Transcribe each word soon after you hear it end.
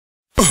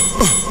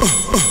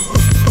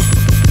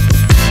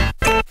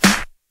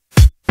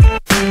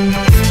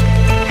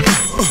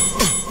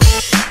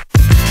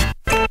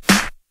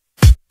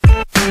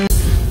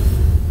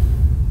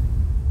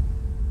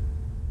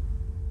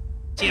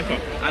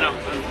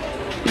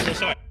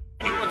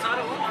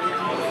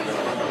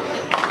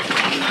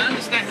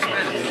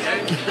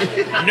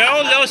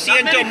No lo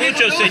siento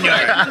mucho,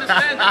 señor.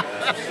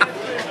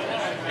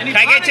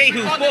 Cállate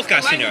un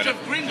poco, señor.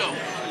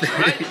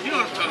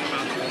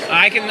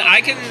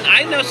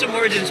 I know some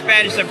words in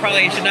Spanish that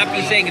probably I should not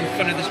be saying in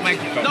front of this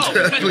microphone. No,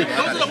 those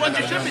are the ones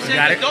you should be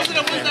saying. Those are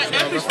the ones that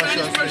every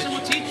Spanish person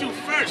will teach you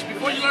first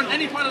before you learn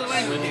any part of the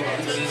language.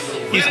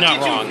 He's not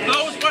wrong.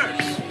 Those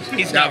words.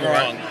 He's not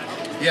wrong.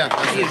 Yeah.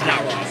 He's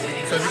not wrong.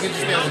 So if you can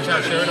just be able to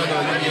share it on the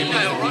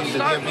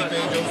DMV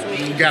page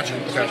also? Gotcha.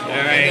 Okay.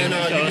 All right.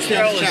 So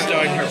Cheryl is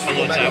throwing her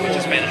floats out with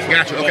the Spanish.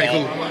 Gotcha. Okay,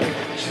 cool.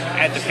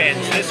 At the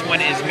pins. This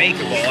one is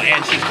makeable,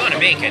 and she's going to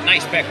make it.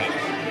 Nice pickup.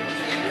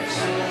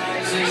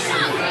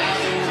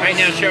 Right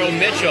now, Cheryl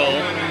Mitchell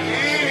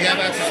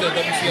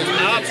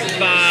up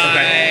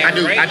by I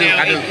do.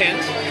 8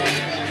 pins.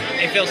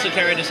 It feels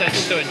Sotero decides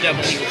so it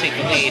definitely will take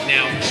the lead.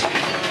 Now,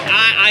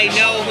 I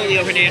know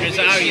Julio Hernandez,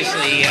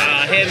 obviously.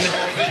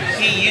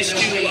 He used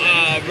to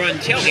run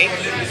tailgate,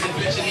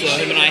 so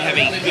him and I have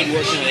a good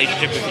working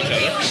relationship with each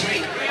other.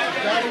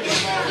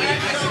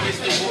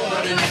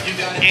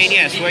 And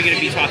yes, we're going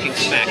to be talking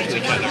smack to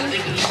each other.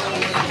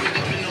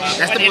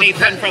 That's but in a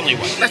fun-friendly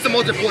way. That's the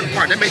most important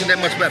part. That makes it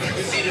that much better.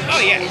 Oh,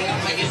 yeah.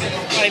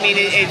 Well, I mean,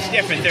 it's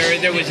different.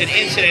 There was an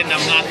incident, and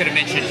I'm not going to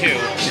mention who,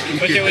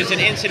 but there was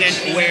an incident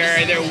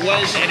where there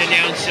was an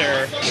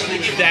announcer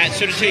that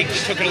sort of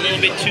took it a little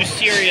bit too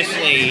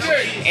seriously,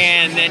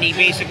 and then he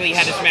basically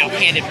had his mouth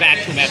handed back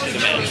to him after the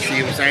match.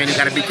 See what I'm saying? You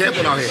got to be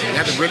careful out here. You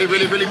have to really,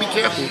 really, really be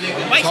careful.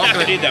 Mike's not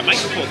going to do that.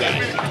 Mike's a cool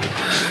guy.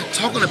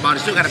 Talking about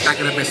it, still got to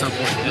back it up at some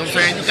point. You know what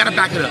I'm saying? You got to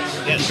back it up.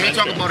 Yes, you can't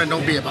talk about it and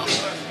don't be about it.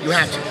 You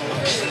have to.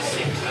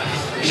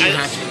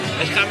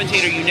 As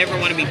commentator, you never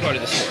want to be part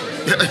of the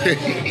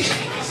story.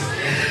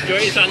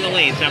 Joy's on the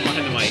lanes, not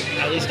behind the mic.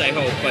 At least I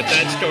hope. But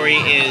that story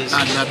is...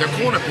 Another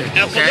corner pick.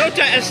 La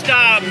pelota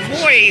está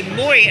muy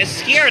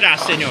izquierda,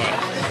 señor.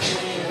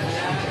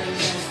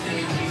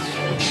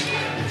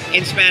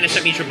 In Spanish,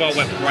 that means your ball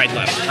went right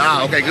left.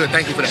 Ah, okay, good.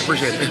 Thank you for that.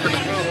 Appreciate it.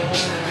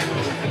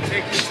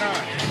 Take your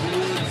time.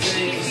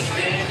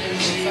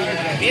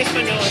 Mi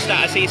español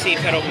está así, sí,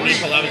 pero mi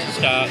palabras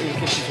está un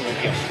poquito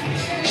mejor.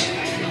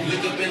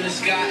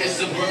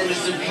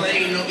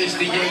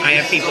 I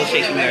have people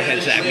shaking their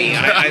heads at me.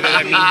 Either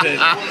that means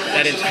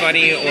that it's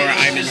funny or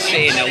I'm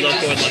insane. Now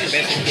loco en la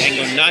cabeza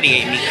tengo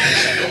nadie en mi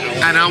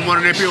cabeza. And I'm one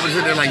of them people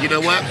sitting there like, you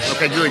know what?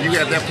 Okay, good. You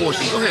have that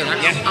portion. Go ahead.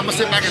 Yeah. I'm going to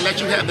sit back and let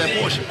you have that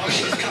portion. I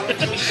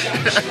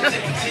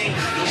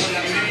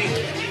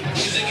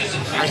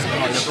used to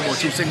call them more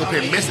 2 single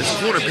pin misses,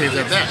 corner pins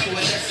at that.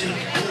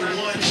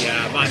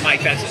 Yeah,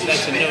 Mike, that's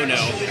a no-no.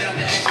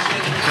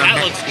 That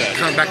looks good.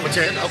 Come back with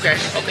 10. Okay.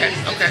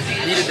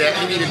 Needed that.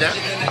 He needed that.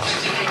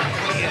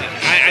 Yeah,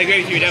 I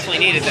agree with you. Definitely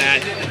needed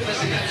that.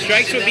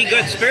 Strikes would be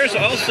good. Spares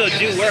also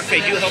do work.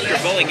 They do help your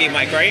bowling game,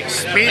 Mike, right?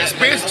 Spares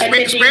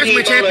win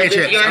championships.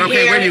 I don't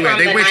care where you at.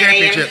 They win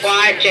championships.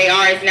 Squad,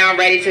 JR is now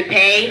ready to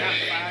pay.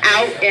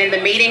 Out in the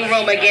meeting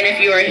room again. If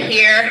you are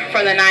here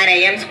from the 9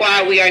 a.m.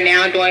 squad, we are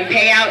now doing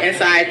payout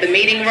inside the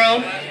meeting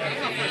room.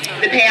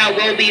 The payout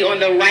will be on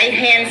the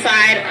right-hand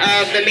side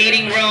of the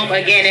meeting room.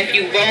 Again, if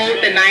you vote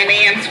the 9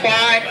 a.m.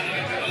 squad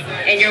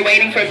and you're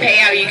waiting for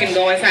payout, you can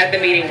go inside the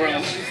meeting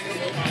room.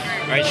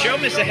 All right, show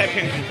missed the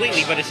headpin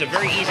completely, but it's a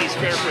very easy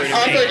spare for her to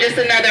Also, take. just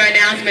another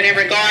announcement in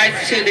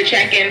regards to the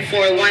check-in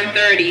for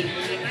 1:30.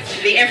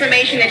 The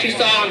information that you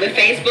saw on the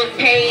Facebook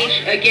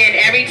page, again,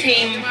 every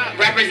team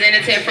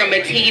representative from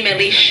a team at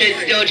least should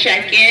still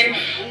check in.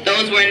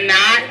 Those were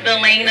not the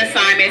lane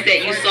assignments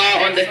that you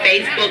saw on the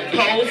Facebook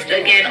post.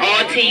 Again,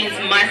 all teams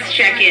must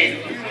check in.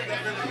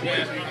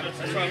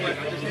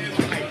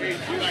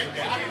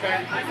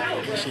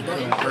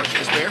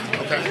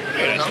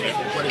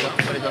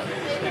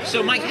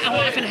 So, Mike, how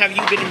often have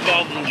you been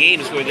involved in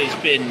games where there's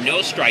been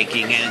no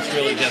striking and it's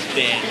really just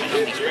been how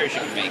many spares you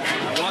can make?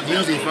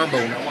 Usually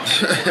fumble,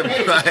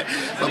 but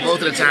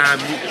most of the time,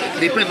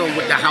 depending on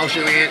what the house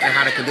you're in and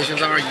how the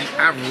conditions are,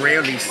 I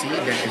rarely see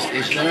that.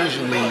 It's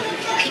usually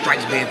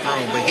strikes being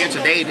thrown. But here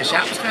today, the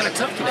shot was kind of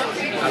tough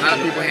today. A lot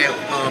of people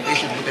have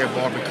issues with their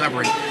ball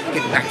recovering,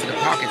 getting back to the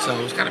pocket, so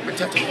it's kind of been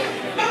tough today.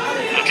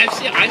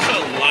 I saw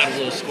a lot of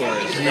low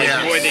scores, like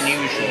more than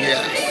usual.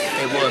 Yeah,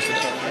 it was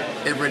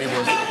today. It really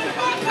was.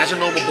 That's a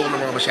normal bowling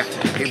around shot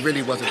today. It really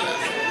wasn't that.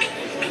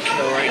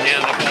 So right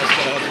now, that ball's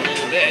got up a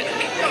little bit.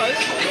 Because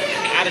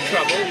out of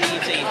trouble,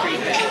 needs a free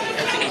bet.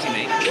 That's an easy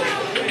make.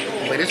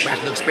 But this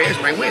match looks spares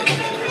might win.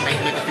 Might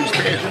make a few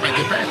spares. You might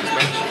get past this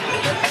match.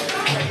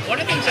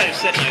 One of the things that I've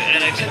said,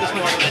 and I've said this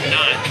more often than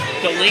not,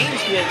 the lanes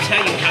will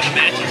tell you how the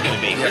match is going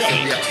to be. Yes,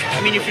 really. yes.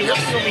 I mean, if you're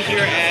looking over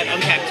here at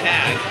Uncapped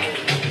Tag,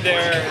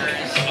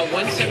 there's a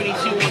 172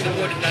 on the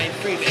board at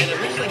 9-3, and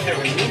it looks like they're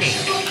winning.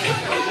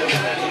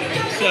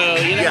 So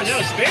you never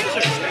know. Spares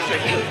are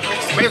huge.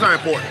 Spares are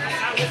important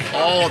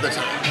all the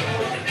time.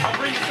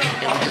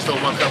 And we just throw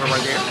one cover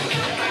right there.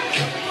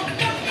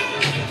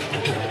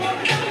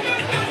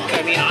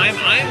 I mean,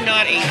 I'm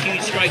not a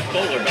huge strike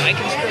bowler, but I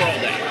can score all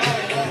day.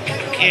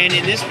 And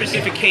in this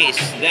specific case,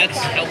 that's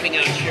helping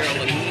out Cheryl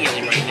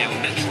immediately right now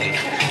immensely.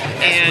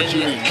 And what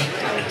you need.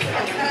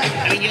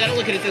 I mean, you got to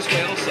look at it this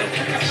way also.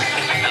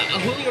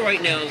 Julio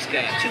right now has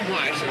got 2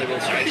 marks on the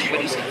real strikes, but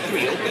he's got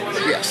 3 opens.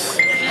 Yes.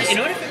 In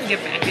order for him to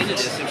get back into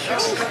this, if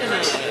Cheryl's going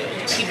to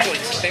keep going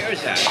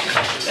spares out,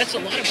 that's a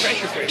lot of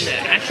pressure for him to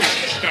actually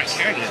start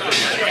carrying his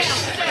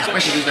strikes.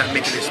 Especially if he's not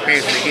making his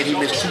spares. And again, he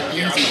missed 2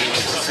 easy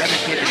ones, 7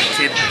 hit and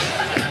 10.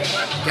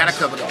 Gotta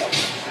cover those.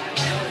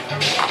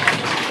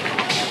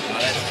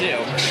 That's 2.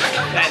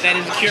 That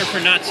is a cure for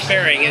not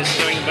sparing, is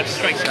throwing a bunch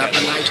of strikes. Not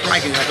like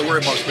striking, you have to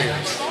worry about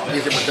spares.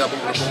 Gives him a double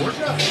on the board.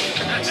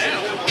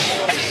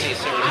 Let's see,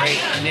 so right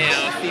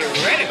now,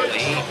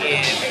 theoretically,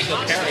 if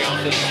he'll carry on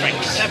to the strike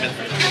 7th,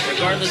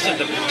 regardless of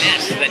the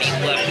mess that he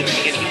left at the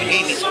beginning of the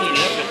game, he's cleaning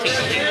up and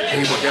taking it.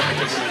 He will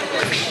definitely take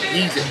it.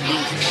 Easy.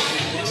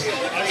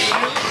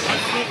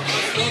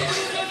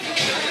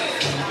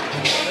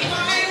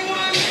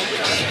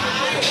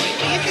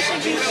 The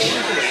interesting thing about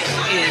welterweight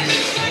is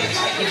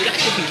you've got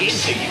different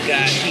games here. You've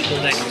got people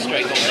that can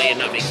strike all day and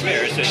not make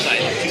spares, so it's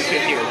either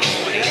 250 or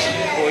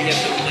 120, or you have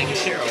someone like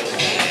Cheryl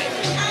that,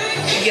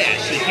 yeah,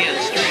 she can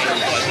string,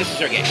 but this is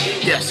her game.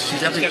 Yes,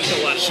 she's definitely,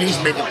 she's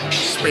making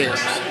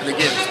spares. And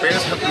again,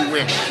 spares help you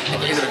win at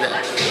the end of the day.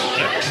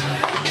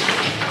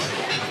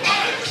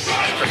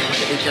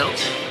 It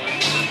counts.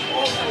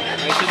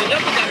 Right, so the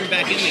double got him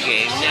back in the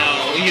game. Now,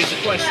 here's the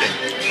question.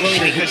 Will he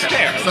make a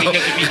spare? Because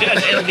if he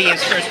does, it'll be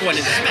his first one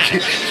in smash.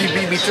 She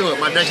beat me to it.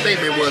 My next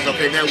statement was,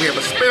 okay, now we have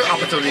a spare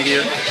opportunity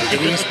here. And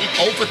he's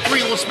 0 for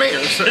 3 on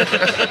spares. So,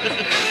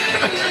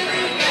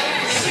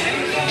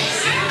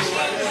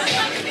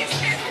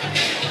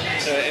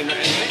 and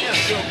right now,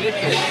 still good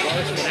here.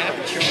 Regardless of what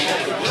happens, Cheryl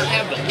will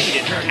have the lead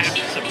in her half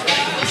of some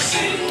points.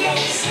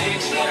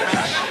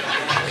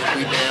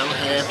 We now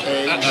have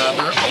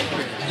another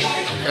opening.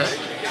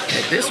 Okay.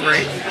 At this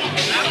rate,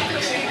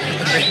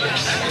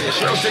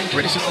 Cheryl's taking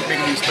pretty soon for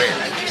making these spares.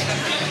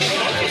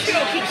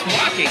 Cheryl keeps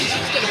walking. She's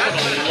going to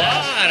put a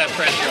lot of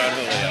pressure on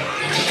Julio.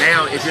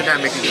 Now, if you're not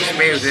making your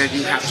spares, then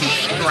you have to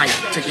strike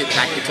to get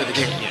back into the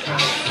game.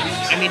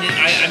 I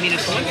mean,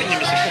 it's one thing to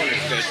miss a corner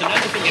spare. It's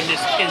another thing to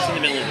miss pins in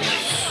the middle of the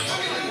lane.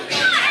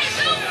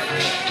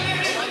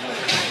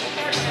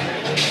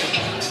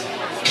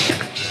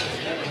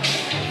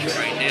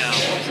 Right now,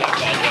 what's that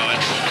ball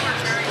going?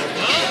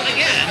 Well,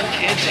 again,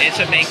 it's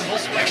a makeable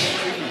spare.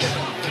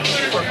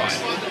 4 or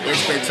 5.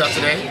 It's been tough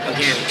today.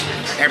 Again,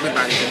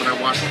 everybody, when I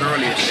watched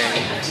earlier today,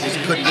 just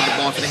couldn't get the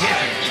ball to the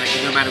headband. Like,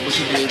 no matter what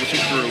you did, what you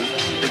threw,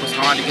 it was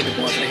hard to get the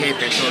ball to the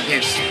headband. So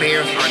again,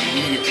 spares are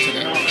needed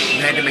today.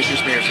 You had to make your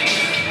spares.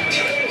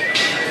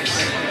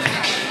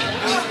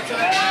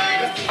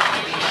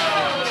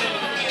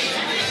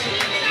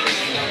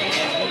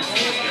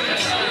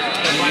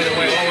 By the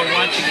way, while we're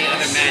watching the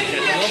other match,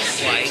 it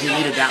looks like... You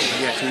needed that one,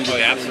 yes. Oh,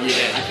 yeah, absolutely.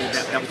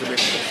 That was the big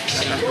one.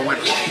 That's the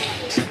winner.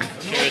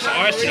 Here's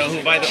Arsenal,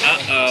 who by the...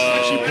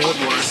 She pulled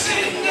one.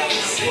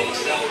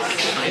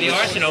 And the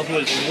Arsenal,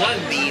 who has won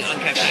the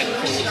uncapped title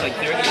before, looks like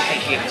they're going to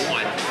take game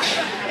 1.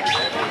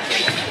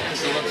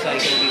 It looks like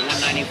it'll be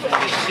 194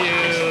 to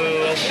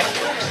 2.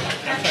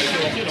 I'm sorry,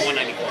 2 to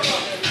 194.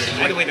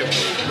 By the way, they're...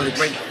 But a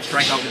great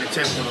strikeout in the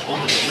 10th for the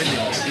open winning.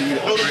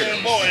 Go to the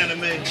ball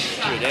anime.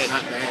 Sure did.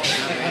 Not bad.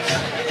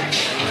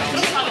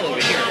 Over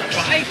here,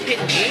 5-pin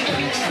game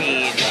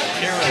between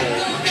Cheryl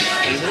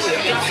and Julio.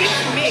 It seems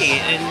to me,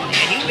 and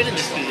you've been in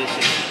this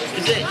position,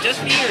 is it just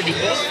me or do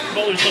both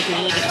bowlers look a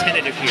little bit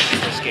tentative here in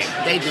this game?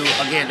 They do.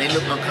 Again, they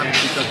look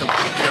uncomfortable because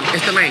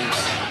it's the lanes.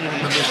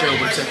 I'm not sure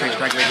what set-face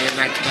strike rate is.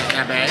 Not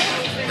bad.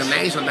 The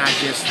lanes are not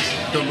just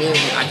the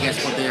normal, I guess,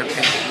 for them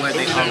and where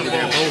they are with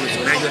their bowlers.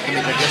 So now you have to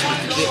make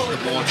adjustments to get the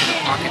ball to the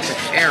pocket to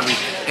carry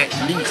at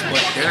least,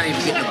 but they're not even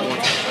getting the ball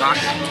to the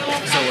pocket.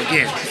 So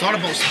again, it's all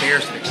about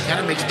spares today. You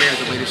gotta make spares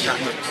the way this shot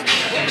looks.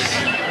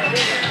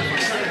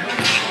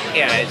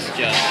 Yeah, it's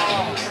just,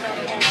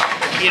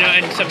 you know,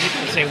 and some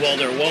people say, well,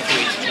 they're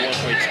welterweights, it's a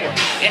welterweight score.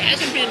 It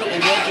hasn't been a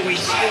welterweight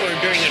score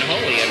during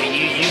Unholy. I mean,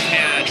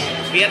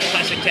 we had the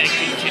classic tag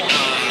team titles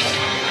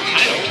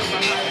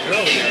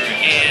earlier,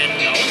 and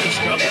all of them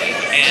struggling.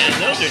 And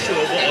those are 2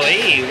 of, oh,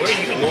 hey, where are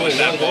you going with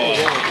that ball?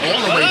 All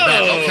the way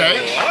back, okay.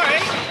 All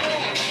right.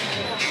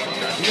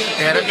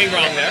 Put me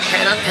wrong there.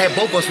 Had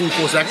both of us move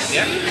for a second.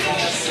 Yeah.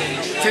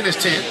 10 is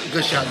 10.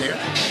 Good shot there,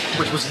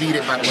 which was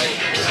needed, by the way.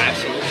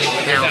 Absolutely.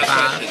 Down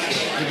Without 5.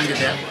 question. He needed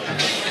that.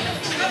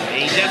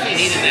 He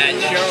definitely needed that.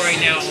 Cheryl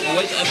right now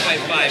was up by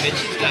 5, and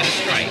she's got a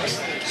strike.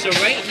 So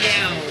right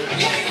now,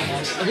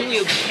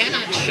 Julio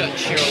cannot shut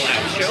Cheryl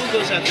out. Cheryl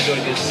goes out the door.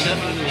 There's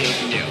nothing Julio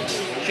can do.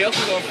 Cheryl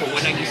can go for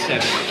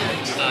 197.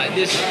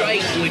 This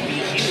strike would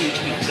be huge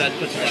because that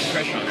puts a lot of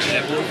pressure on him.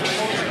 That will force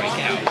him to strike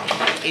out.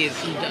 If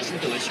he doesn't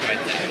do a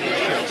strike, that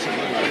gives Cheryl some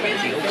more. If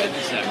he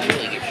opens that,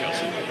 really gives Cheryl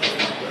some more.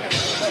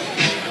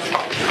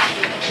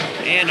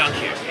 And on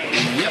here.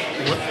 Yep,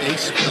 what a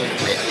split.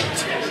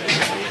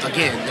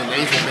 Again, the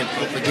lanes have been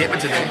forgiven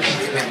today.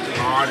 It's been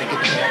hard to get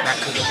the ball back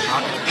to the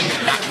pocket.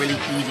 It's not really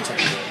easy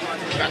today.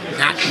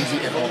 Not easy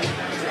at all.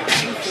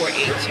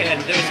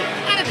 8'10". There's a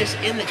lot of this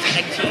in the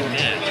tag team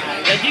match.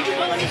 Now, did you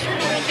bowl this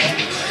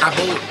I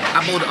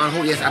bowled on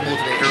who? Yes, I bowled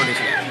today earlier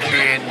today.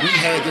 And we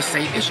had the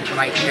same issue.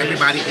 Like,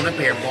 everybody on the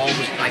pair ball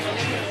was like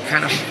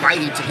kind of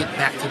fighting to get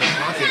back to the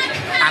pocket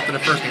after the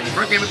first game. The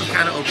first game it was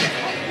kind of okay.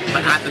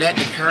 But after that,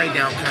 the carry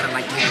down kind of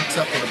like made it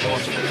tough for the ball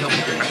to come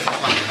to get back to the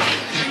pocket.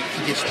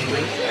 He gets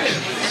through.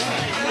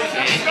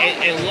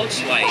 It looks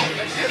like,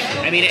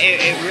 I mean,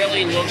 it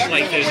really looks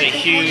like there's a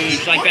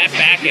huge, like that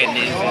back end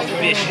is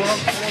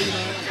vicious.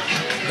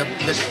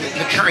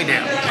 The carry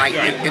down, like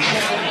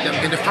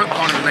in the front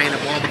part of the lane, the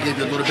ball will give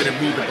you a little bit of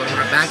movement, but on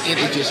the back end,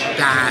 it just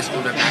dies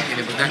on the back end.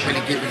 It was not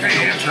really giving you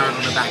no turn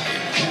on the back end.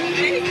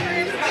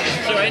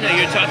 So right now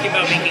you're talking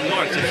about making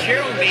marks. If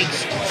Cheryl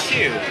makes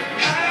 2,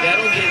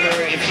 that'll give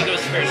her, if she goes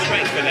fair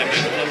strike for that,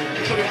 that'll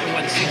put her in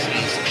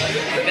 160s.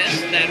 The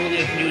best that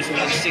only can use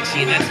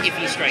 160, and that's if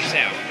he strikes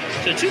out.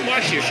 So 2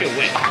 marks here, she'll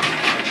win.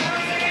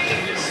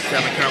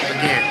 7 count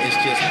again. It's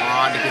just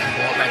hard to get the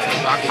ball back to the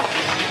pocket.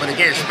 But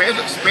again, spares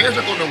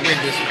are going to win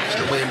this match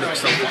the way it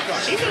looks so far.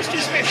 She goes 2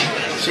 spares.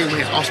 She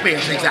wins. All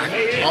spares,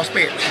 exactly. All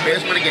spares.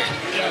 Spares win again.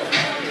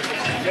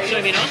 So,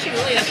 I mean, all she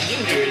really has to do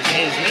here is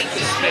make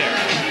the spare.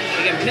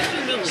 Again, pistol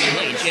in the middle of the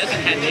lane, she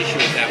hasn't had an issue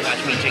with that. Watch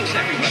me jinx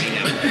everybody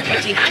now.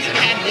 But she hasn't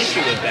had an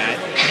issue with that.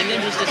 And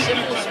then just a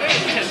simple spare.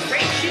 I'm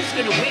afraid she's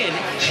going to win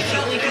if she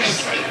only can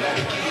strike.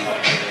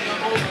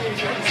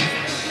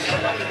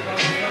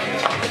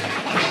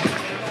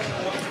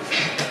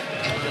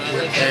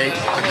 Okay,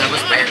 another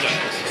spare.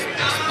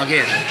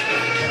 Again,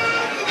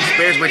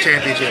 spares win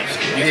championships.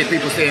 You hear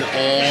people say it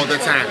all the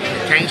time. If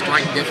you can't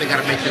strike, you definitely got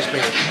to make your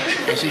spare.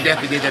 And she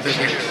definitely did that this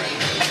game.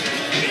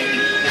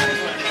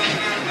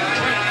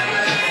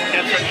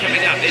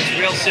 Coming up, it's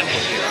real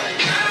simple here.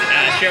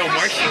 Cheryl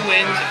marks, she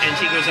wins, and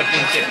she goes up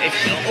 1-6. If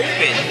she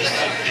opens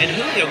and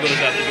Julio goes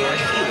out the door,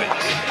 she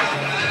wins.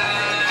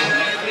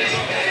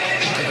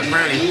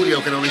 Apparently,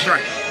 Julio can only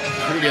strike.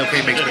 Julio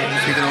can't make spares.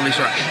 He can only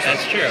strike.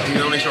 That's true. He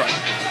can only strike.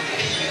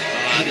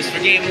 This is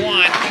for game 1.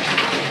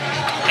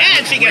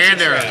 And she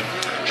gets it.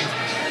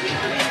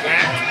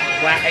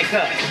 Black a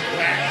cut.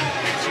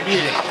 She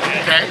needed it.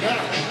 Okay.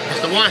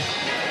 That's the one.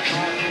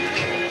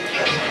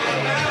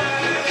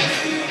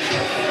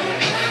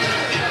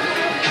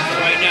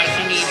 Right now,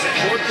 she needs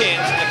 4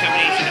 pins, a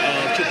combination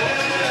of 2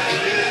 balls.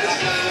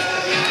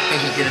 And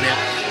she's getting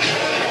out.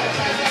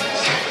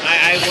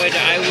 I would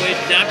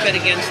not bet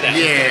against that.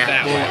 Yeah,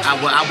 that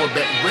well, I would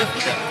bet with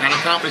that. And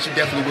I'm confident she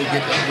definitely will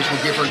get that, which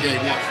will give her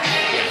game 1.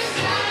 Yes.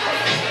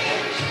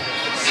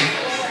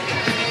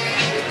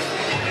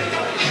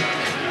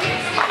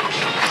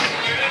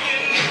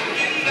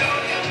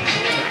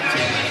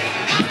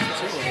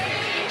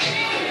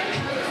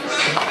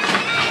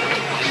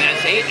 And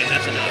that's 8, and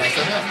that's enough. That's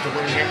enough to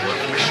win game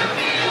 1 for sure.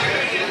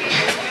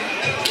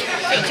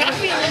 So talk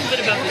to me a little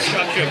bit about the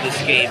structure of this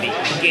game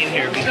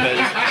here, because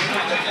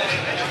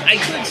I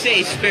could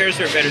say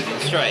spares are better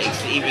than strikes,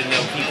 even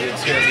though people would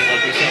stare at me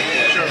like yourself.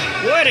 Sure.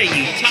 What are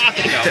you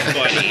talking about,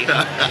 buddy?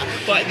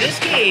 But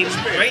this game,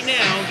 right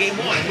now, game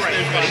 1,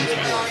 spares better than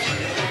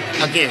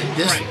strikes. Again,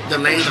 the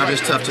lanes are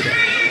just tough today.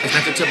 It's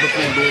not the typical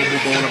normal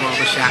ball around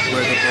the shot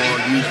where the ball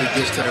usually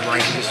gets to the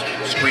right and just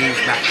screams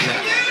back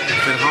left.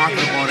 It's been hard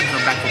for the ball to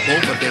come back for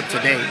both of them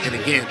today. And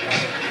again,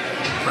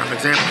 for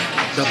example,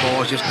 the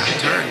ball is just not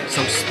turning.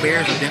 So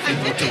spares are definitely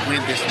going to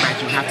win this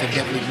match. You have to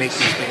definitely make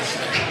these spares.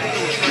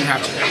 You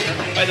have to.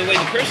 By the way,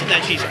 the person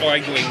that she's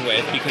arguing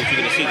with, because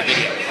you're going to see the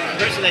video,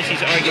 the person that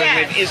she's arguing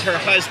with is her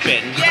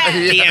husband,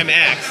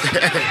 DMX.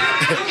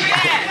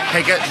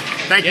 Hey, good.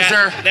 Thank you,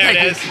 sir. There it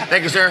is.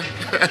 Thank you, sir.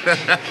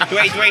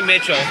 Dwayne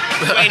Mitchell.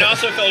 Dwayne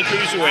also fellow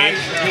cruiserweight,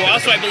 who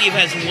also, I believe,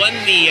 has won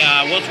the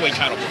welterweight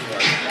title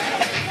before.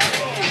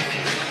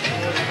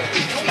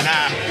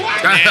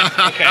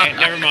 Okay,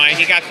 never mind.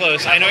 He got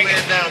close. I know he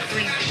got down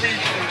 3-0.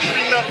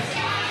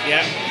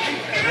 Yeah.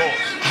 Oh.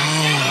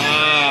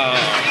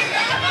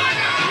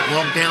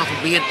 Walked down for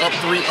being up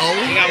 3-0.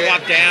 He got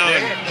walked down.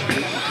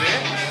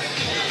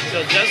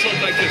 So it does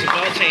look like there's a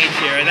ball change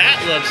here. That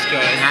looks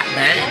good. Not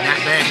bad.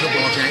 Good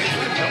ball change.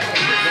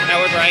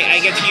 However,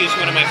 I get to use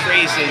one of my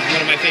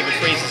favorite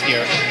phrases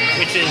here,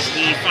 which is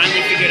he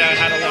finally figured out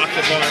how to lock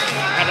the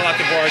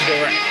bar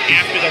door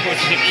after the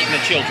horses have eaten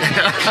the children.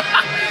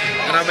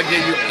 And I'm gonna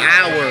give you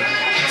our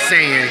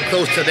saying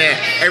close to that.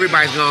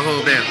 Everybody's going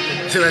home now.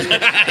 So it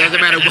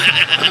doesn't matter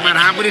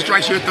how many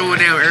strikes you're throwing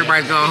down,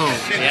 everybody's going home.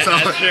 Yeah, so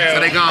that's true.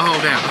 So they going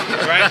home now.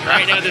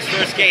 Right now, this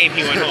first game,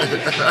 he went home.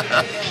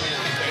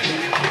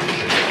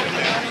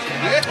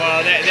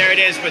 Well, there it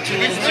is, but too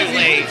little, too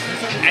late.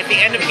 At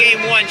the end of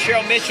game 1,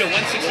 Cheryl Mitchell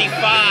 165.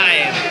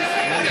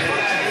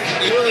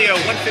 Julio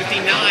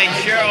 159.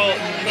 Cheryl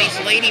makes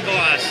Lady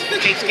Boss.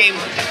 Takes game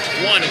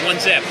 1 at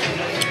 1-zip.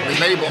 The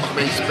Lady Boss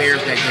made spares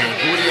that game.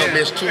 Julio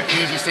missed 2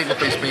 easy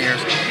single-face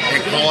spares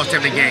that cost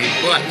him the game.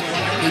 But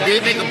he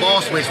did make a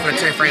ball switch for the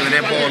 10th frame, and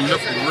that ball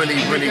looked really,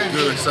 really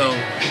good. So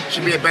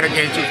should be a better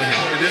game 2 for him.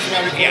 And this is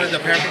why we call it the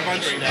Pepper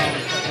Bunch?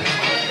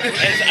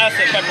 It's us,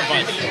 the Pepper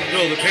Bunch.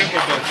 No, the Pamper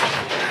Bunch.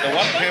 The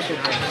what? Pamper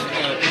Bunch.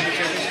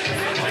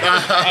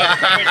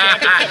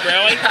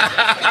 Really?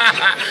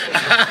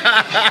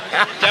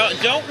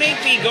 Don't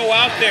make me go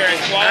out there and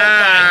qualify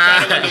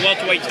and try to win the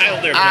welterweight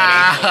title there, buddy.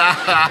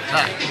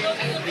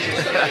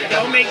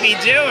 Don't make me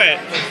do it.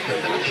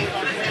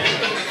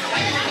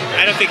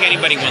 I don't think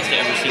anybody wants to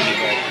ever see me,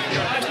 bro.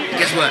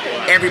 Guess what?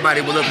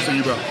 Everybody would love to see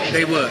you, bro.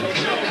 They would.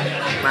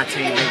 My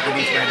teammate,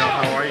 Denise Randolph,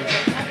 how are you?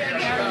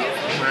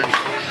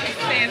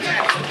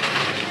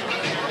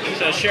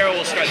 So Cheryl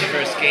will start the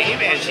first game,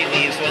 and she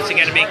leaves once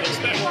again to make one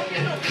spell.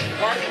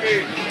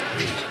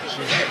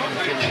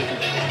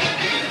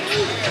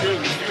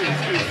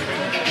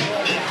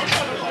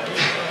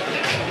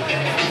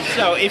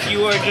 So if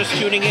you are just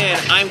tuning in,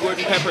 I'm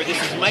Gordon Pepper. This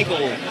is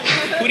Michael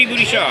Pooty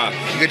Booty Shaw.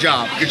 Good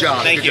job. Good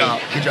job. Thank good you.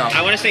 Job. Good job.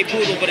 I want to say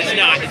poodle, but it's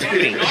not. It's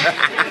Pooty.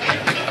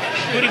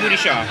 Pooty Booty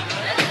Shaw.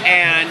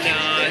 And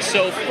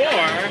so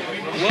far,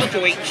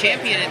 welterweight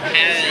champion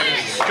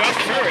has struck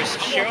first.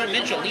 Cheryl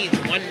Mitchell leads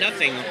 1-0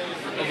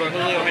 over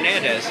Julio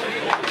Hernandez.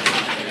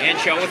 And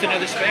Cheryl with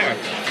another spare.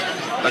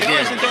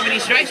 Cheryl doesn't throw many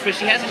strikes, but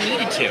she hasn't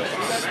needed to.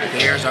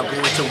 Bears are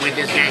going to win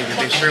this game.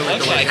 And Shirley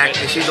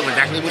she's doing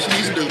exactly what she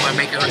needs to do by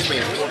making her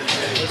spares.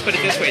 Let's put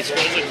it this way.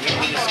 Squirrels are going to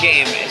win this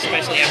game,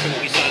 especially after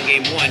what we saw in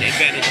game 1,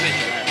 advantage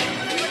Mitchell.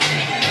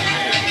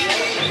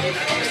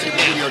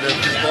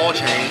 This ball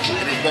change,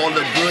 and this ball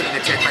looked good in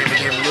the 10th frame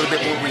again, a little bit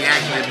more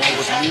reaction, the ball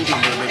was moving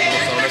a little bit more,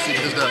 so let's see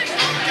what this does.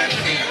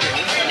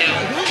 Now,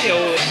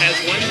 Julio has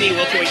won the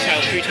welterweight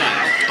title 3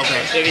 times.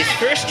 Okay. So his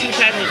first 2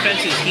 title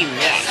defenses, he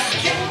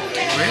lost.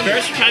 Really?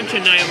 First time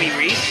to Naomi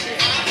Reese,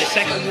 the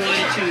second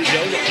one to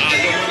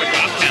Dohoma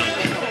Rocktown.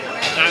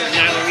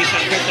 Naomi Reese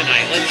on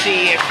kryptonite. Let's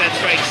see if that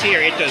strikes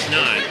here. It does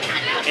not.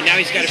 And now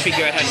he's got to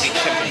figure out how to make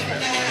the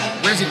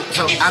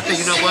So I think,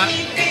 you know what?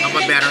 I'm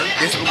a better.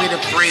 This will be the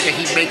frame that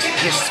he makes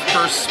his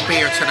first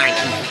spare tonight.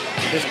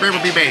 His spare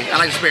will be made. I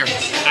like the spare.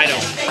 I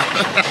don't.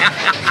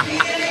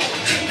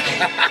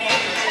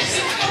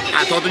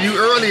 I talked to you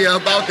earlier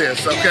about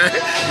this, okay?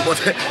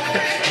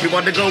 We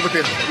want to go with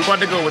this. We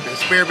want to go with this.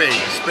 Spare made.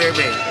 Spare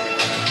made.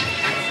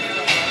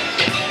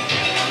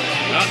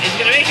 Well, he's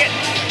going to make it.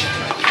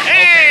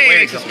 Hey! Okay,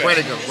 way to go. Way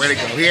to go. Way to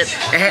go. It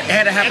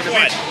had to happen to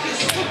me.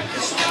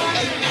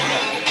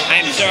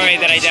 I'm sorry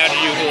that I doubted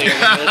you, Julio.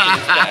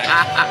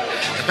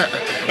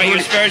 But your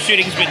spare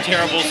shooting's been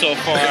terrible so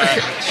far,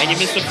 and you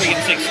missed the freaking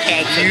 6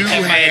 cats. You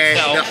had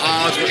the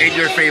odds were in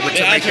your favor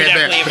to make that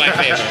bet. Definitely in my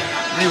favor.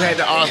 You had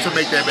the odds to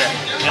make that bet.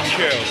 That's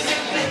true.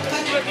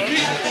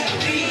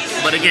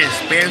 But again,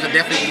 spares are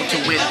definitely going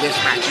to win this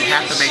match. You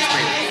have to make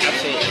spares.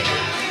 Absolutely.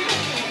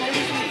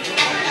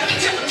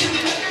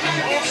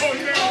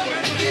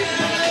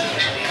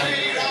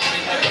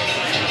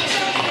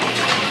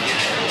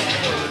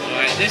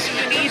 This is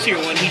an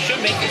easier one. He should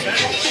make this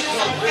match.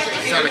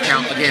 7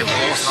 count. Again,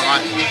 balls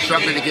hard.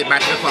 Struggling to get back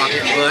to the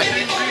pocket, but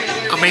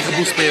a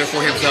makeable spare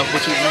for himself,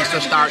 which he needs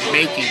to start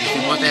making if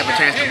he wants to have a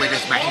chance to win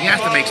this match. He has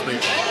to make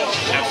spares.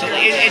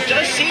 Absolutely. It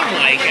does seem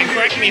like, and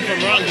correct me if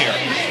I'm wrong here,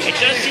 it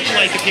does seem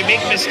like if you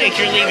make a mistake,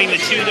 you're leaving the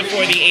 2, the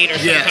 4, the 8,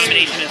 or some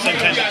combination, and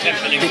sometimes the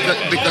 10.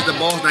 Because the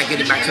ball's not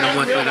getting back to the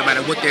 1-3. No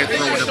matter what they're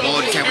throwing, the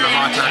ball is having a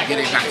hard time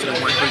getting back to the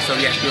 1-3. So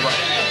yes, you're right.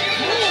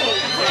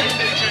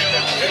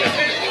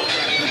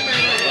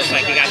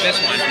 Like we got this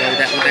one. Slow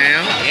that one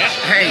down. Yeah.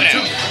 Hey,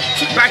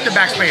 2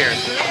 back-to-back spares.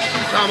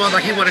 It's almost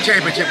like he won a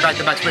championship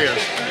back-to-back spares.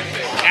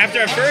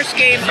 After the first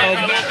game of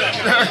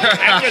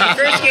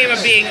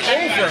being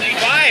over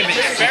 5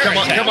 spares.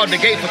 Come on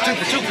the gate for 2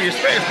 for your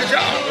spares. Good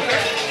job.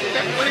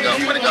 Way to go.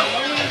 Way to go.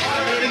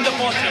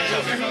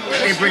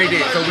 It really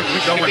did. So we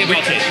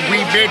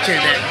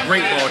mentioned that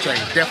great ball change.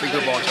 Definitely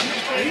good ball change.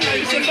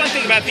 The fun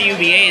thing about the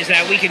UBA is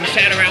that we can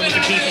chat around with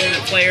the people and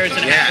the players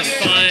and have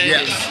some fun.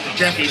 Yes,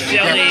 definitely. Be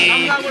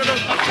silly.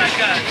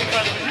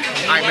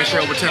 I make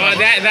sure we're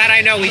that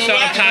I know. We saw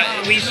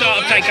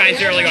uptight guys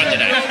earlier on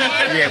today.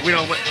 Yeah, we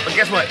don't. But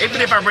guess what?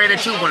 Even if I ran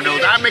into one of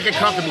those, I make it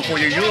comfortable for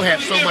you. You'll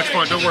have so much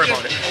fun. Don't worry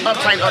about it.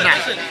 Uptight or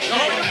not.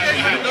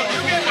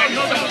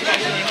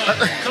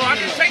 So I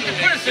can take the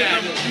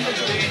criticism.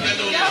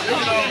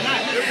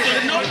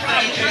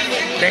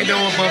 They know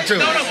I'm bum too.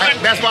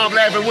 That's why I'm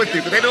laughing with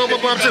you, because they know I'm a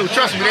bum too.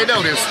 Trust me, they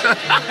know this.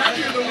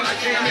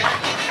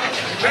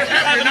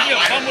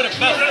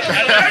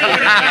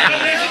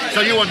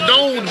 So you're a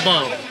known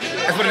bum.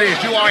 That's what it is.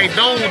 You are a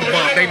known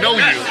bum. They know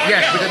you.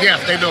 Yes,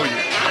 they know you.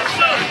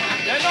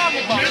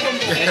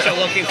 And so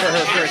looking for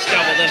her first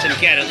double doesn't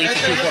get at least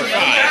a 2, 4,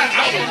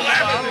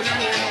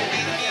 5.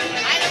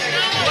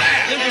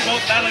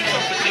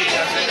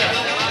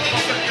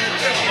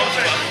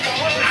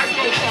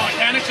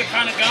 Mechanics are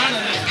kind of gone,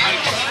 and it's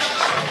like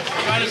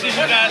trying to see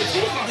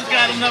who's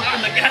got enough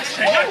in the gas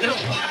tank.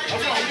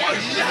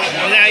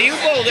 Now you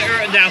bowled.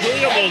 Now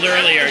Julio bowled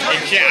earlier.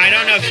 I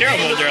don't know if Cheryl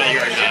bowled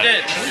earlier or not.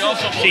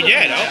 She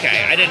did.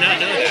 Okay, I did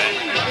not know that.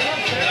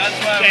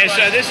 Okay,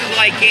 so this is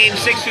like game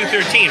 6 through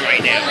 13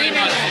 right now.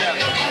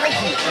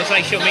 Looks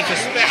like she'll make the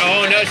spare.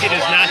 Oh no, she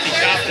does not. She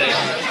stopped it.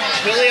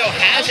 Julio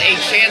has a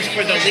chance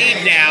for the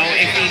lead now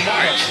if he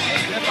marks.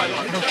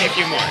 If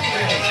you mark.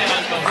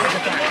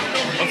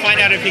 We'll find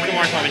out if he can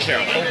mark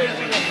momentarily.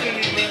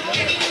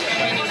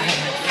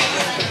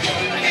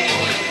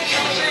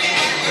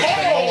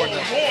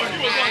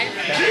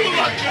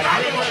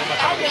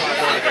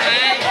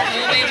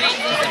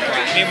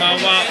 Hey,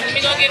 Mama. Let me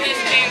go get this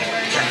thing.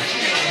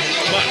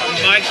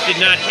 Mike did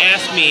not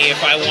ask me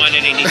if I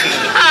wanted anything in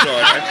the food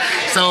order.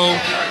 So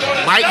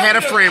Mike had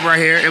a friend right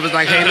here. It was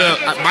like, hey, look,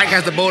 Mike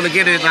has the bowl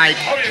again in like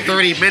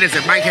 30 minutes,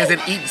 and Mike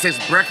hasn't eaten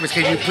since breakfast.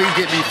 Can you please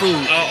get me food?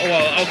 Oh,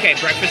 well, okay.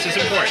 Breakfast is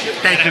important.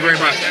 Thank you very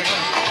much.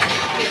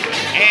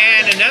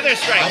 And another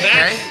strike.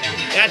 Okay.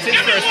 That's his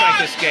first strike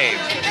this game.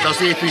 So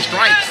see, if he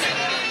strikes,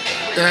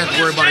 he doesn't have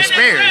to worry about his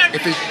spare.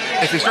 If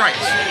he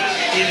strikes.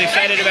 He's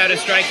excited about his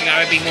striking.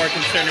 I would be more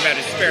concerned about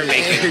his spare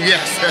making.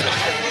 Yes.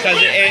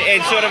 Because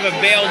it sort of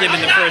availed him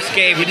in the first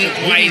game, which is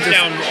why he's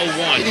down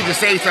 0-1. He needs to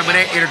save some of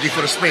that energy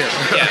for the spare.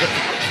 Yeah.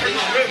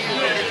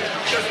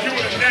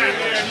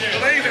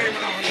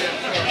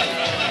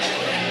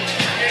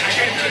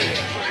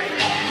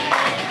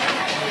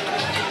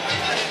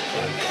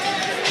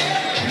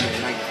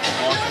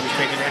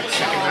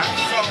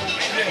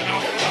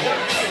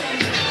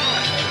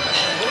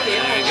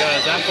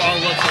 That ball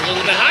looks a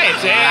little bit high.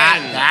 It's in.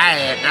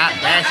 Not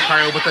that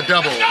Carl with the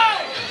double.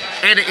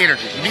 And the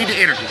energy. You need the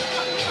energy.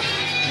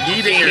 You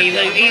need the energy.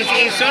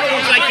 He sort of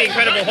looks like the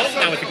Incredible Hulk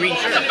now with the green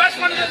shirt. That's the best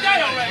one of the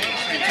day already.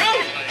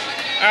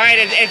 All right,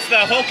 it's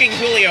the hulking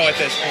Julio at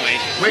this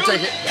point. We'll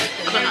take it.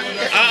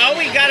 All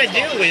we gotta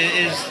do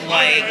is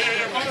like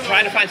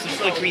try to find some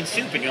slick green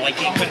soup, and you're like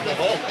the Incredible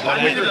Hulk.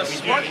 I needed a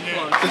spark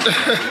plug.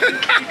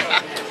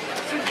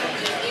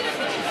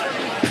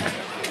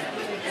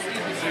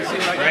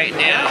 Right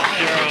now,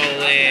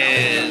 Cheryl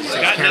is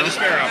got another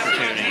spare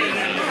opportunity.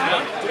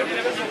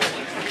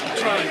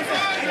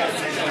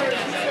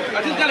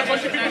 I just got a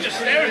bunch of people just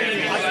staring at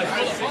me.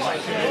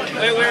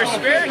 We're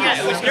staring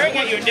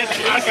at you in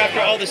disbelief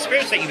after all the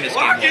spares that you missed.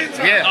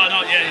 Yeah. Oh,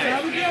 no, yeah.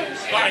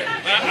 Right.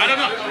 I don't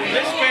know.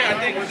 This spare, I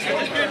think,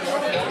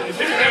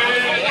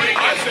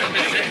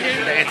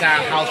 The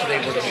entire house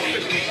today was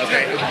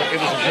okay. It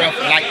was rough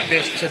like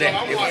this today.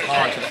 It was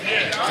hard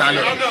today. So I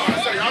look.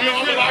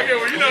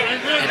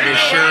 And then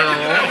Cheryl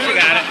She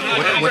got it.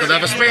 with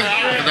another spare.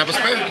 With another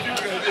spare.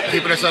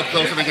 Keeping herself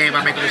close to the game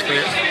by making the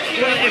spares.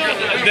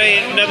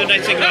 Well, another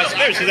nice thing about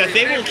spares is that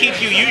they will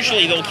keep you.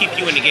 Usually, they'll keep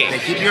you in the game. They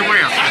keep you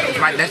around.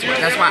 Right. That's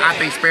why I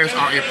think spares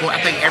are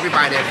important. I think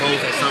everybody that goes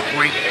at some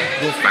point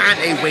will find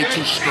a way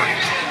to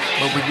strike.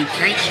 But when you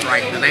can't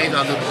strike, the lanes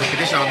are a little, the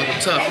conditions are a little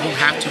tough. You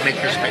have to make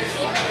your space.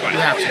 You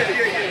have to.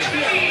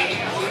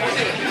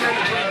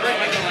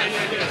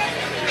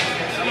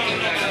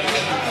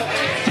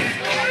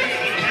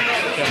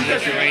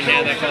 Right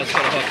now, that ball's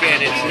going to hook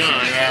in. It's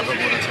not. Never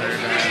going to turn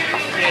down.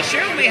 Yeah,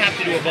 Cheryl may have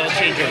to do a ball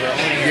change of her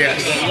own. Yes.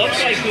 Because it looks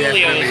like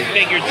Julio has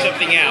figured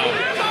something out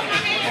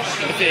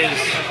with his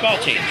ball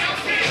change.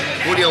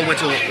 Julio went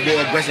to a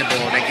more aggressive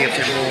ball that gives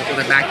him more on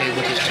the back end,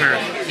 which is turn.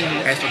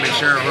 As for make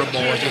sure her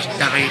ball is just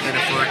dying in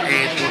the front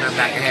and on the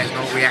back, it has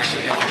no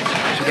reaction.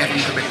 She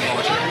definitely needs to make the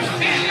ball change.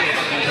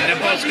 That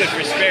ball's good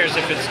for spares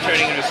if it's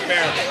turning into a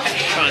spare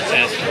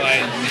contest, but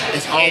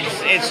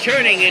it's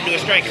turning into a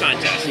strike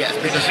contest. Yes,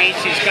 because it means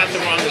she's got the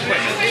wrong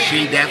equipment.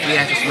 She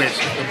definitely has to switch.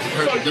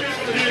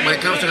 When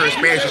it comes to her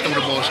spares, she's throwing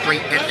the ball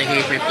straight at the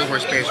head for her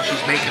spares, so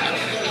she's making it.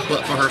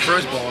 But for her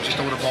first ball, she's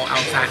throwing the ball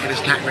outside and it's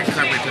not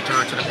recovering to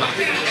turn to the block.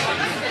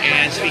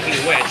 And speaking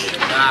of which,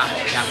 got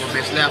 1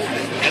 minute left.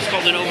 That's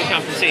called an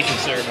overcompensation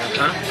serve.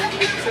 Huh?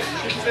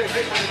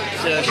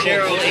 So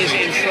Cheryl is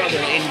in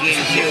trouble in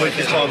game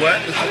 2. It's called what?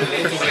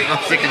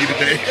 I'm sick of you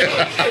today.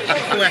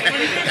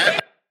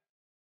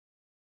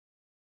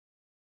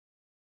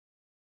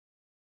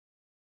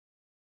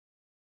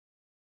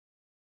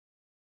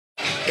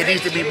 It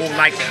needs to be more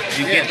like that.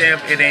 You get them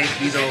and they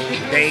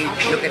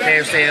look at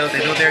themselves,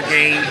 they know their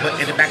game,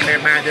 but in the back of their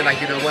mind, they're like,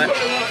 you know what?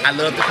 I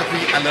love to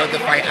compete, I love to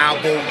fight,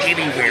 I'll go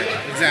anywhere.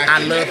 Exactly. I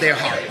love their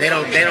heart. They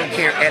don't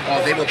care at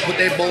all. They will put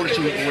their bowl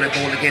to you when they're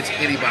going against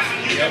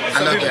anybody. Yep.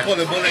 I love that. Call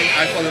it bullying,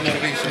 I call it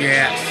motivation.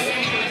 Yes.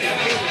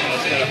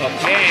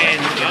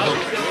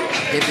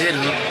 It did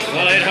hook.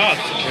 Well, it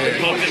hooked. It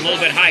hooked a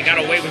little bit high, got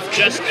away with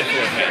just the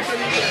forfeit.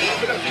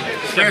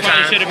 Spare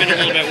time. Should have been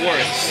a little bit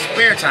worse.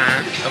 Spare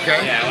time,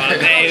 okay? Yeah, well,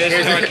 hey, this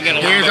is hard to get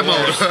a little bit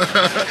worse.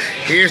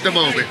 Here's the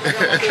moment.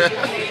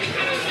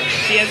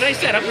 See, as I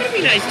said, I'm going to be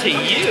nice to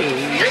you.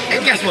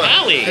 And guess what?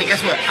 Colleague. Hey,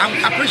 guess what? I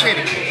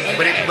appreciate it.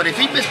 But if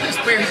he missed this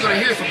spare, he's going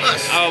to hear it from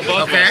us. Oh,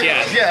 both of us,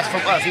 yes. Yes,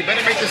 from us. He better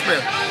make this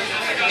spare.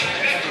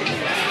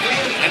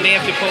 I may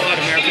have to pull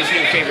out America's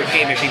new favorite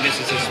game if he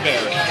misses his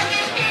spare.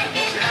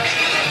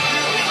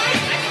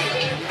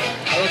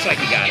 It looks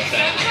like he got it,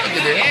 though. He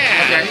did.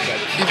 Yeah.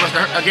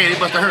 Okay. He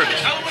must have heard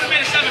us. I would have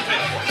made a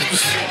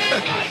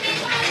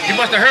 7-5. He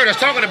must have heard us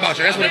talking about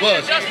you. That's what it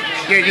was.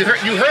 Yeah, you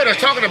heard us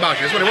talking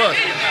about you. That's what it was.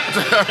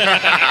 You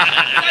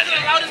guys are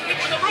the loudest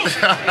people in the room.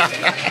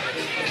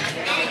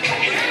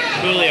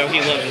 Julio, he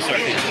loves to start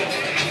things.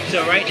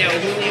 So right now,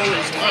 Julio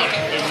is up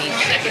in the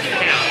second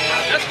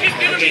half. Let's keep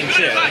giving me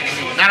good advice.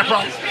 Not a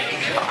problem.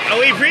 Oh,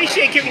 we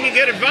appreciate giving you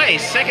good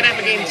advice. Second half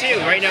of game 2.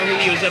 Right now,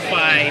 Julio's up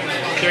by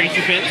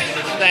 32 pins.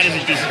 That is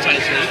a decent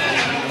sized lead.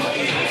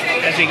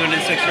 As we go into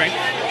the 6th frame.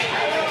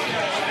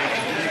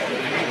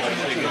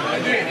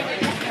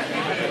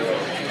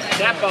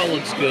 ball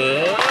looks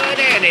good,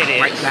 and it is.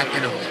 Right back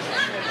in him.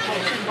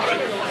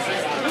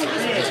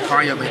 His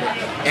cardio made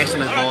an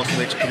excellent ball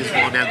switch. Because this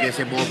ball now gives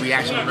him more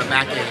reaction on the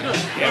back end.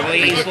 Yeah, well,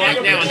 he's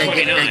locked down on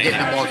 29. And getting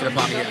the ball to the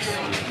pocket, yes.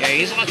 Yeah,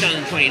 he's locked down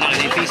on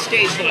 29. If he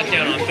stays locked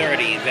down on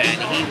 30, then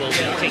he will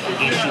take the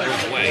game 2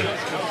 goals away.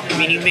 I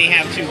mean, he may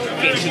have game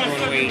 2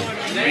 going away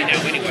right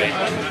now anyway.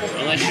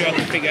 Unless Cheryl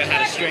can figure out how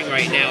to string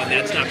right now, and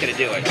that's not going to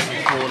do it. 1-0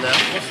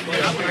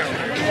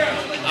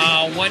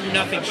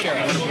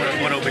 Cheryl.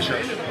 1-0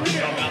 Cheryl.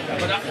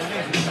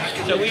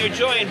 So we are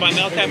joined by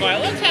Malachi Boyle.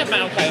 Let's have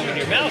Malachi over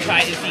here.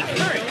 Malachi is the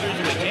current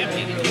cruiserweight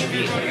champion in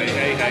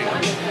U.B.A.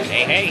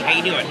 Hey, how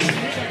you doing?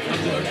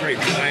 I'm doing great.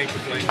 I ain't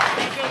complaining.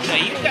 Now,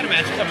 you've got a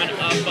match coming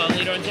up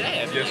later on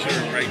today. Yes, sir.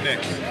 Right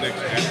next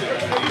after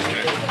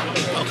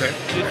Okay.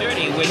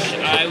 2:30, which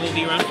I will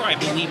be around for. I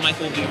believe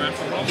Michael will be around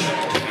for also.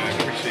 I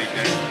appreciate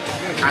that.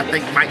 I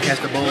think Mike has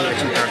the ball at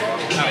 2:30.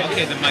 Oh,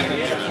 okay, then Michael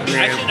will be around.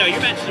 Yeah. Actually, no, your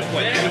match is at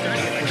what,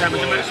 2:30? What time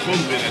is the Well, match? it's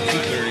supposed to be at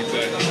 2:30,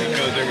 but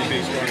because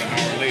everything started an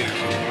hour later,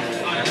 so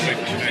I'm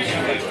making the match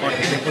late. Or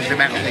they push it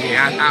back. Okay,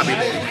 yeah, I'll be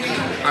there.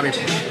 I'll be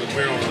there.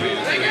 We're on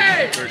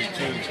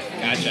 32.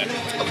 Gotcha.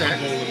 Okay.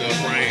 Holding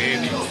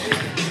Brian Andy.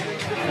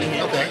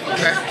 Okay.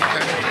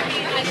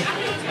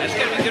 That's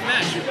going to be a good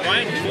match.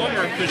 Brian,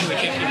 former cruiserweight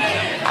champion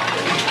himself.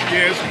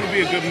 Yeah, it's going to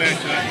be a good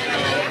match.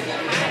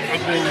 I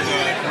bowled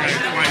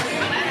Brian twice,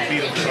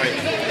 beat him twice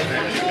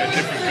at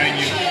different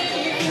venues.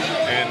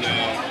 And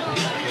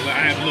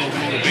I had a little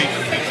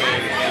motivation because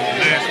in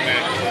the last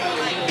match,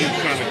 he was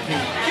trying to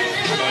coach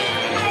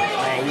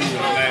Raul in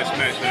the last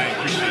match, and I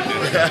appreciate that.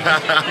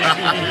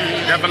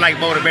 Nothing like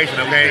motivation,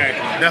 okay?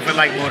 Exactly. Nothing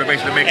like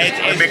motivation to make us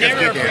It's get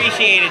never there.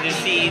 appreciated to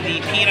see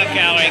the peanut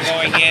gallery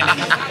going in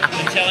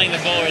and telling the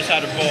bowlers how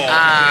to bowl.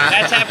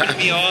 That's happened to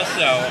me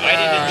also. I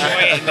didn't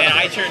enjoy it, and then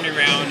I turned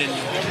around and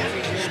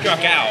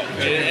struck out.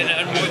 And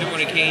on more than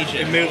one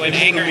occasion. When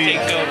anger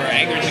takes over,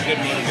 anger is a good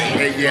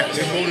motivator. Yes.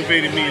 It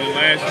motivated me the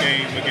last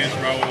game against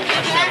Raul. I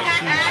shot a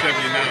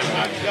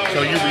 279. So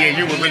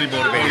you were really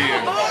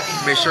motivated.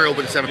 Make sure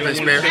with the 7 When pin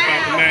he spare. step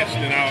out the match,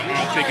 then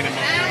I'll take him out.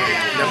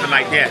 Nothing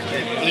like that.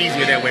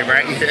 Easier that way,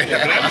 right? Yeah,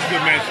 but that was a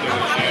good match though.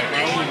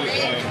 Raul was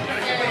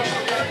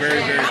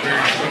very, very,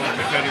 very strong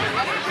competitor.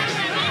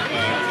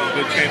 A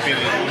good champion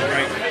in his own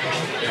right.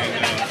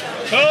 And,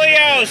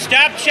 Julio,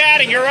 stop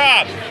chatting. You're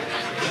up.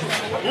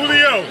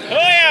 Julio!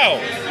 Julio!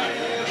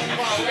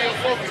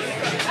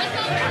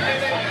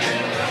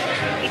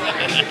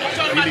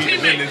 We need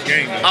to win this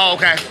game. Though. Oh,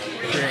 okay.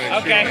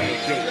 Okay.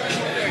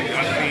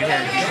 I've seen her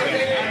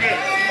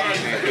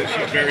do stuff.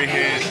 She's very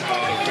very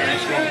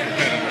strong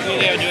competitor.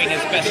 Julio doing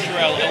his best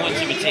Terrell Owens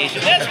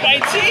imitation. That's my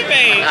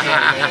teammate!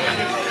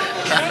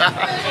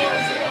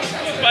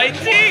 My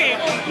team!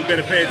 You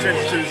better pay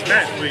attention to this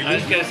match, please. I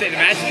was going to say, the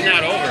match is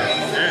not over.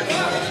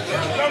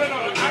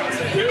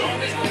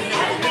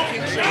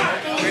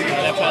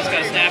 That ball's got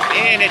to snap,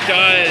 and it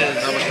does.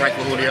 That was right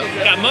for Julio.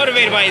 Got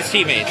motivated by his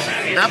teammates.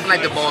 Nothing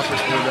like the ball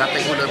switch, Julio. I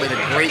think Julio made a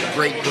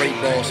great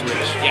ball switch.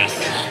 Yes.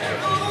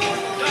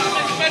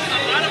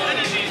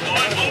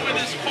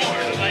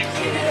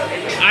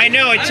 I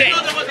know, it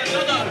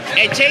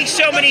takes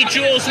so many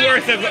joules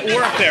worth of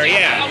work there,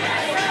 yeah.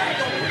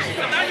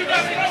 Now you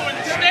got me going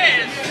the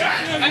stairs.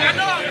 Like, I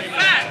know I'm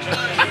fat.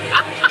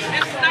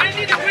 It's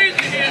 90 degrees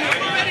in here. I'm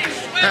already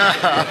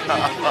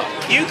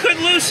sweating. You could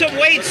lose some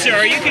weight,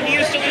 sir. You can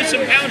use to lose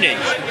some poundage.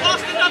 I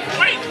lost enough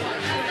weight.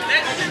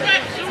 Let's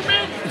zoom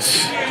in.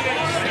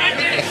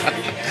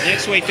 The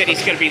next weight that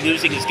he's going to be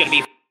losing is going to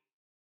be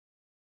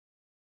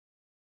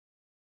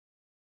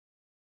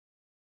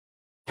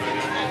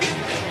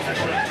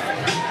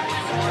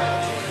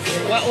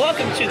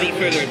welcome to the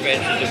further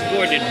adventures of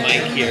Gordon and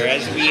Mike here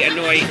as we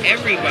annoy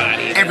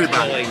everybody.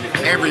 Everybody.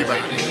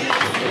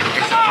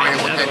 It's a player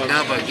with that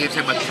number. Gives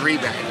him a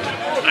 3-back.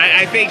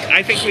 I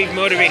think we've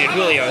motivated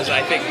Julio, so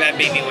I think that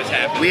may be what's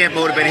happening. We have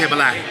motivated him a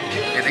lot.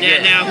 And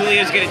again, Now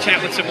Julio's going to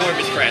chat with some more of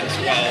his friends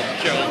while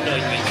Cheryl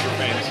really makes her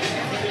friends.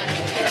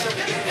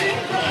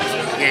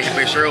 yeah,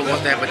 but Cheryl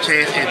wants to have a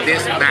chance in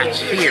this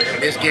match here,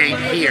 this game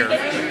here.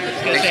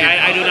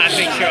 I do not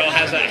think Cheryl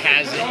has a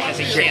chance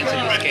in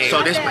this game.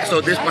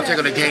 So this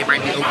particular game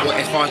might be,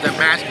 as far as the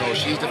match goes,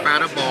 she's to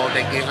find a ball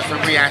that gives her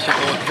some reaction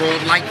or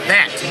throws like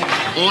that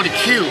on the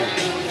cue.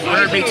 What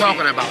are we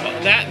talking about?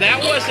 That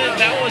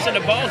wasn't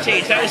a ball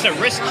change. That was a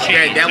wrist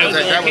change. Yeah, that was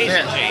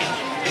location it. change.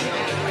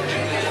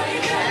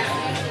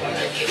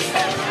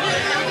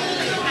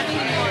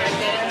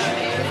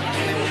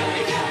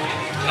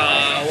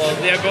 Well,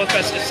 they're both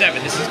best of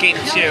 7. This is game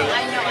 2.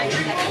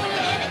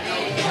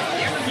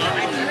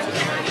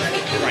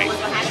 Right.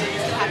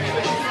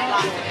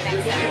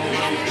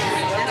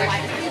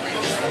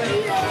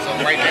 So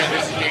right now,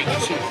 this is game 2.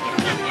 So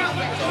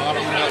I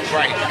don't know.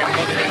 Right.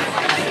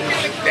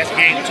 That's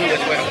game 2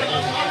 as well.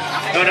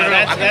 No.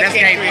 That's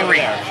game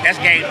 3. That's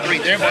game 3.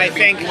 They're going to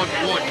be 1-1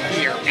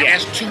 here. And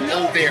that's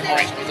 2-0 there. All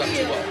right, so it's up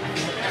 2-0.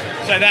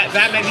 So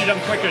that may be done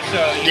quicker. So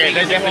Yeah,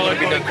 they're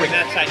definitely going to be done quick.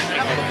 That side.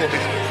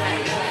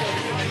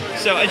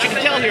 So as you can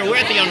tell here, we're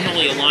at the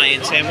Unholy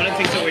Alliance, and one of the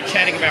things that we're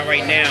chatting about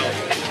right now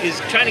is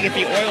trying to get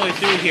the oiler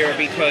through here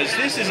because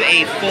this is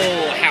a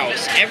full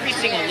house. Every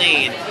single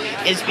lane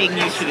is being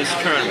used for this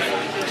tournament,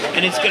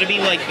 and it's going to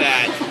be like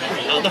that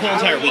the whole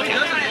entire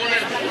weekend.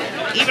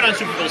 Even on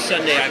Super Bowl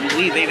Sunday, I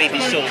believe they may be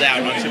sold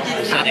out on Super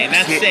Bowl Sunday, and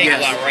that's saying a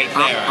lot right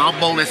there. I'm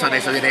bowling Sunday,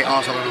 so they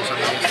also on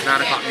Sunday. It's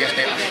 9 o'clock. Yes,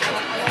 they are.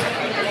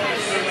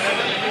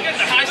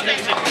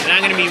 And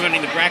I'm going to be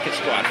running the bracket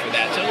squad for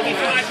that, so it'll be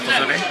fun.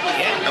 Sunday?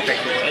 Yeah. Okay,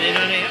 cool. Sunday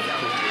 9 a.m.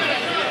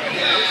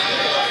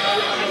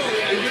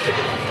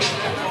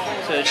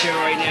 So it's here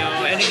right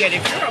now. And again,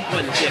 if you're up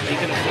one zip, you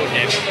can afford to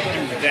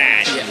do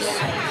that. Yes.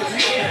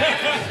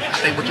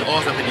 I think what you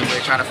also can do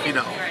is try to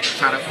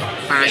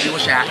find you a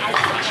shot.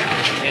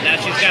 And now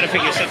she's got to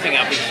figure something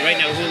out because right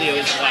now Julio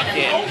is locked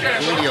in.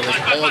 Julio is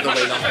all the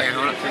way locked in.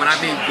 When I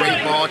mean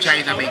great ball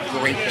change, I mean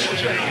great ball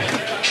change.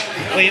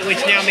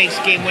 Which now makes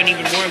game one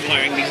even more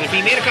glaring because if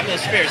he made a couple of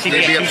spares, he'd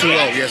be up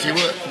 2-0. Yes, he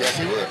would. Yes,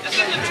 he would.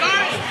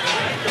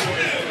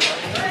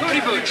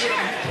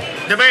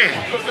 The man.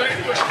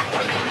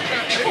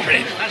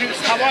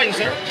 How are you,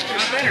 sir?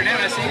 I'm better now.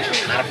 I see you.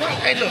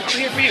 Hey, look, I'm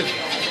here for you.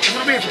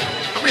 I'm here for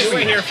you.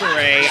 We're here for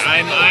Ray.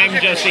 I'm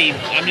just the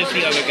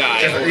other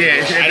guy.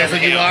 Yeah, that's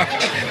what you are.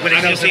 When it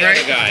I'm comes just to the Ray?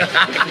 other guy.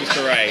 When it comes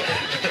to Ray.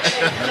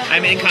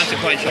 I'm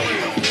inconsequential,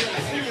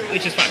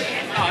 which is fine.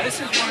 Oh, this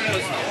is one of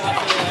those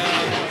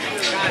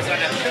guys on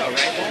that show,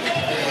 right?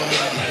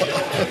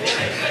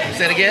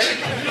 Say it again?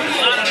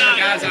 One of the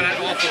guys on that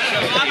awful show.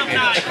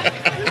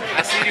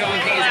 I see the only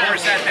thing he's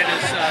worse at than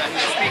is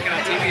speaking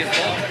on TV is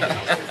ball.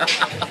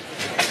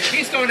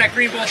 He's throwing that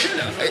green ball too,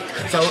 though.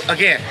 So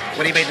again,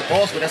 when he made the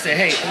ball split, I said,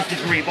 "Hey, it's the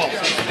green ball."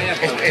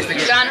 It's the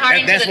green. John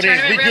Harding That's to the what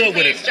it is. We tournament room, good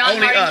with it. please. John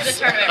Only Harding us. to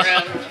the tournament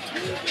room.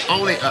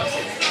 Only us.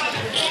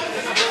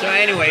 So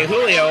anyway,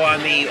 Julio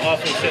on the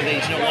awful show that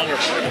he's no longer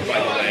part of, by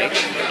the way.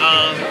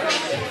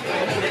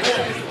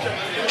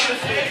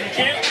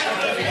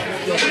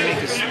 He's going to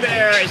make a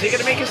spare. Is he going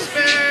to make a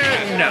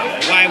spare? No.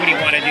 Why would he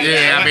want to do that?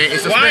 Yeah, I mean,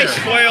 it's a Why spare.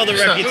 spoil the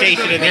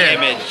reputation of the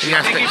image?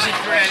 I think you should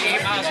throw at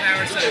 8 miles an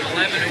hour instead of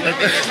 11 or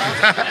whatever.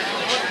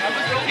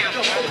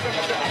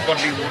 It's going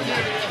to be one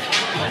more.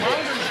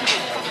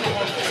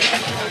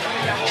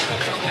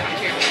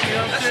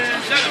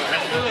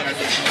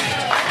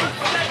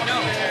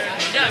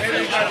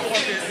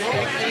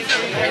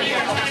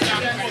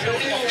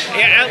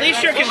 Yeah, at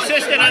least you're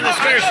consistent on the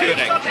spare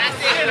shooting.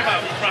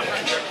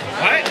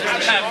 What?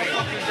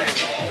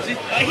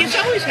 He's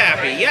always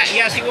happy. Yeah,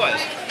 yes, he was.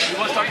 You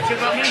want to talk shit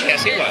about me?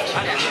 Yes, he was.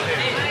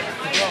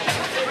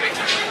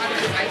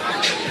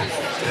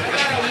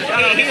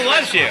 He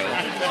loves you.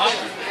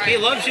 He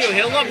loves you.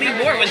 He'll love me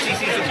more once he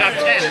sees the top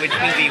 10, which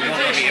means he won't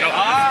love me at all.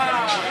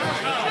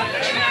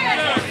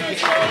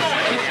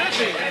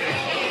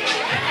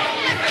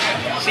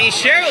 See,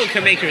 Cheryl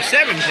can make her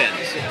 7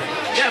 pins.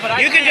 Yeah,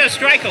 but You can just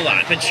strike a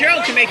lot, but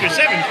Cheryl can make her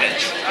 7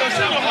 pins.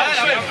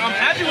 I'm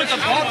happy with the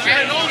ball.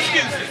 No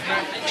excuses.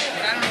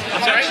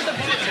 I'm sorry?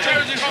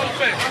 Jersey Hall of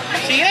Fame.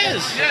 She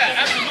is.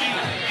 Yeah, absolutely.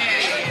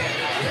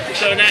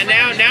 So now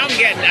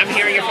I'm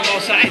hearing it from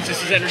all sides. This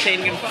is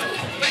entertaining and fun.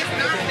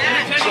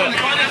 That's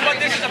what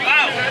this is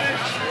about.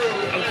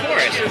 Of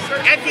course.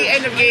 At the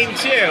end of game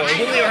 2,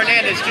 Julio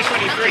Hernandez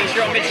 223,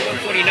 Cheryl Mitchell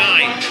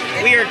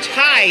 149. We are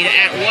tied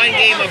at 1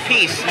 game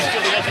apiece for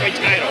the welterweight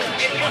title.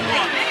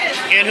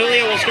 And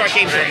Julio will start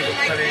game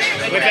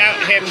 3 without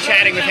him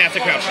chatting with half the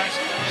crowd.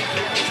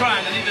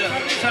 Trying to keep the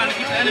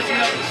energy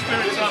up, the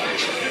spirits up.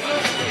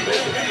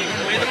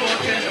 Way the ball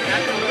change,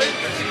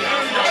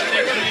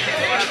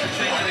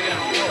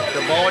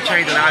 The ball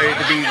change allowed it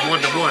to be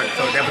 1-1,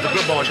 so that was a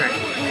good ball change.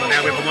 So now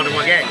we have a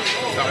 1-1 game.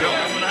 So,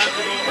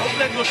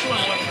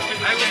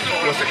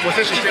 what's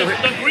interesting,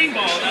 the green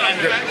ball.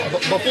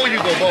 before you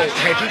go bowl,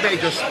 had you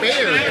made your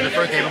spares in the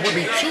first game, it would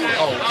be 2-0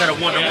 instead of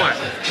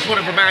 1-1. Just want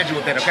to remind you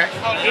of that, okay?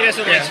 He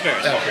doesn't like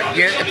spares.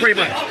 Yeah, pretty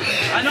much.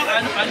 I know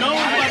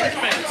my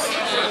defense.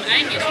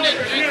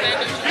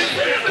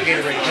 Get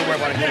it ready. Don't worry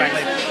about it. Go back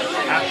later.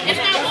 It's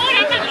not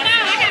water. I'm not going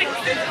out. I gotta.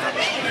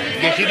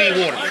 Yes, you need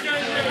water. I'm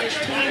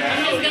just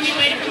gonna be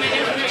waiting for my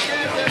next.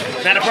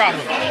 Not a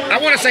problem. I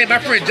want to say my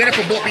friend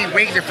Jennifer bought me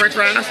wings and french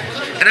fries,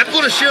 and I'm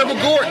going to share them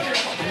with Gordon.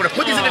 I'm going to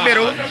put these in the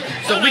middle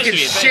so we can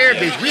share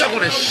these. We are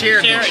going to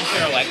share Share these. and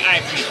share like I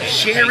appreciate it.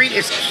 Sharing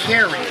is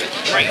caring.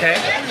 Right. Okay?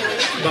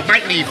 But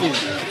Mike need food.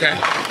 Okay?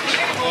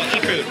 Well,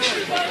 eat food.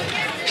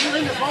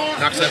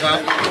 Knock stuff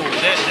out. Ooh,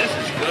 this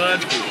is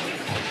good food.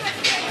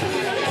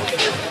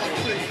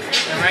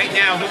 And right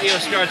now, Julio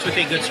starts with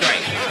a good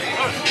strike.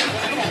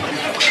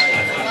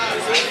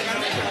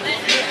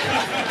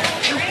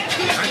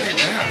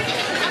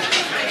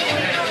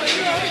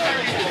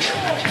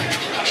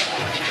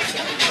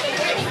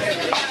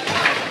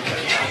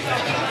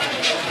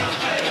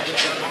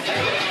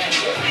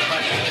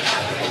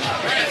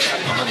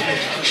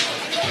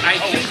 I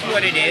think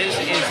what it is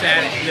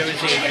that there was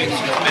a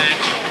mixed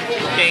match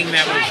thing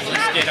that was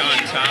listed on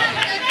top,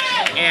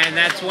 and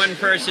that's one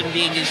person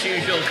being his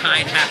usual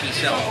kind, happy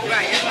self.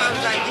 Right, it sounds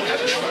like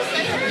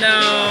No,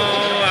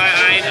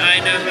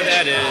 I know who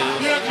that is.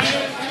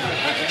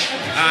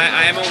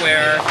 I am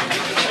aware.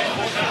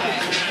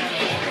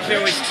 If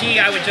there was tea,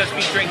 I would just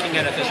be drinking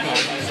it at this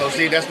moment. So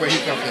see, that's where he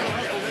comes in.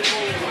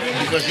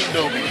 Because you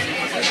know me.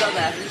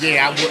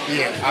 Yeah, I would.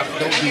 Yeah,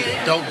 don't do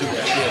that. Don't do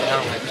that. Yeah, I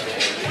don't like that.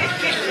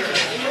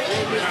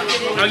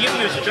 I'll give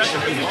you a suggestion.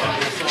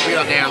 We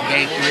are down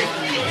game 3.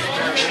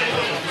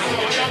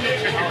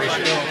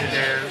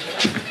 Down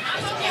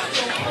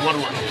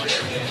 1-1.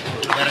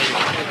 Better you.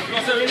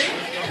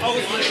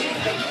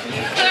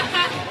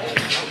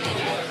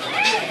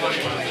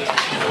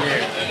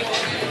 Yeah.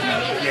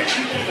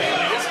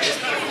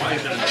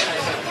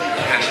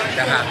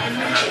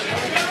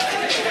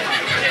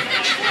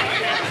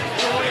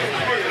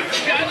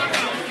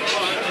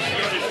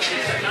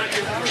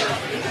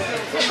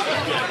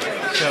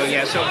 So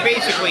yeah, so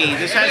basically,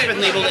 this has been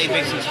labeled a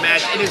Big Six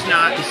match. It is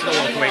not. This is a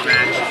welterweight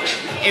match.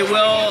 It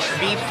will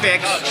be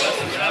fixed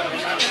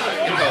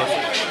in post.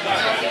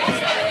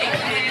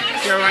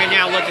 Here right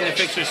now looking to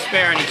fix her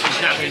spare, and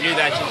she's not going to do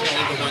that. She's going to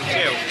leave the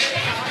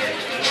 1-2.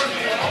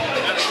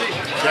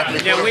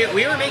 Now, we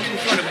were making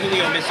fun of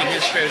Julio missing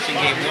his spares in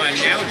game 1.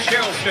 Now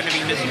Cheryl's going to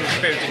be missing her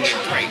spares in game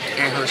 3.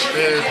 And her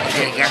spares,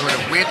 again, got her to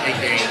win in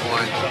game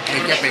 1.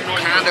 They kept it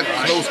kind of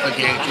close for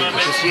game 2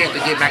 because she had to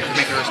get back to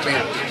making her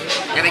spares.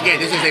 And again,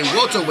 this is a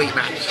welterweight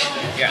match.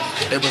 Yes.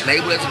 It was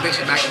labeled as a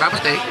fixed match by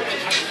mistake.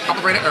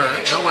 Operator error.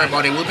 Don't worry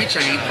about it. It will be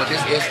changed, but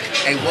this is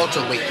a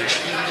welterweight match.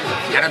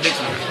 Not a big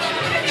match.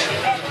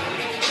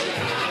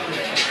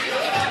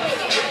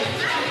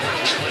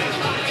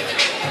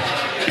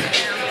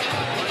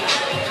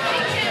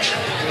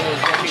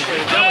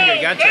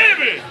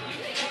 Baby!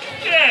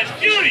 Yes,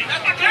 beauty!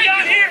 Come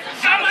down here,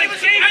 sound like a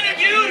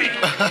beauty!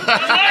 I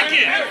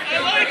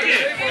like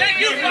it! Thank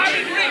you,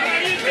 Bobby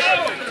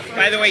Reese!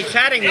 By the way,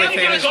 chatting with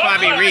him is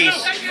Bobby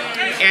Reese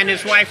and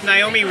his wife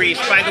Naomi Reese.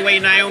 By the way,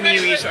 Naomi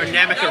Reese or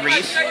Namika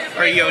Reese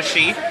or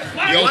Yoshi.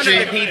 One of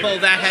the people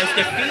that has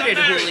defeated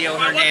Julio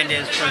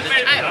Hernandez for the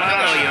title.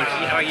 Hello,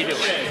 Yoshi. How are you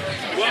doing?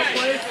 Well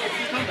played.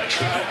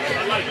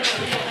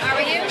 How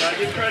are you?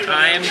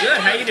 I am good.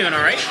 How you doing?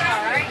 All right?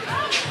 All right.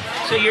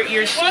 So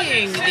you're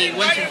seeing the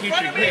Once and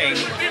Future King.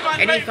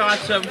 Any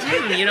thoughts of,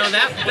 you know,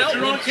 that belt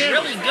looks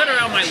really good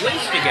around my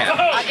waist again?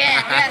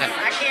 Again, yes,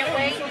 I can't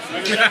wait.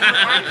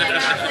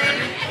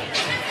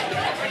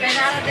 Been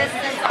out of this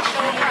since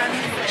October.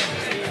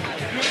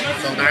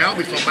 So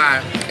Naomi's from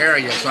my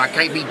area, so I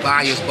can't be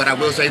biased, but I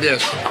will say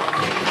this.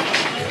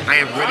 I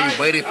am really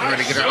waiting for her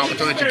to get her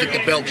opportunity to get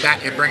the belt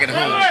back and bring it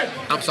home.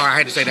 I'm sorry, I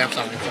had to say that. I'm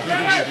sorry.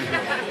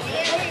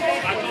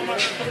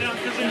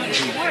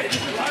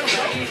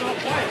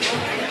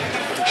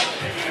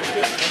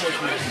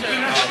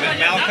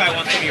 Malachi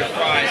wants some of your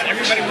fries.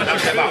 Everybody wants your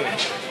food.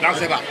 Now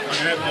step out.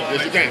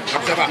 Yes, you can.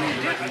 Now step out.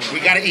 We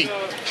gotta eat.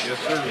 Yes,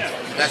 sir.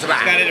 That's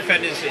about He's got to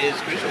defend his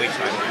cruiserweight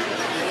title.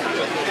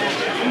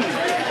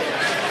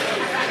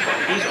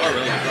 These are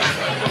really good.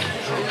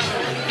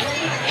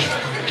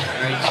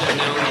 Alright, so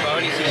now we've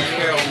already seen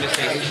Carol miss a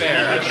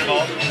spare.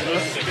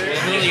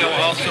 Julio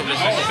also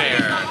missed a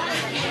spare.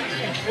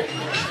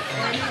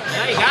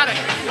 Yeah, he got it.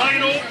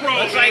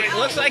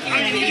 Looks like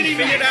he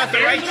figured out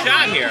the right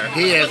shot here.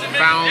 He has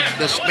found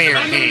the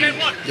spare game.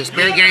 The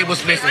spare game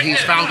was missing.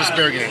 He's found the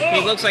spare game.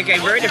 He looks like a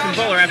very different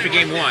bowler after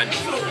game 1. I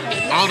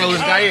don't know who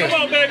this guy is.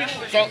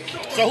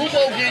 So who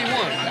bowled game 1?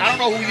 I don't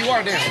know who you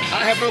are now.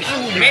 I have no clue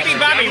who you are. Maybe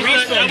Bobby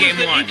Reese bowled game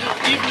 1.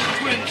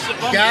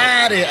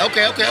 Got it.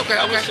 Okay. That's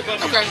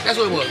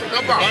what it was. No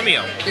problem.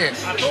 Romeo. Yeah.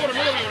 I told him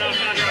earlier when I was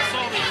down there, I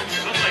saw him.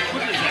 I was like,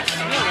 what is that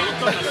smell? I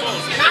looked up and saw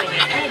his hair. I was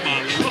like, oh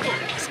my Lord.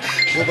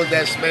 What was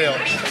that smell?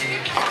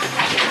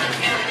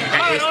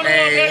 That is a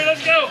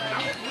Let's go.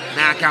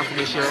 9 count for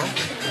Miss Cheryl.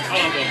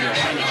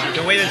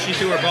 The way that she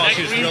threw her ball,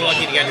 she was real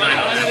lucky to get 9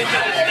 on it.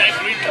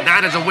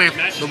 9 is a win.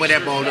 The way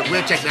that ball.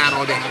 We'll check 9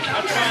 all day.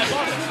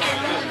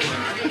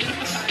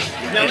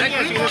 Now, let me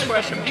ask you this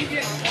question.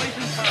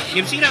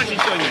 You've seen how she's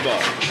throwing the ball.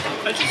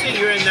 Let's just say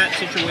you're in that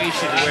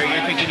situation where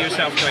you're thinking to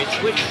yourself, do I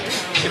switch?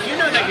 If you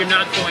know that you're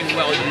not throwing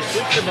well, do you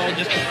switch the ball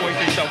just to force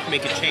yourself to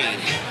make a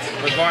change,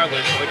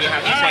 regardless, or do you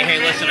have to say, hey,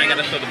 listen, I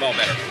got to throw the ball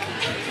better?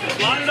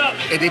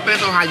 It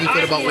depends on how you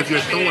feel about if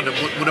you're throwing it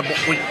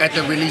at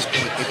the release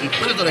point. If you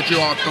feel as though that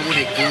you are throwing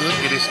it good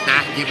and it's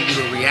not giving you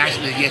the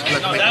reaction, then yes, you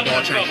have to make the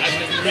ball change.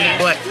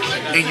 But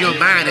in your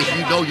mind, if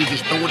you know you're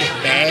just throwing it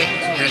bad,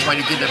 and that's why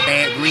you're getting a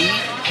bad read,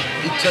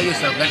 you tell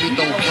yourself, let me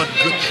throw one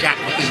good shot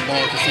with this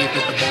ball to see if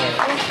it's the ball.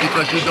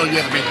 Because you know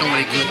you haven't been throwing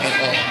it good at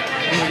all.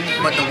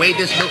 But the way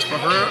this looks for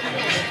her,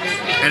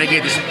 and again,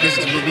 this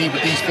is with me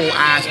with these 4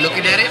 eyes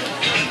looking at it,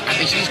 I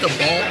think she needs to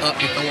ball up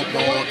and throw a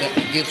ball that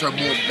gives her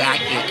more back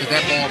end, because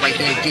that ball right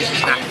there just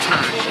is not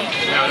turned.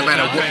 No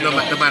matter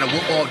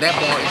what ball, that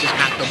ball is just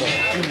not the ball.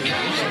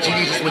 She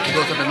needs to switch to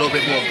go something a little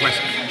bit more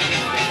aggressive.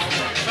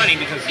 Funny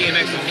because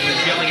DMX was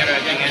yelling at her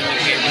at the end of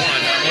game 1,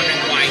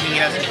 wondering why he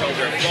hasn't told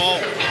her,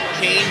 ball,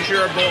 change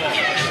your ball.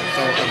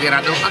 So again,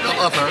 I know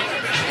of her,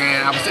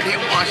 And I was sitting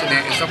here watching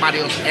that, and somebody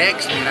else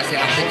asked me, and I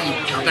said,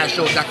 I'm not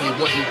sure exactly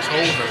what he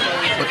told her,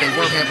 but they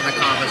weren't having a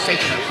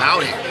conversation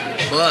about it.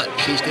 But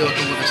she's still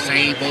doing the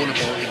same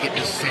volleyball to get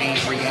the same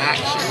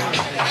reaction.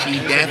 She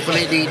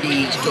definitely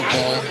needs to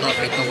ball up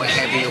and throw a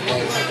heavier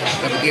ball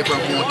that will give her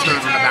more turn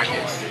on the back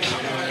end.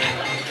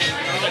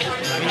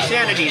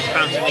 Insanity is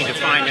constantly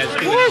defined as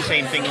doing the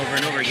same thing over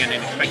and over again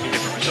and expecting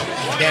different results.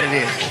 That it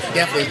is.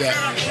 Definitely that.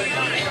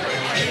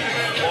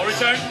 Ball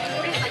return.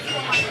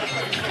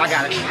 I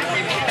got it.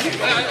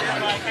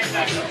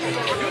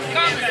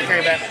 Okay,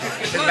 back.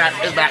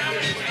 It's back.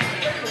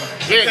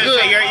 Yeah, So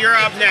good. you're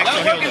up next, so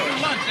he'll do it.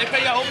 They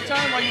pay you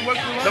overtime while you work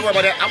through lunch? Don't worry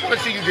about that. I want to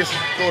see you just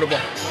throw the ball.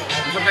 You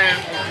know what I'm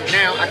saying?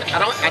 Now,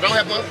 I don't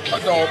have a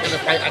dog in the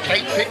fight. I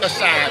can't pick a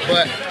side,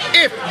 but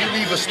if you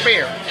leave a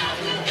spare,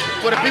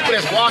 for the people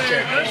that's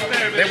watching,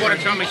 they want to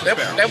see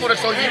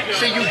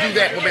you do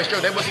that for sure.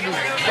 They want to see you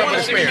come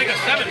with a spare.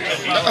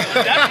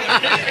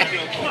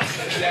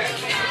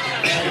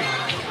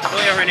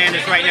 Julio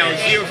Hernandez right now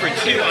is 0 for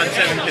 2 on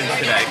 7 pins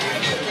today.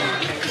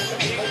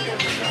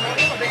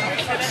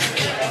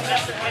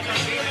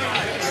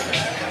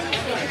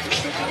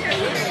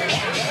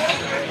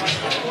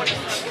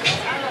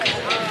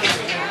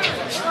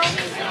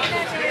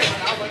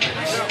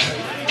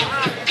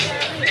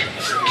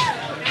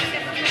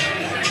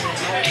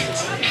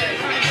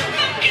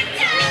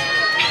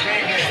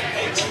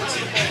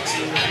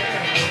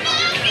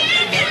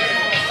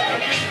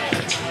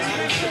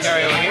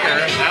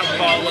 That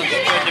ball looks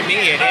good to me.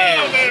 It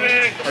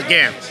is.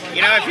 Again,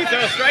 You know, if you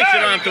throw strikes,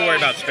 you don't have to worry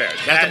about spares.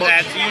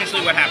 That's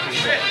usually what happens.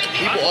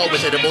 People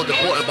always say the most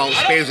important about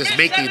spares is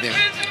making them.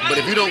 But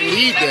if you don't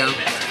leave them,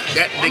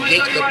 that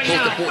negates the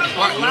most important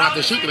part. You don't have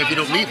to shoot them if you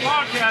don't leave them.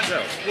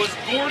 Was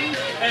Gordon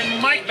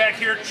and Mike back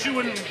here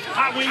chewing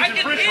hot wings and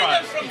french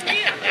fries?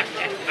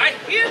 I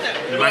hear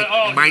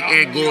them. Mike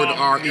and Gordon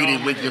are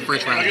eating wings and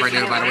french fries right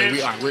now, by the way.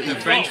 We are. We're eating.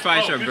 French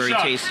fries are very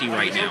tasty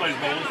right now.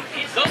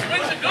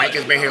 Mike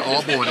has been here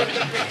all morning.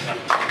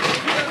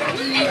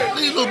 A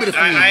little bit of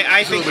food.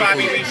 I think,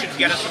 Bobby, we should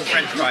get us some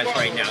French fries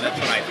right now. That's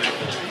what I think.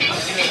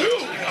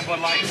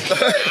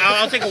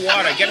 I'll take a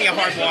water. Get me a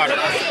hard water.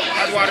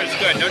 Hard water's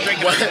good. No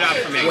drinking is out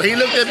for me. When he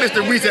looked at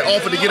Mr. Reese and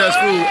offered to get us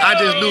food, I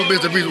just knew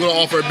Mr. Reese was going to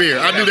offer a beer.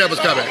 I knew that was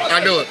coming. I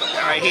knew it. All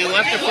right, he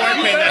left the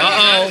 4-pin.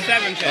 That's the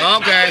 7-pin.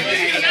 Okay.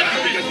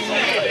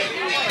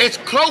 It's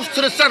close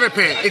to the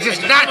 7-pin. It's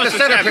just not the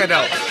 7-pin,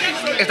 though.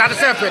 It's not the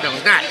 7-pin, though.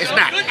 It's not. It's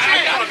not.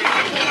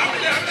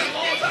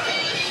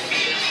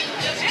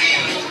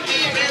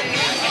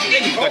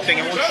 Good thing.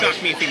 It won't shock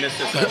me if he missed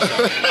this also.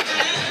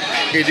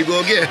 Here you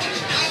go again.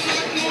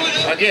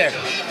 Again,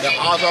 the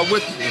odds are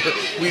with you.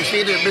 We've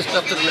seen it missed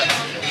up to the left.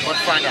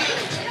 Let's find out.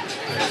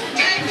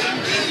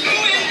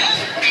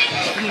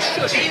 You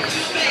should. That's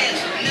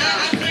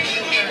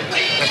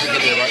a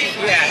good deal, right?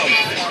 Yeah.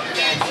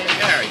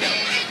 There we go.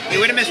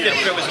 He would have missed it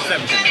if it was a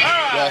 7-pin.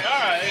 All right.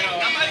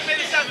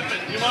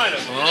 You might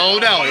have. Oh,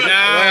 no.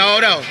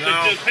 Oh, no.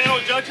 The panel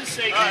judges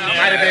say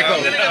Might have been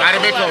close. Might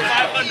have been close.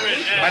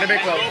 500. Might have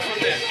been close.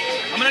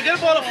 I'm going to get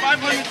a ball of 500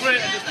 grit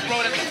and just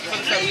throw it for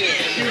the 7 years.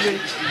 Excuse me.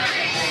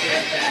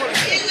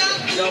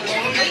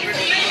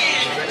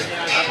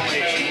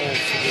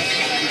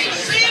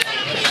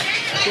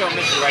 She'll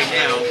miss it right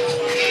now.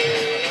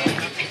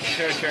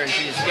 Turn.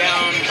 She's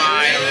down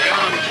by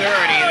around 30.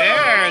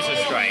 There's a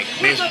strike.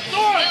 It's a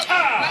throw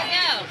time.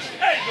 No.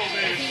 There you go,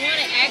 baby. If you want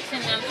an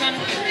accent, I'm trying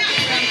to feel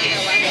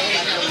like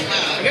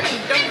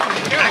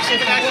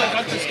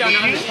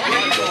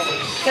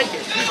Take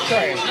it. Just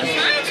try it. I'm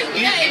trying to.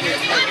 Yeah, it's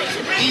just funny.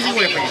 Easy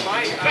way for you.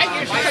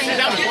 She's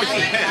down to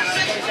 14 pins.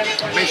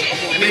 I mean,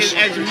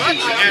 as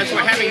much as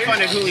we're having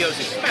fun at Julio's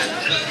expense,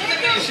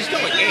 this is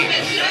still a game,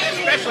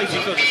 especially if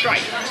you throw the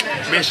strike.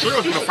 Man,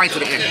 Shrero's going to fight to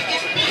the end.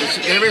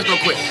 There is no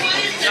quit.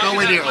 No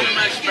way near over.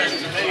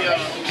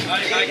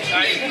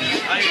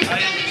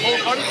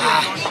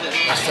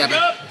 That's 7.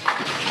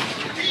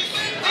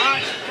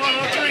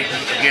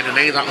 Again, the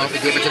names are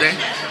unforgiven today.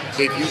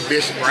 If you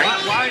miss right,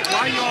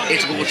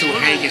 it's going to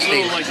hang and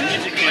stay. He's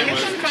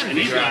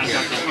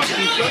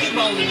throwing the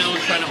ball in the nose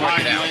trying to work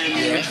it out.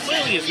 It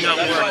clearly is not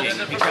working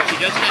because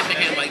he doesn't have the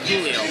hand like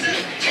Julio.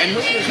 And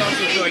Julio's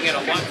also throwing it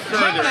a lot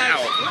further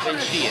out than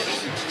she is.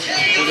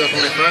 Julio's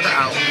going further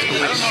out. He's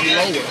going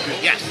slower.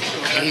 Yes.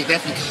 And he's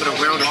definitely keeping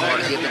around the ball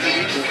to get the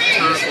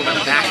turn on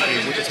the back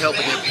end, which is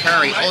helping him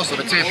carry also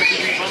the tempo.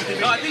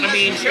 I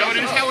mean,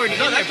 Sheridan's Howard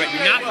is there, but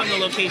not from the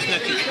location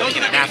that she's throwing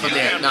it. Not from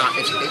there. No,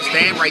 it's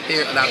stand right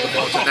there, allow the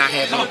ball to not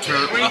have no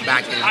turn on the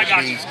back end, which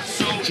means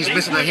she's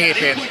missing her head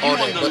pad all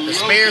day. But the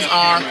spares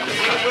are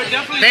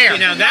there.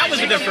 Now, that was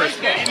a good first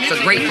ball. It's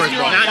a great first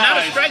ball. Not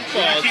a strike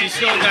ball. She's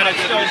still got it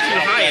still too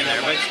high in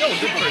there, but still a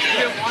good first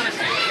ball.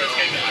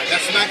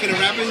 That's not going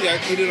to happen. Y'all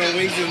eat it on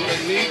wings and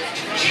meat.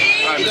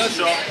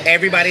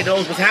 Everybody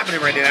knows what's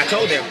happening right there. I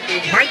told them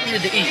Mike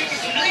needed to eat.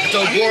 I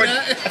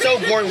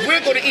told Gordon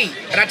we're going to eat,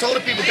 and I told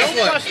the people, guess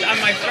Don't what? trust on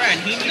my friend.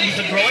 He's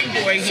a growing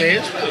boy.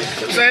 See it?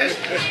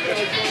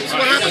 That's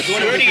what happens.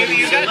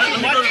 You got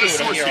too much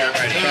food here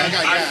already.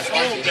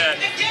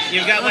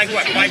 You've got like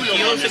what, 5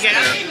 kilos of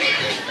gas?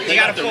 You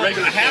got a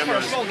half or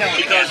a full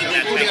gallon of gas.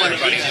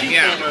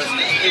 Yeah.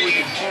 It would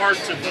be hard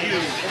to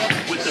view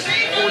with the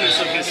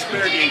fullness of his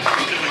spare game in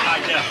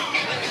high def.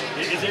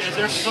 Is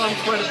there some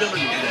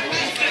credibility to that?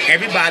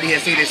 Everybody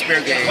has seen his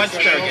spare game. What's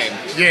spare game?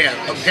 Yeah,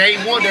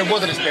 game 1 there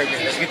wasn't a spare game.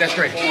 Let's get that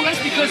straight. Well,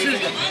 that's because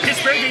his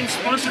spare game is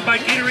sponsored by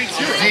Gatorade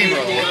Zero.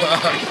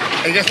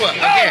 And guess what?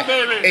 Again,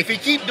 if he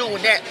keep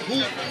doing that,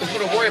 who is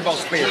going to worry about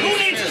spares? Who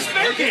needs a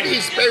spare game? He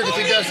needs spares if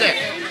he does that.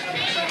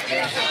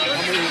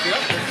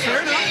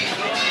 Fair enough.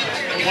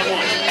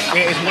 1-1.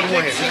 Yeah, it's 1-1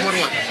 here. It's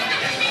 1-1.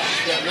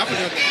 All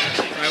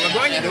right, we're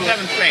going into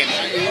 7th grade.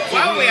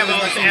 While we have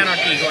all this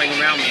anarchy going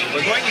around me,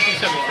 we're going into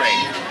 7th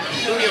grade.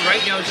 Julia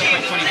right now is up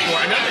by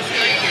 24. Another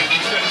strike here.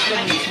 He's still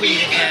in the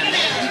lead, and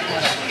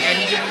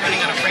he's even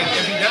running out of frame.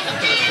 If he doesn't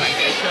throw a strike,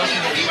 it shows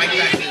him he'll be right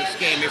back in this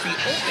game. If he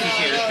opens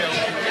here, it shows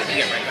him he'll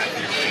get right back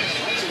in this game.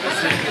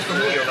 This is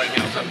Julio right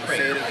now, 7th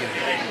grade.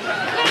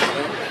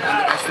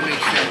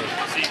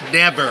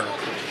 Never.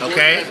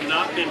 Okay? He has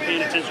not been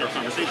paying attention to our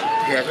conversation.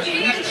 Yeah.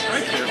 He needs a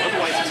strike there,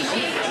 otherwise it's an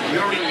open. We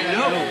already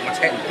know what's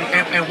going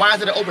on. And why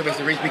is it an open,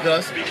 Mr. Reese?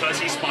 Because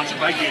he's sponsored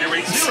by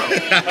Gatorade Zero.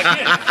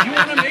 Again, you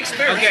want to make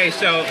spares. Okay,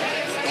 so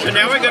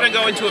now we're going to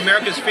go into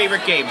America's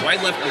favorite game,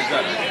 right, left, or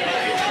gutter.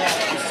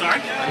 I'm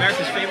sorry?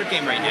 America's favorite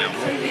game right now,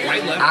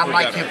 right, left, I or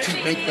like gutter. him to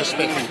make the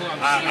spin.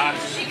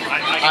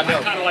 I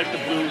know. kind of like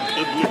the blue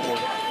board.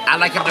 I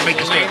like him to make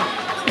the spin.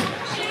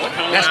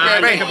 That's I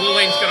fair, think man. the blue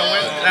lane's going to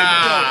win.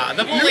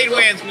 The blue lane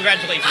wins.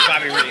 Congratulations,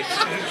 Bobby Reese.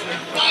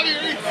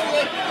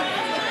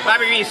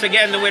 Bobby Reese,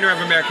 again, the winner of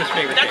America's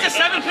favorite game. That's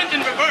a 7-pin in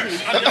reverse.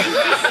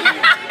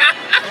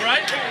 All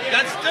right?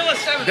 That's still a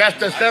 7. That's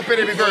the step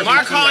in reverse.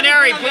 Mark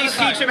Culinary, please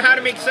teach him how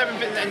to make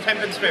 7-pin and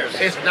 10-pin spares.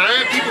 It's 9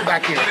 people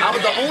back here. I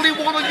was the only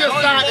one on your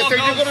side that said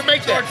you're going to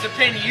make that. Towards the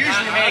pin, you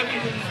usually make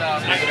it.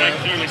 I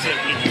clearly said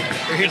blue.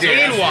 He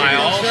did.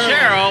 Meanwhile,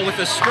 Cheryl with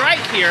a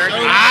strike here. Come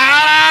on!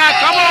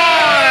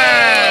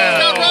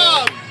 Got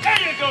robbed.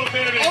 There you go,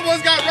 baby.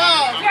 Almost got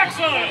robbed. Flex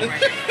on him.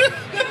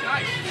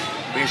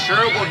 Be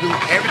sure will do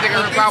everything in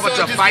her power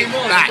to fight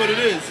back. That's what it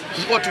is.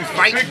 She's going to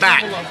fight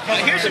back.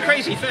 Here's the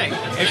crazy thing.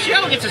 If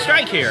Cheryl gets a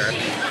strike here,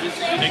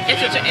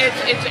 it's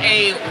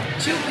a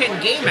 2-pin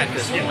game at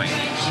this point.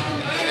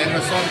 And her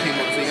song came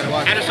on, so you gotta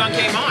watch And a song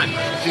came on.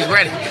 She's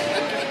ready.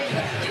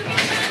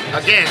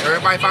 Again,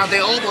 everybody found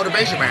their own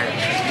motivation, man.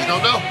 You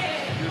don't know.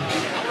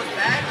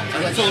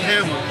 I told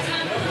him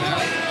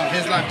on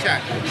his live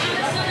chat.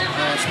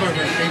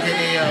 Smurfer,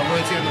 aka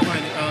Royalty on the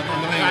lane.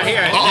 Right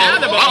here.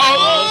 Now the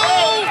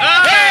ball.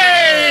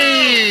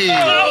 Hey!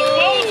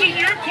 Balls in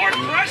your court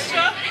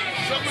pressure.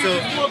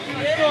 So,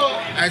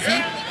 as he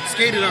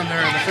skated on her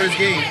in the first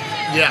game,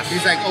 Yes.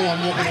 he's like, oh, I'm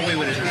walking away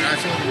with it. And I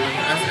told him,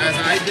 as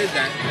I did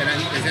that, and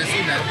as I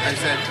seen that, I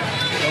said,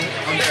 don't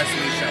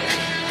underestimate Cheryl.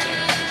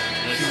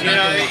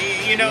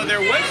 You know,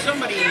 there was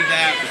somebody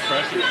that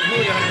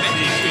Julio had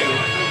mentioned to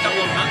a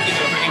couple of months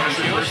ago, her name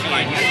was Yoshi.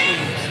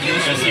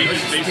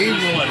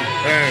 Steamroller.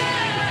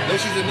 No,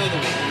 she's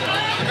another one.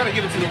 I gotta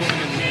give it to the woman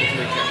in the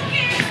ultimate cap.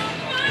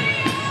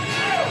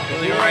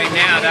 Julio right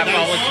now, that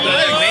ball looks good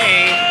to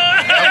me.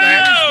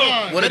 Okay.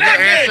 What a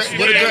good answer.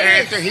 What a good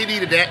answer. He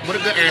needed that. What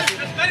a good answer.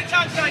 As many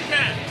times as I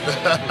can.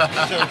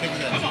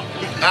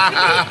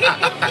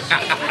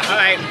 All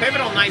right,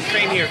 pivotal 9th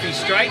frame here. If he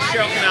strikes,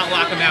 Cheryl can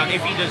outlock him out. If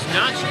he does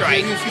not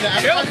strike,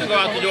 Cheryl can go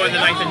out the door in the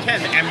 9th and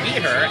 10th and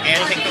beat her and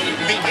take the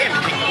beat him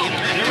and take the lead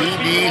in the match.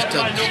 He needs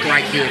to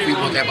strike here if we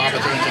want that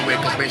opportunity to win,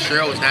 because Miss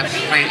Cheryl is not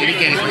playing any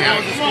games for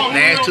him.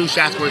 Last 2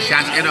 shots were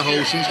shots in a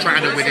hole. She's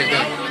trying to win this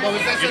game. Well,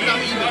 was that shit not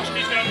even?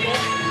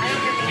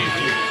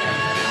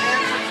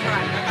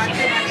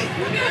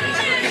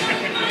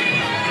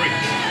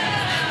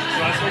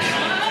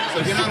 So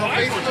you're not on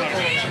Facebook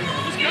or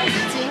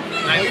YouTube?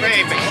 9th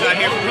frame, big shot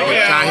here from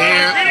Julio. Shot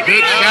here.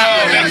 Big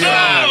shot for him.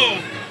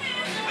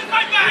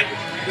 Fight back!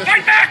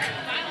 Fight back!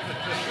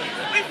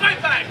 We fight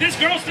back! This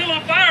girl's still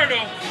on fire,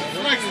 though.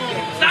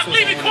 Stop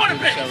leaving corner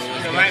pins!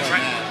 So right.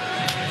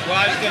 Well,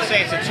 I was going to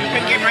say, it's a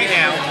 2-pin game right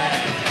now.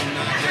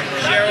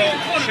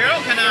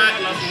 Cheryl cannot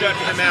shut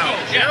him out.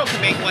 Cheryl can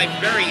make life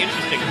very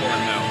interesting for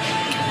him, though.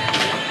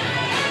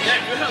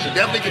 She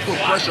definitely can put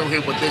pressure on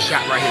him with this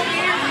shot right here.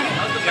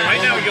 So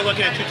right now, you're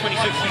looking at 226,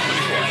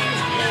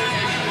 224.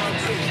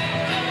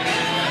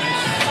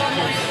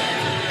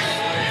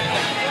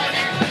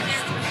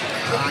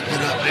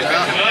 Get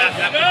up.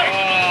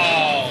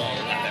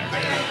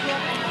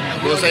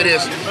 We'll say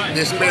this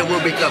spare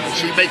will be covered.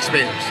 She makes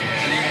spares.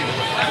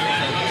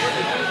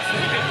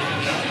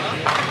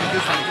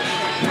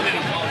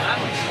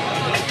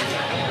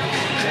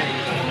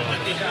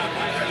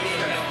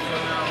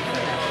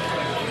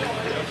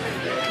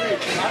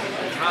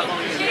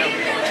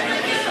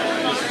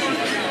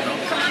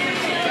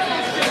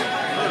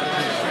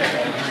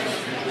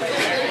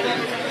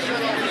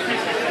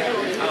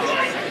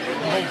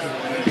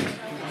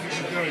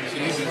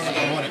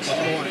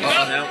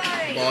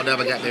 ball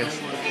never got there.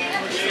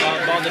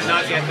 Ball did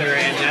not get there,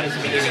 and that is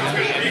the beginning of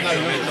the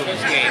fundamental of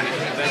this game.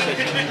 The best that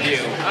you can do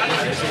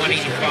is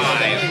 185.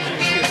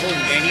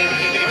 And even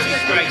if he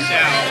strikes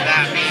out,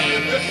 that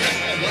means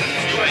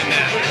like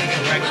that.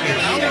 Right here,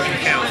 second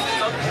count.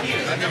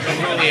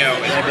 Julio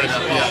is a big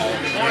ball,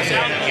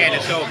 and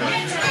it's over.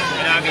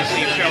 And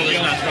obviously, if Cheryl does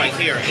not strike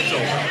here, it's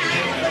over.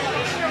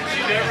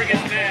 She never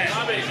gets mad.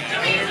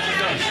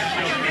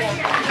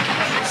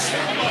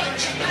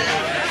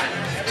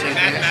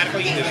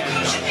 Mathematically, this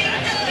is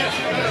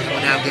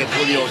Now get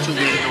Julio 2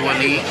 games to 1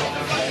 lead.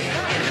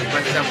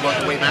 Break it up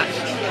welterweight match.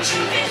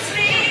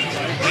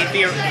 I mean,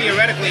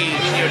 theoretically,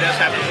 Julio does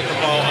have to put the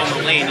ball on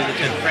the lane in the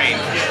 10th frame.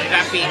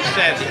 That being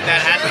said,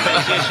 that has been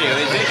his issue.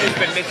 His issue's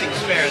been missing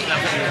spares,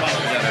 not putting the ball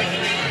together.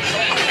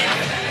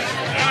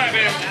 All right,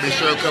 man. Be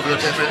sure to cover your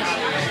 10th frame.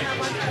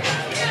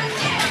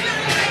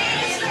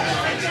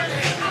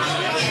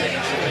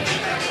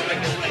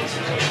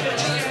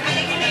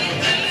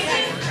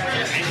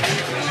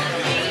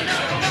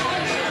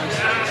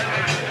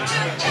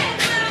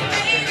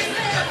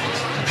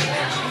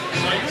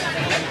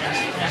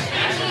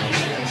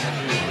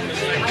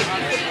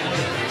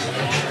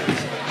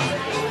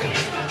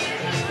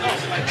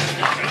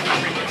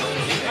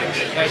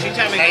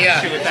 Anytime I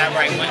get you with that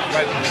right ball,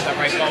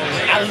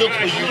 I looked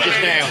for you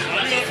just now.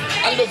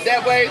 I looked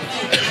that way.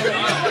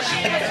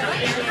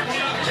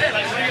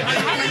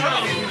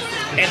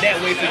 And that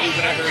way for you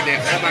when I heard that.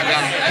 Oh my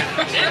God.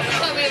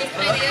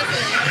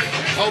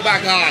 Oh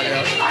my God.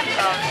 Yeah.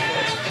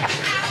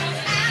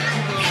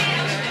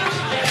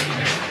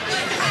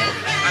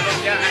 I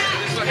looked down.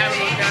 This is what happened.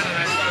 I looked down and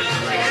I started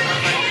to break.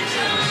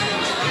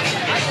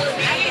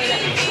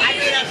 I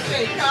did that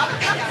thing.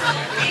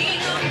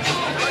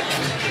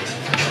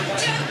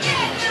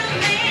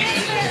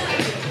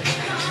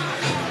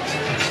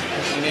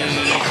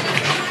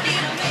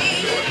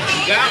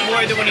 He got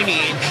more than what he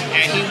needs,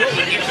 and he will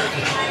win your turn.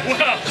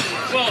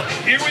 Well,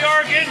 here we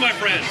are again, my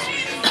friends.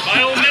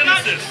 My old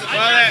nemesis.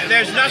 Well,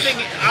 there's nothing.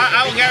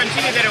 I will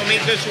guarantee you that he'll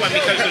make this one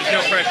because there's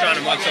no pressure on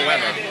him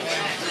whatsoever.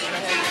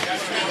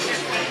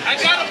 I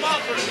got a ball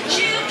for him.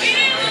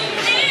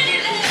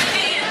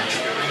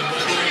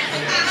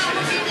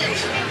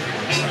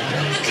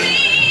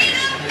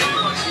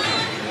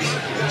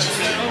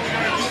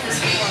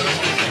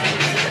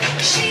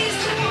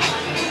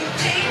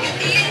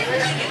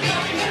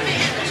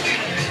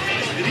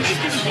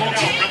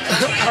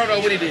 I don't know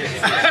what he did.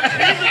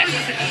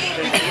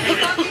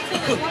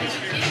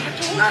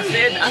 I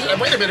said,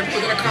 wait a minute, we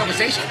was in a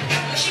conversation.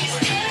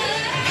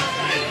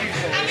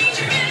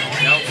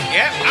 No.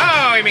 Yeah.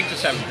 Oh, he makes the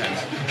 7th then.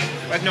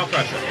 With no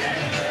pressure.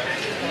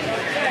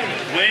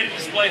 Way to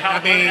display how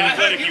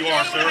athletic you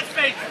are, sir.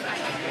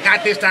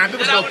 Not this time.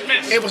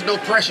 It was no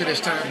pressure this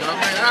time. No.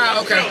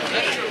 Okay.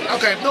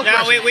 Okay, no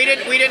pressure. No, we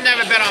didn't have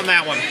a bet on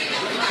that one.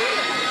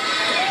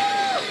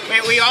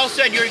 We all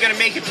said you were going to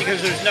make it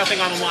because there's nothing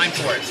on the line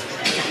for it.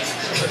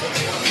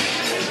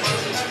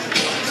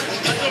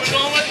 That's what we're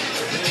going with?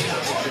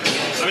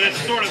 I mean, that's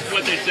sort of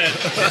what they said.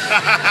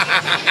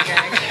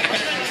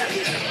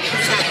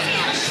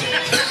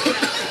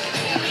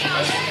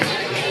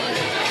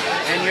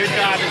 And your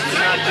job is to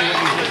not do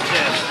what you just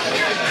did.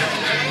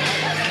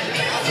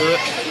 Good.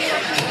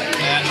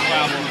 That's the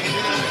problem.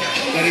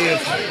 That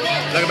is.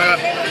 Look back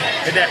up.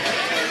 Hit that.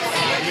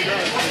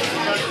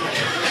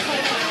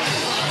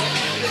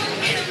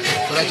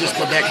 So that's just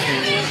Quebec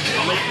here.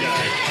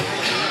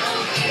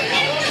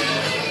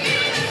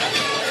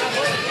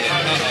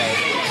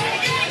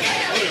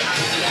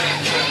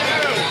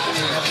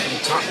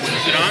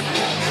 Is it on?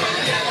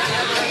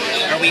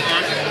 Are we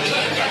on?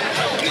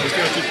 Let's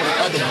go to the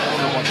other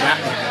one on that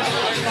one.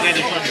 Yeah,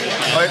 this one.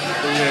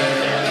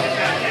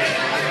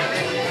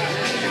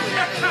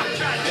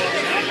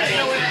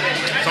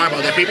 Sorry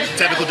about that, people.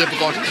 Technical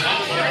difficulties.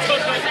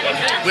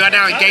 We are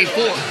now in game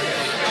 4.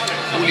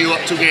 Julio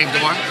up 2 games to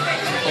 1.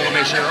 Over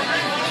Mayshiro.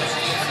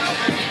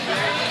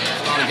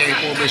 Starting game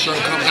 4, Mayshiro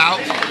comes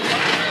out.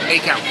 8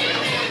 count.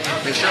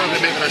 Mayshiro's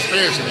been making her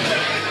spares today.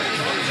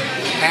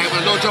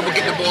 Having no trouble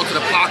getting the ball to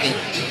the blocking.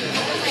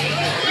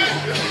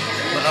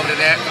 But other than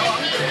that,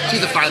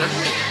 she's a fighter.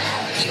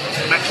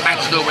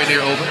 Match is nowhere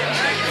near over.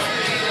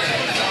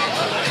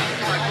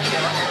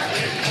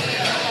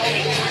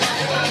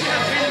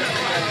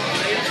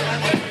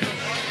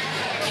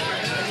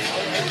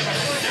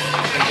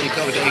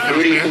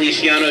 Rudy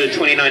Feliciano to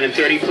 29 and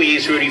 30,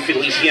 please. Rudy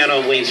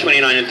Feliciano weighs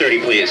 29 and 30,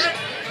 please.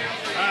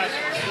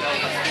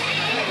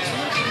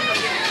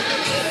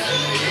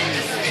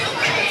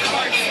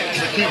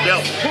 Keep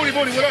belt. Booty,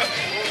 what up?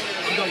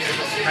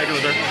 How you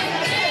doing, sir?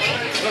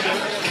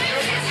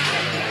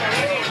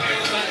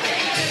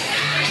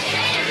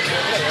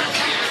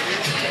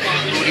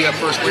 Rudy up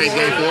first grade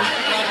game 4.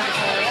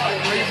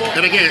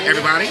 And again,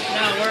 everybody,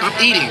 I'm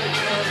eating.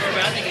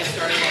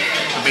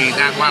 I mean,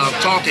 not while I'm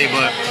talking,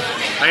 but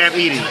I am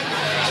eating.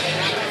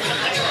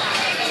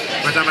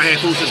 By the time I had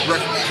food since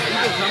breakfast.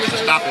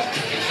 Stop it.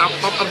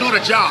 I'm doing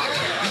a job.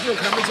 doing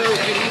commentary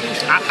and eating?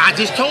 I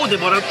just told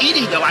them what I'm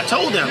eating, though. I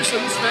told them. So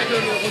you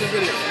smacking on the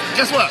video.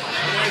 Guess what?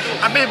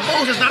 I've been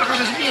bold since 9 o'clock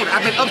this morning.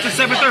 I've been up since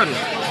 7:30.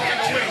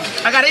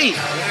 I gotta eat.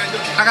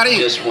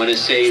 Just want to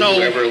say, So,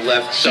 whoever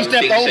left she some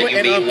stepped things over that you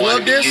and may want to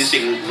unplugged be this.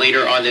 using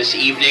later on this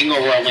evening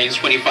over on lanes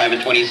 25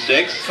 and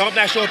 26, So I'm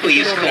not sure if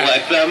please it's over there.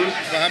 collect them. What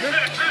happened?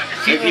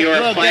 If you are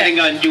unplugged planning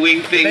that. on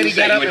doing Baby things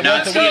got that you up would and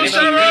not walked see away. in a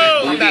I'm TV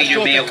not movie, sure you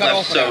if may it have cut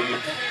left off or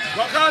not.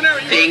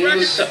 some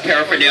things,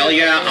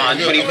 paraphernalia on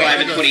 25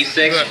 and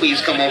 26. Good. Please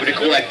come over to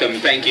collect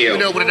them. Thank you. You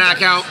know, with a 9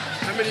 count.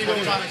 How many you going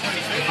to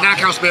 9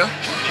 count spell.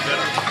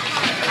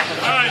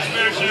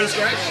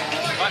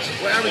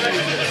 What average you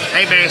doing?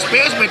 Hey man,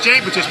 Spears been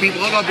championships,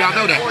 people. I don't know if y'all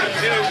know that.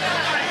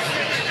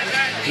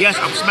 Yes,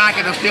 I'm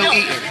smacking, I'm still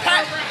eating.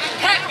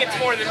 Pat gets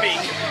more than me.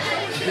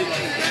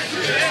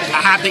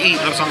 I have to eat,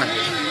 I'm sorry.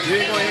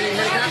 You ain't going to any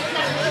handicap?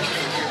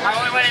 I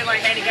only went in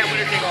like handicap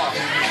winner take all.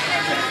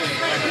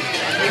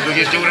 We're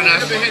just doing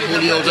us.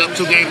 Julio's up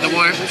 2 games to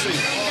 1.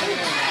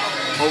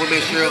 Over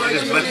Miss Shirley,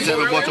 this best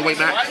 7 welterweight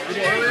match.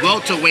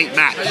 Welterweight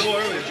match.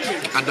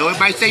 I know it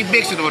might say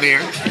mixing on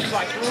there,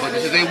 but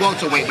this is a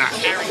welterweight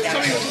match.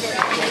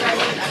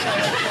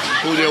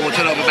 Julio will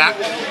turn over back.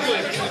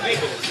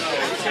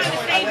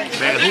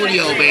 Man,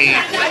 Julio made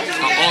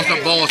an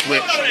awesome ball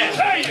switch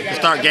to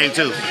start game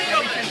 2.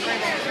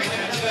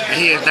 And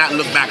he has not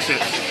looked back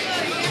since.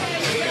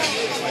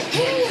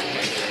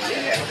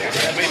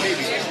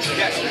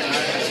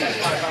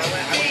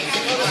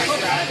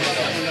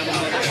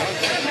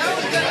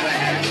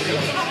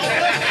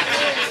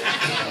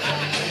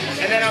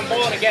 And then I'm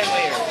bowling again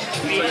later.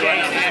 BJ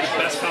and Ash,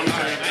 best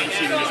commentary I've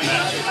seen in this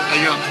match. Hey,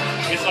 yo.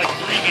 It's like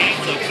 3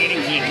 games of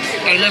eating wings.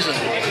 Hey, listen.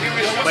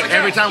 But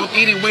every time I'm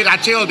eating wings, I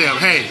tell them,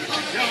 hey,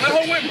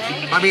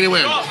 I'm eating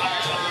wings.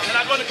 And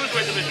I go to the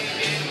cruiserweight division.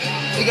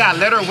 You got a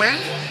letter win?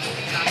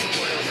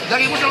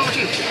 Dougie, what's wrong with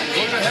you?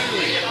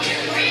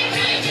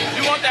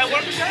 You want that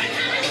work?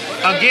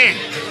 Again.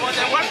 You want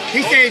that work?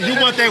 He said you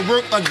want that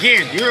work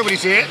again. You heard what he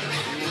said?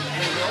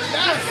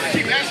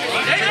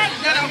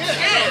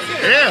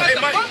 Yeah. Hey,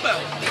 Mike,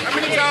 how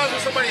many times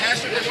when somebody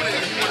asks you if they want to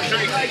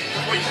drink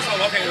before you tell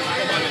them, okay, let's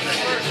go buy this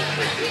drink?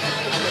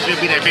 Should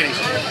be that many.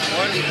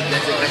 One.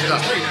 That's it. Let's go.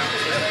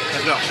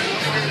 Let's go.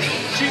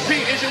 GP,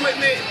 is you with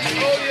me?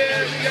 Oh,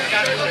 yeah, we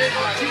got it.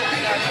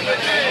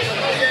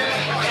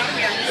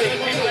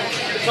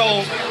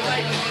 So,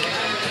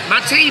 my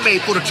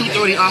teammate for the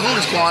 230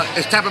 Holy Squad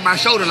is tapping my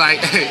shoulder like,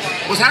 hey,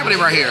 what's happening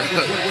right here?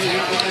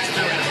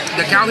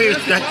 The count here is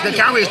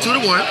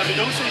 2-1.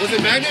 Was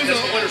it Magnums or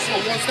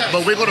one step?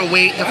 But we're gonna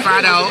wait to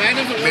find out.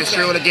 Miss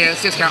Cheryl again,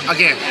 6 count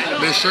again.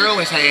 Miss Cheryl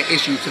has had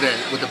issues today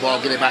with the ball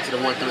getting back to the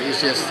 1-3. It's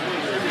just,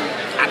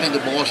 I think the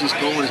ball she's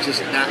throwing is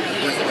just not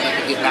enough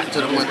to get back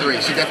to the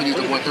 1-3. She definitely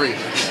needs the 1-3.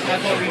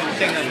 That's what we were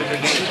saying over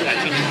the game. That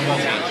she needs the ball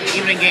change.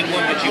 Even in game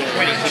 1, but she was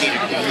winning, she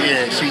needed the ball change.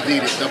 Yeah, she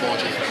needed the ball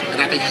change. And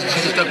I think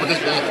she's stuck with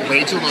this ball for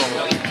way too long.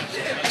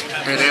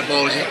 And that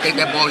ball is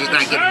just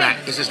not getting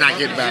back. It's just not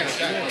getting back.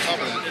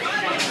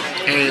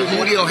 And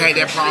Julio had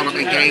that problem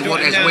in game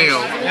 1 as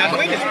well. Now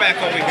Dwayne is back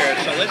over here,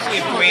 so let's see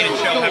if Dwayne and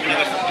Joe have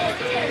another.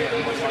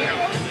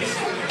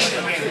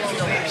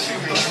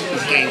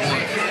 Game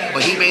 1.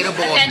 But he made a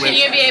ball Attention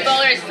switch. UBA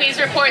bowlers, please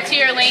report to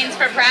your lanes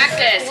for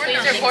practice. Please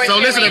report So to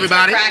your listen, lanes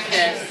everybody. for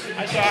practice.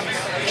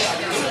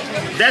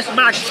 That's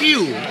my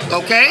cue,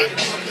 okay?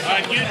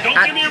 Don't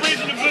give me a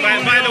reason to boo.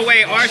 By the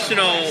way,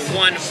 Arsenal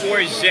won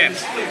 4-0.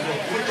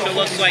 So it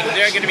looks like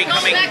they're going to be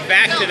coming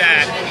back to the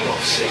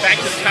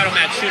title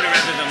match sooner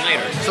rather than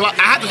later. So I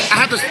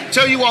have to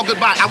tell you all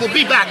goodbye. I will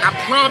be back, I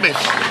promise.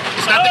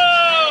 It's not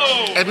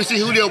and we see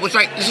Julio was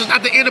right. This is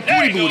not the end of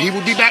Pooty Boot. He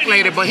will be back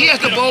later, but he has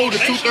to bowl the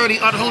 230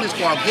 Unholy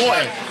Squad.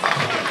 Boy,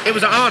 it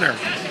was an honor.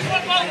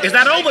 It's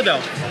not over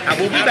though. I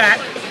will be back,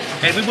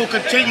 and we will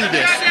continue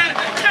this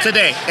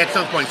today at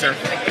some point, sir.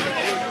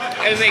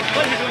 It was a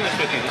pleasure doing this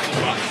with you. This is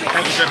fun.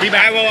 Thank you, sir. Be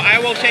back. I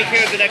will take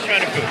care of the next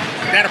round of food.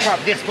 Not a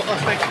problem. Yes, for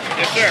us. Thank you.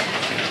 Yes, sir.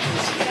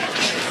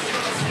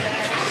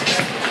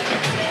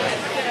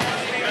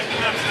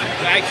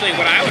 Actually,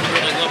 what I would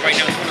really love right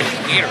now is one of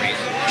those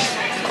Gatorades.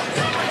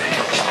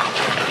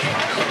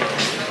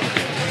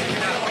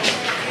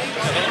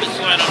 So let me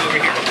slide on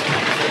over here.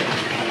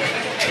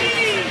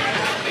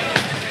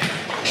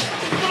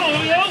 Come on,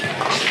 Julio.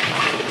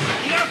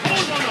 You got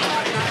pose on them.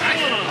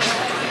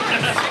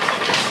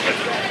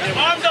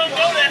 Arm don't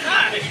go that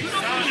high.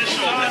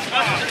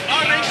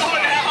 Arm ain't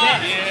going that high.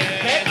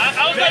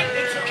 I was like,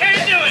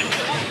 can't do it.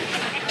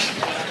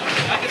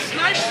 I can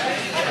snipe.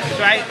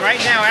 So right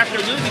now, after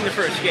losing the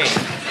first game,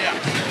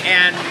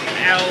 and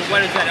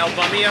what is that, El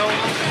Bumio?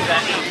 Is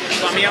that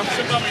Bumio?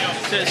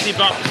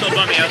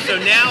 Bumio. So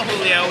now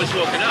Julio is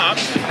woken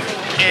up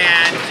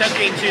and took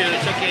game 2,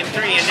 took game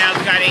 3, and now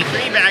he's got a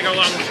 3-bagger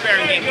along with spare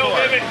in game 4.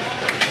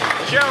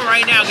 Joe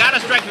right now got a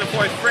strike in the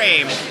 4th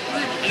frame.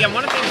 Again,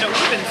 one of the things that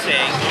we've been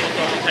saying almost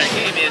the whole entire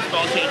game is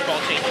ball change, ball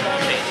change, ball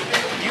change.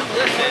 You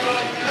listen.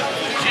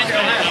 She's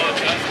going to know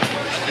it.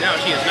 No,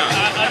 she is not.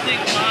 I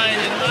think mine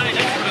and mine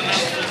is going to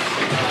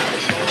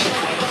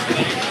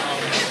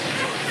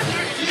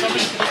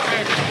somebody's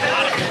prepared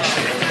to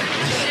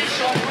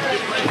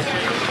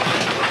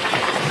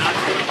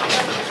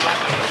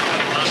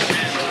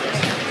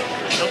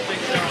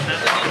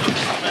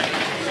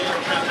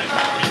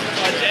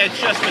it's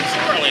just been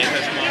swirly at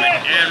this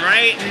moment. And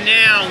right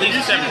now,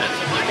 Lisa 7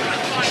 minutes.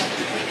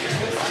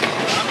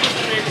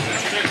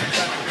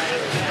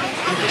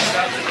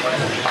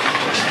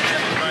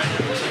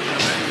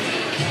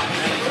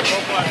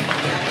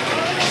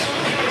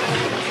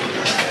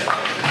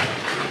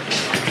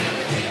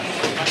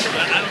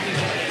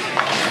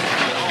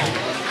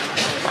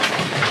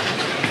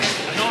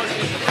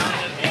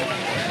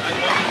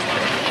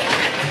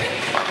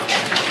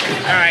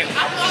 All right,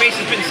 space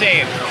has been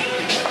saved.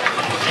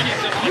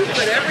 You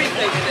put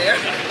everything there.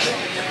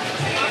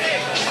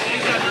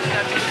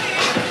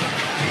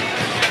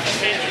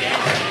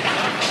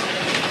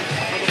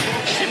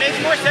 She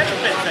makes more 7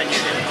 pins than you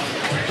do.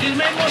 She's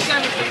made more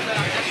 7 pins than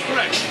I. That's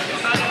correct.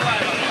 I'm not gonna lie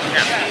about that.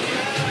 Yeah.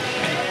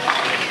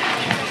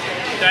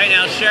 So right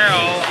now,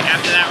 Cheryl,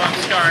 after that run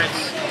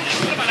starts,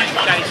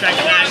 got his strike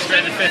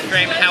for in the 5th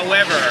frame.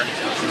 However,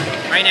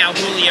 right now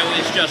Julio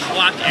is just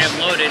locked and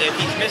loaded. If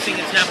he's missing,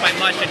 it's not by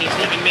much, and he's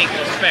leaving making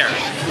spares.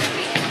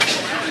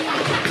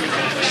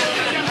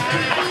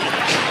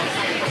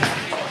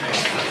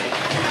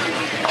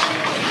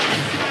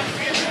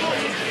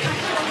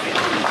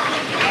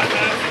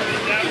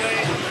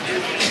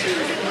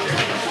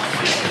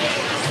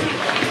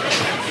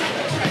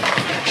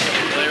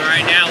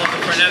 Right now,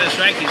 looking for another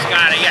strike. He's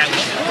got it. Yeah,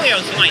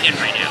 Julio's line in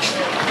right now.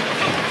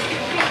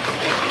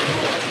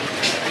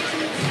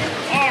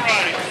 All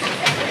right.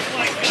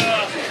 Like,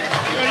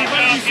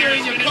 Everybody be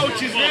saying your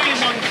coach's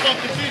name on the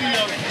fucking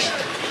video.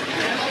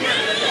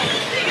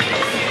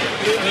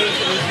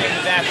 Whose name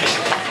is that?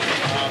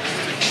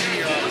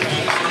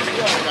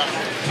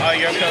 Oh,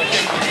 you're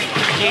coaching?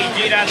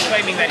 G-Dot's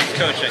claiming that he's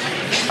coaching.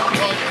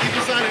 Well, he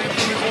decided to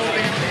do his own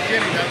thing at the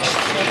beginning. That's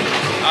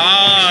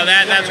Oh,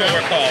 that's what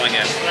we're calling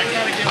it. I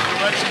kind of give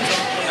directions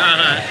on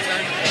Uh-huh.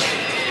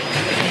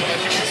 As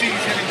you can see,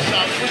 he's hitting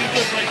shots pretty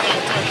good right now,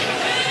 touch.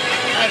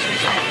 As we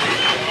speak.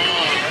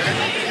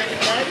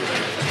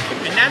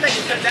 And now that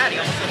you said that, he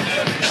also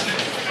said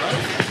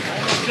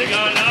they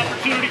got an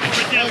opportunity for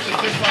redemption.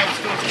 This fight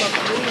still stuck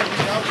through and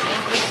we have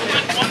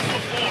Once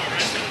before,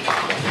 right?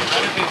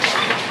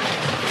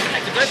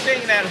 it's a good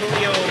thing that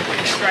Julio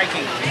is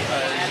striking.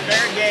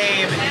 Fair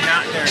game,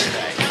 not dirty.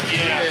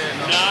 Yeah,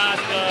 not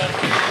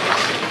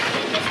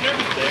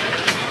never there.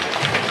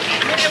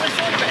 It was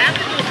sort of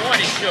after game 1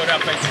 he showed up,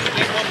 but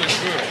game 1 was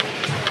brutal.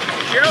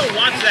 Cheryl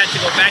wants that to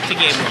go back to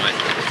game 1.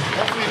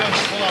 Hopefully he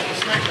doesn't pull out the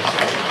sniper.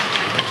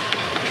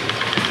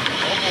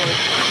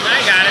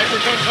 I got it.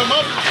 It's gonna come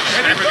up.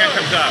 And it Africa does.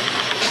 comes up.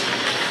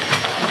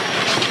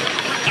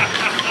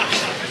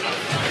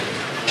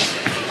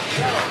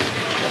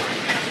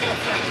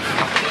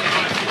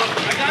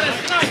 I got a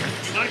snipe.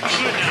 Might be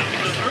good now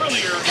because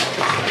earlier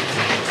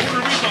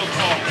Puerto Rico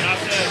called and I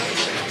said,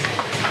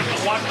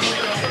 I'm watching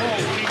Puerto Rico call.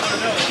 What do you want to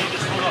know? And he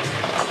just hung up.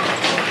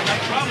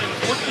 That's probably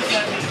what this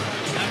at me.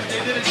 They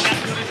did it.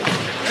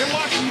 They're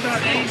watching you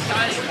back home.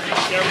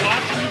 They're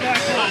watching you back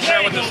home.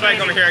 Cheryl with the strike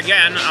over here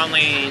again on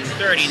lane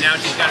 30. Now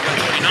she's got to go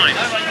to 29.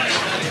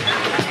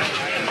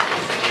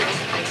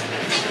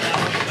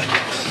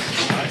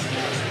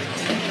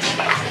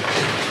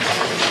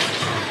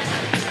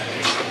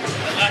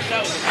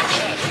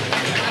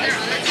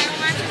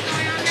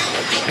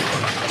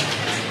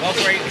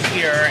 Welterweight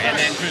here, and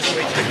then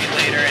cruiserweight's going to be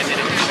later, and then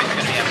cruiserweight's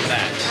going to be after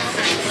that.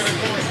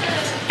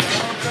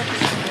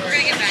 We're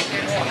gonna get back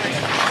there.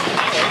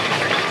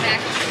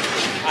 Back.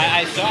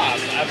 I saw,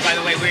 by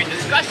the way, we were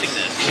discussing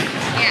this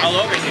all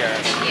over here.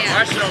 Yeah.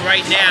 Arsenal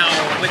right now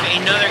with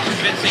another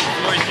convincing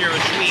 4-0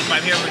 sweep.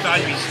 I'm here with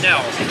Audrey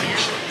Snell.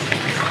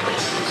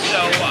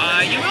 So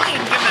you really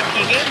didn't give them,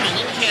 you gave them a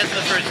little chance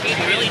in the first game.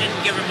 You really didn't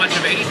give them much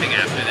of anything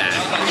after that.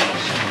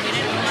 We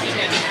didn't want to.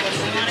 We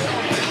want to go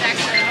back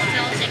to the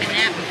hotel and take a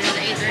nap before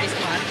the 8:30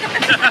 squad.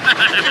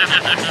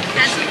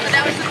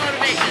 That was the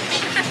motivation.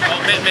 Well,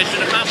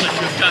 mission accomplished.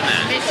 We've done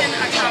that. Mission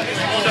accomplished.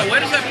 So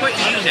where does that put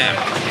you now?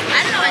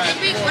 I don't know. I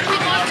think what do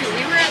we go up to?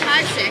 We were at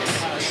 5-6.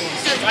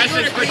 So do we go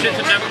to 5-6 puts you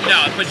into number.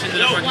 No, it puts you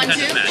into the number 1-2?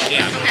 contested match.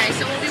 Yeah. Okay,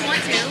 so we'll be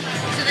 1-2.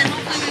 So then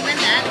hopefully we win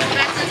that and we're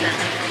back to that.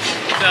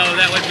 So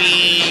that would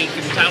be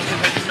title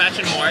contested match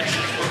in March.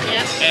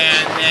 Yep.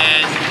 And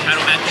then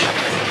title match in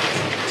April.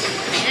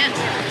 Yeah.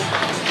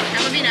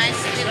 That would be nice.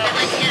 We'd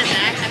like to get it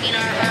back. I mean,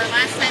 our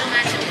last title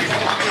match in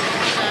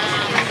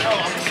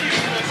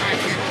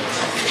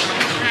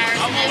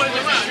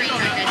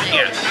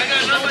Yeah.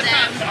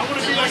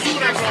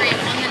 First frame,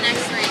 won the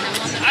next frame, then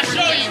won the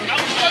fourth game. In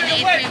the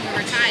 8th frame, we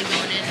were tied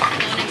going into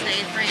the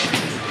 8th frame.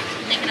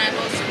 Nick and I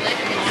both split,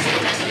 and we lost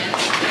the 10 wins.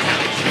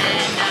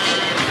 And,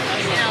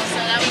 so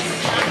that was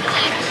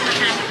really, we're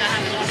happy about how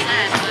we lost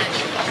that, but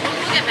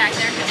we'll get back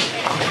there.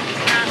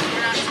 We're not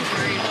too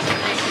worried.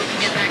 Hopefully, we can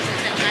get back to the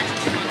 10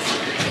 matches in 2 months.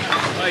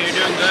 Well, you're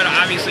doing good.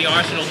 Obviously,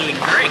 Arsenal doing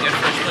very good.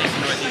 First place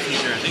in Northeast New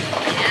Jersey.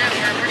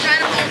 Yeah, we're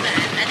trying to hold that.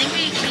 I think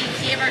we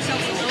gave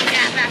ourselves a little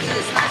gap after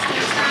this last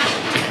tour stop,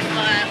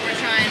 but we're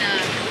trying to,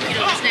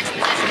 this next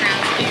position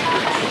round.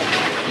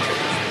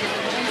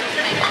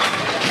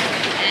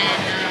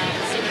 And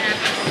we'll see what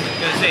happens. I was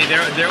going to say,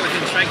 they're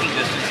within striking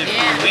distance. If you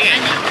Yeah, win. I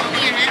think we're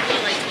only ahead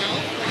for like 12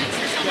 points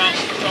or something. Well,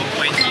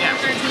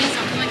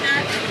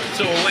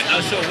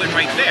 so a win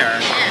right there,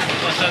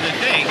 plus other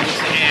things,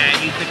 and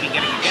you could be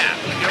getting a gap.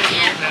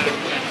 Yeah.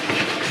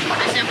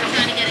 I said we're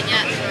trying to get a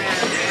gap for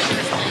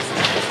first place.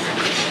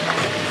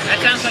 That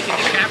sounds like a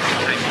Nick Cameron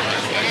type.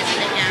 It is a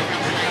Nick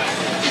Cameron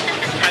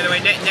type. By the way,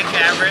 Nick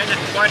Cameron,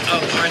 part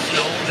of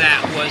Arsenal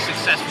that was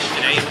successful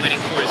today in winning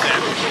 4-0.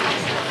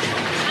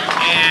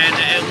 And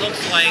it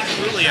looks like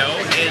Julio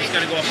is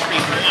going to go up 3-1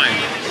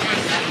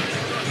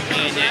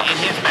 in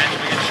his match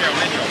against Cheryl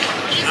Mitchell.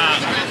 He's had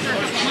to go for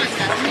a couple months,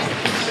 hasn't he?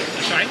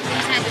 I'm sorry?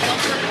 He's had to go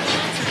for a couple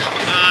months or no?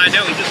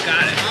 No, he just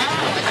got it. Oh,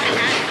 I thought he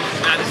had it.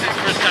 No, this is his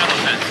first title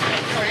defense.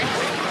 Alright.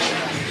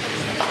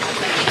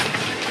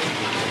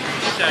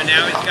 So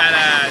now he's got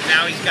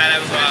to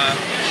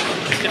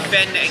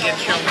defend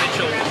against Cheryl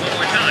Mitchell one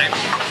more time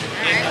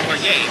in one more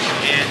game,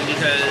 and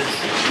because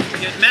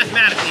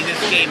mathematically this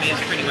game is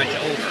pretty much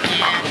over.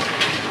 Yeah.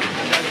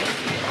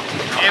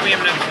 And we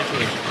have another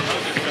situation.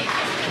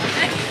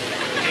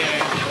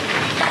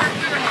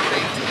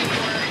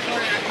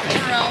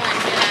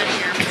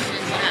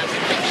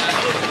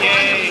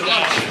 Yay!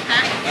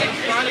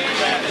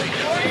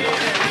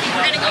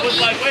 I was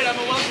like, wait, I'm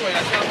a welterweight.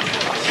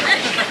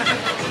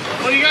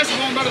 Well, you guys are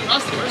going better than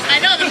us the first time. I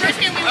know, the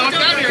first game we were doing,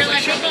 we were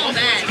like, we're going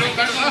bad. We're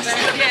better than us.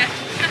 Yeah.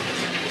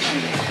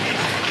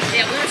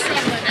 Yeah, we were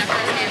struggling that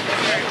first game for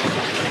sure.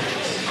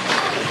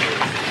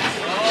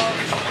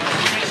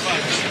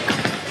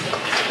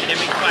 And then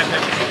we 5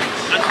 minutes.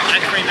 On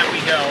that frame that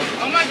we go.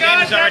 Oh my God!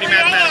 Game is already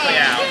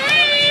mathematically out.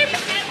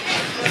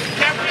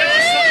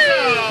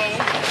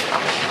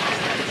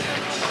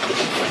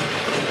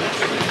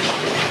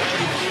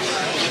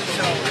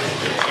 So,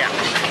 yeah.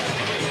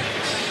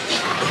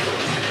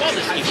 While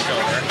this keeps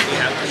over, we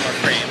have 2 more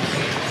frames.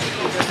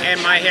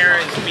 And my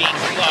hair is being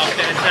fluffed,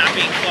 and it's not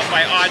being fluffed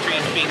by Audrey,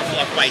 it's being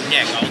fluffed by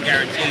Nick. I'll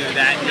guarantee you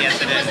that. Yes,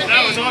 it is.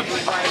 That was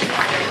ugly.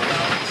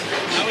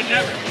 I would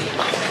never.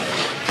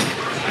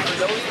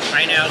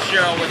 Right now,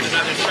 Cheryl with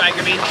another strike.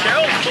 I mean,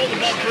 Cheryl's pulled the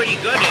ball pretty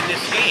good in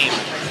this game.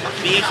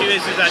 The issue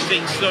is I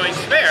think throwing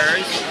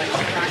spares,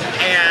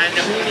 and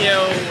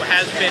Julio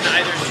has been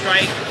either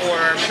strike or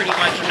pretty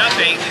much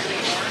nothing.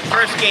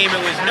 First game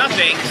it was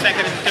nothing.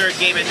 Second and third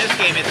game in this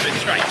game it's been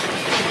strike.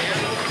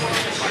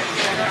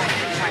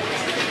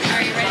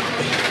 Are you ready?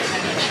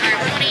 Alright,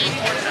 we're gonna eat.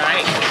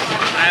 Alright.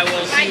 I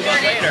will see you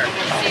both later.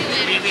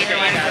 See you later.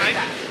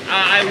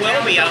 I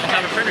will be. I don't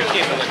have a printer's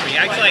cable with me.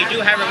 Actually, I do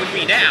have it with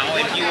me now.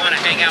 If you want to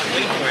hang out and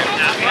wait for it,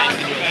 not fine.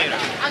 You can do it later.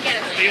 I'll get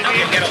it later.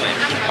 Okay, get it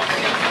later.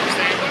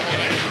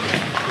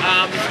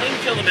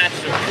 Until the match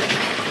is over.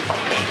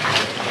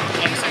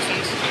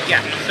 Yeah,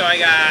 so I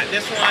got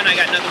this one, I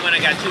got another one, I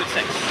got 2 at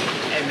 6.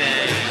 And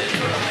then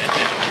that's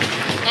it.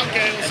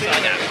 Okay, we'll That's see. all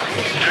I got.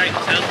 Alright,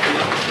 sounds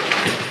good.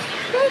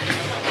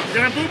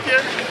 You're gonna boop here.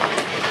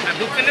 I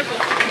booped the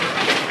nipple.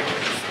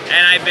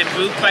 And I've been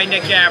booped by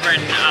Nick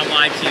Cameron on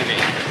live TV.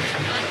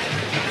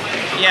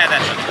 Yeah,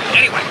 that's it.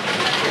 Anyway.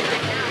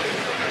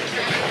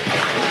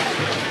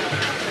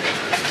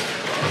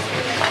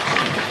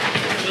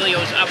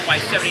 Julio's up by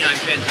 79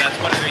 pins. That's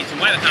one of the reasons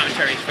why the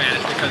commentary is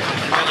Spanish, because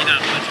there's really not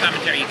much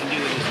commentary you can do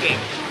in this game.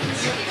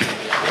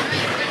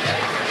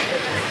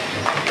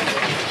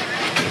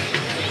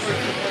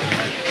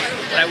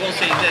 But I will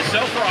say this,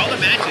 so far all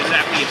the matches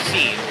that we have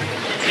seen,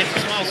 it's a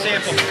small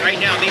sample, but right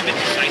now they've been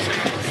decisive.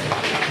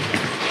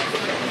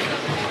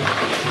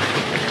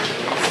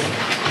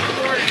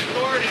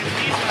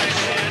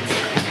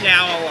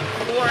 Now,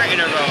 4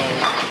 in a row,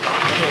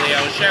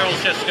 Julio.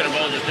 Cheryl's just going to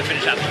bowl just to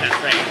finish out the 10th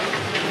frame.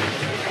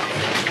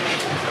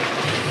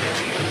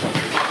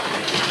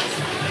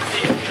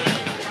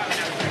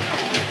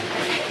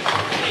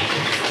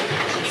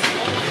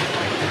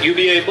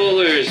 UBA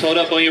bowlers, hold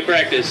up on your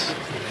practice.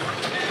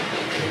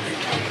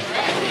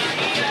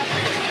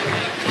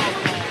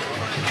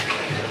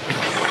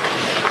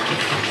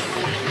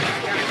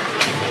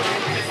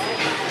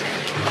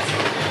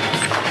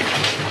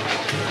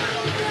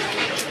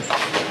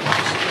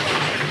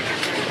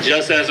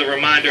 Just as a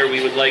reminder,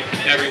 we would like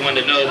everyone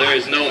to know there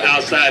is no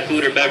outside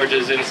food or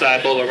beverages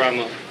inside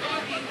Bolarama.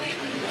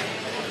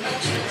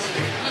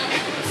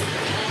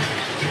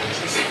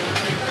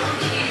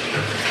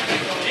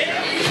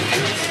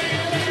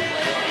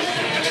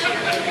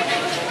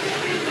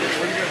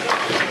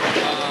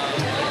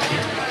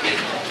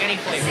 Any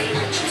flavor.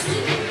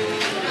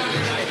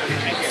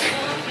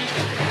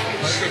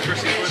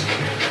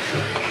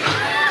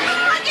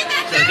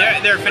 So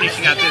they're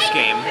finishing out this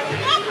game.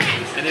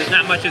 And there's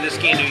not much of this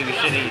game that you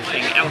should be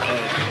anything out of.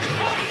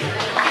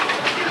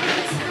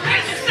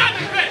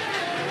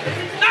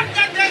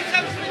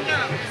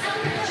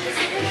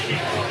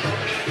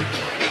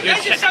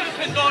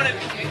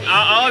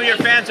 All of your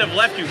fans have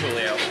left you,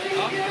 Julio.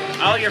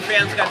 All your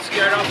fans got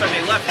scared off and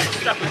they left.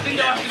 You're stuck with me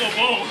now.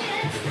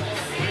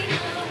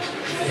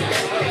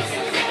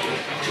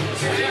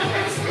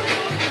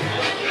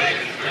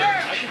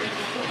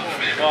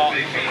 Well,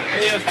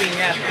 Julio's being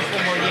asked for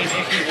one more game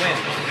if he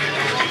wins.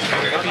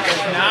 If he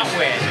does not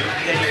win,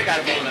 then he's got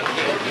to bowl another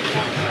game.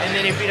 And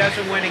then if he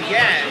doesn't win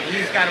again,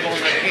 he's got to bowl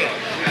another game.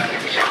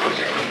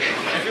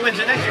 If he wins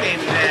the next game,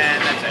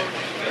 then that's it.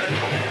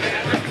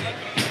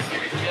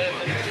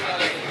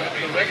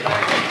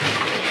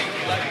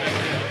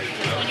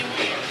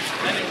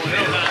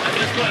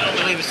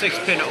 6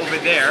 pin over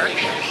there,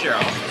 Cheryl.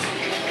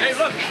 Hey,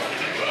 look.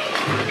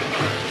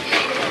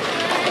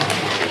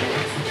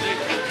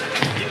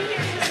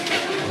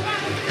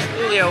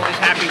 Julio is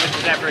happy with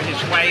his effort.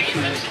 His wife, who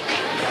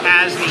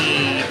has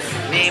the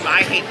name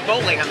 "I Hate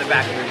Bowling" on the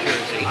back of her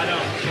jersey. I know.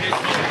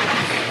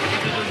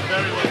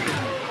 Very well.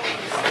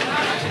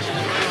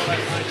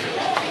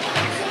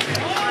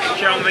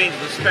 Cheryl remains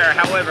the spare.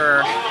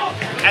 However,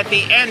 at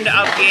the end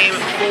of game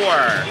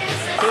 4,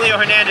 Julio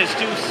Hernandez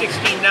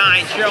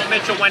 269, Cheryl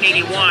Mitchell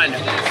 181.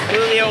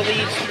 Julio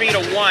leads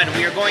 3-1.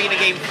 We are going into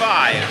game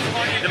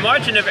 5. The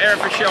margin of error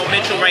for Cheryl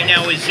Mitchell right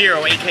now is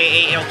 0,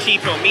 aka El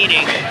Chipo,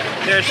 meaning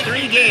there's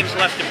 3 games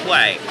left to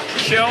play.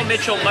 Cheryl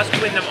Mitchell must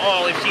win them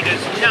all. If she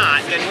does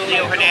not, then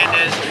Julio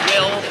Hernandez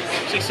will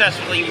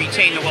successfully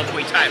retain the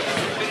welterweight title.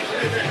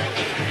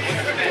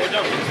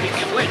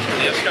 Speaking of which,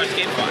 Julio starts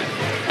game 5.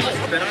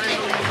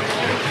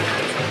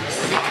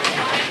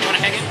 Want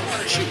to hang in?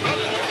 Shoot.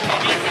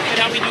 And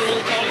how we do a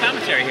little call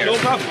commentary here. No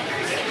problem.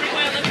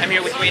 I'm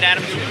here with Wade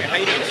Adams. How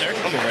you doing, sir?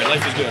 I'm alright.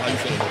 Life is good. How you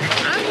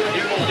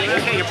feeling?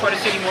 Okay, you're part of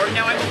City Morgan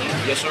now, I believe?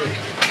 Yes, sir.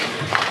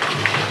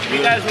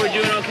 You guys were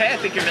doing okay. I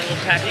think you're middle of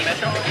the pack in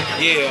Metro.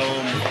 Yeah,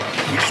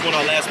 we just won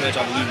our last match.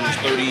 I believe it was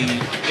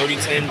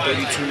 30-10,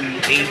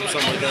 32-8,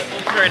 something like that.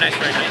 Very nice,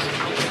 very nice.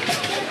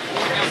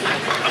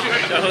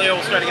 So Julio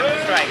will start to get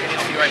the strike, and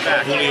he'll be right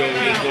back. Julio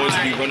is going to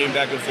be running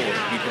back and forth.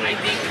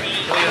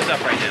 Julio's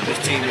up right now. This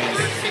team is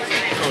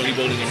currently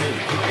bowling unholy.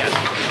 Yes.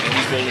 And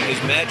he's bowling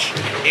his match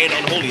and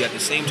unholy at the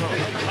same time.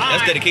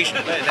 That's dedication.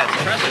 That's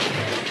impressive.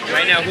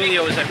 Right now,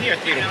 Julio is up here,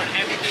 3-1.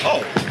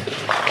 Oh.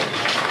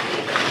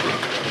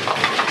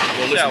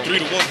 Well, listen,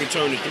 3-1 can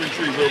turn to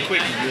 3-3 real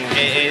quick.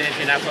 And if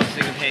you're not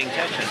focusing and paying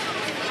attention.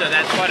 So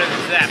that's part of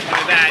that.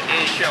 Part of that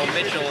is Cheryl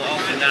Mitchell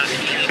also not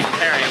being able to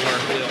carry where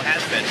Julio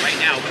has been. Right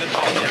now, good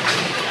ball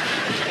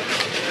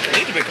difference.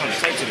 Lanes have been kind of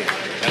tight today.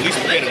 At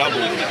least we're getting out of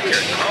it.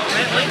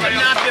 Lanes have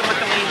not been what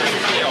the lanes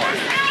usually are.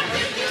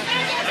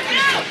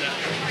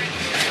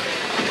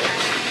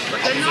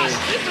 But they're not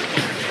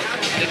difficult.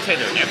 They'd say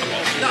they're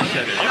difficult.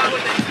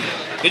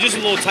 They're just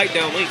a little tight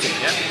down lane today.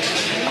 Yep.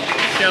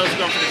 Cheryl's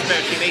going for the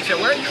spare. She makes it.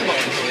 Where are you going,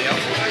 Julio?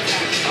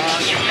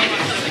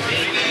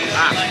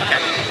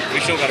 Okay. We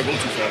still got to go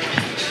too far.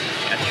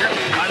 That's true.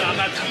 I'm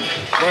not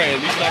right,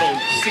 at least not on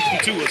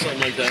 62 or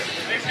something like that.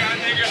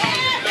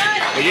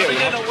 But yeah, we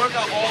did a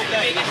workout all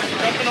day.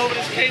 Jumping over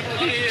this cable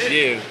here.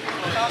 Yeah.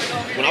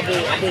 When I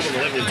bowled on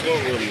 11 and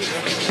 12 earlier,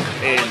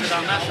 and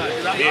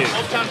yeah,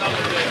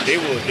 they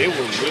were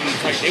really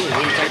tight. They were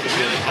really tight.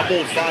 I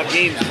bowled 5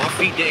 games. My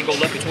feet didn't go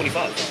left to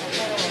 25.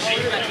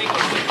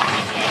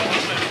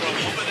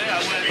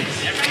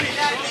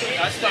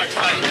 I start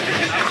fighting.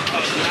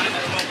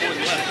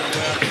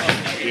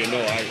 Yeah, no,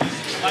 I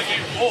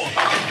gave 4. I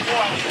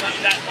was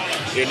left that far.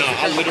 Yeah, no, I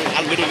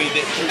literally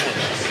did 2.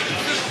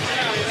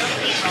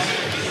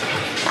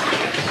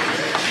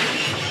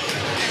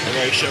 All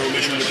right, Cheryl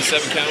Mitchell with the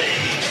 7 count.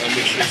 I'll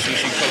make sure she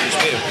covers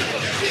there.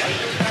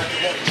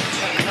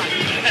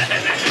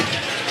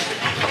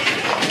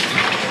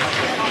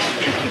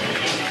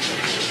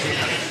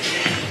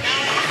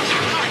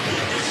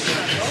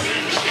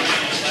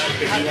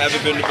 If you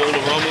haven't been to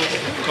Bowl-O-Rama,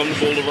 come to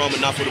Bowl-O-Rama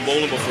not for the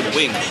bowling, but for the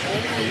wings.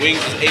 The wings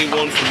is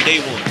A1 from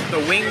day 1.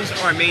 The wings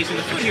are amazing.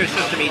 The food here is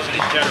just amazing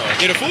in general.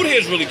 Yeah, the food here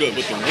is really good,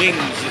 but the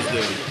wings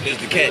is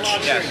the catch.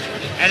 Yes.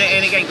 And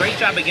again, great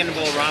job again to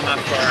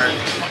Bowl-O-Rama for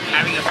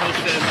having us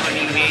hosted on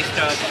the UBA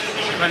stuff,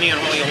 running on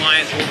Holy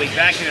Alliance. We'll be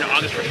back here in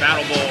August for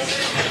Battle Bowl.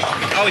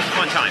 Always a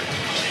fun time.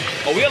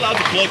 Are we allowed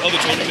to plug other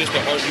tournaments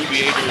that aren't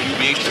UBA during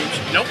UBA streams?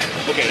 Nope.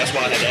 Okay, that's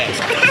why I had to ask.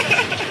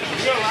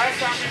 Last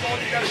time we bowled,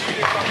 you got to beat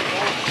it from the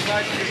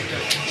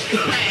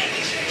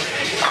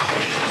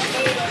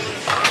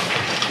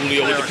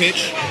Julio with the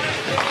pitch.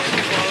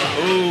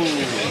 Ooh.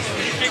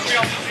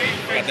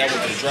 Got that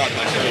one to the drop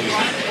nice early.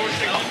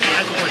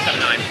 That's a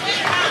 479.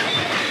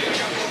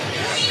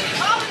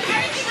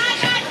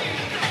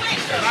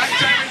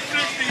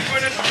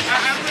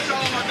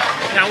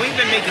 Now, we've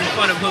been making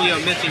fun of Julio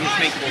missing his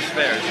makeable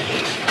spares.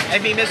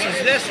 If he misses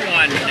this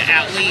one,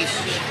 at least,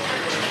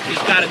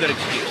 he's got a good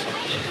excuse.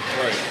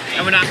 Right.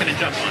 And we're not going to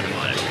jump on him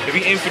on it. If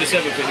he aims for the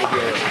 7 pin, he'll be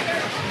all right.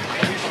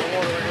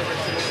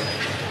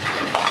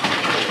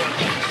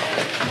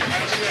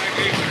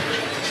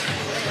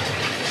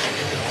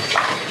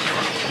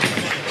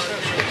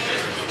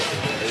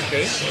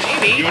 Okay.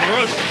 Maybe. You want to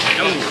run?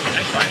 No,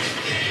 that's fine.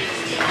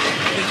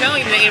 He's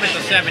telling him to aim at the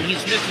 7.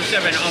 He's missed the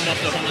 7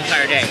 almost the whole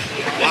entire day.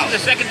 Wow.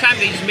 This is the second time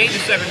that he's made the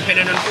 7 pin,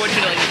 and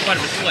unfortunately, it's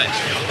part of a split.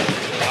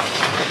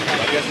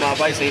 I guess my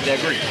advice ain't that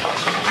great.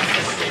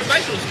 The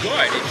advice was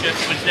good.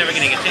 It's never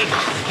going to get taken.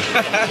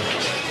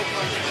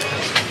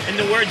 In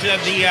the words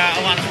of the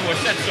Alanis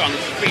Morissette song,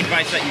 it's free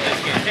advice that you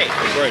just can't take.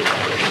 Right.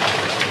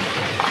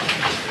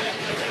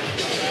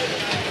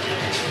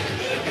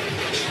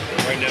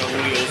 Right now,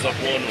 Julio's up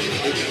 1 on the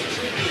open.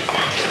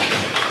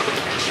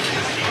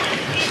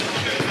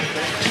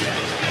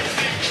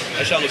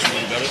 That shot looks a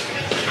little better.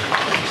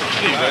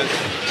 There you go.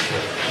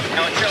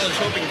 Now, what Cheryl is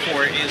hoping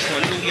for is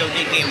when Julio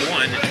did game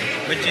 1,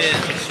 which is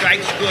it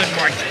strikes good,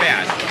 marks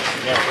bad.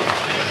 Right.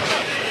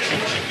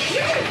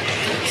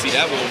 See,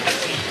 that one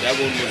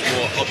was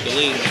more up the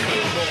lane than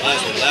the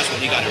last one. The last one,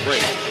 he got it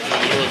right.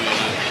 Really early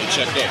and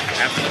checked up.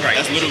 Absolutely right.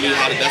 That's literally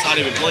how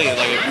they've been playing.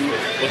 Like,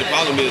 but the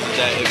problem is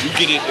that if you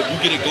get it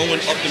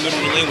going up the middle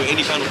of the lane with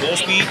any kind of ball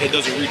speed, it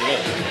doesn't read at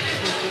all.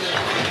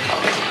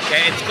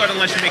 Okay, it's good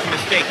unless you make a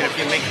mistake, and if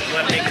you make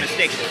a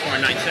mistake, it's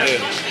 4-9-7.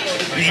 Yeah.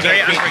 It's very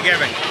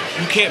unforgiving.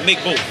 You can't make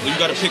both. You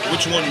got to pick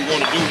which one you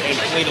want to do and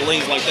play the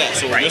lanes like that.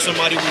 So if you're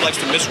somebody who likes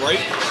to miss right,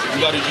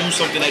 you got to use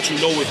something that you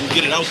know if you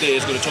get it out there,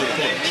 it's going to turn the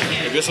corner.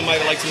 If you're somebody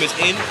that likes to miss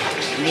in,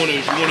 you want to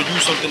use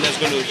something that's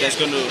gonna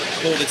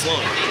hold its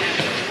line.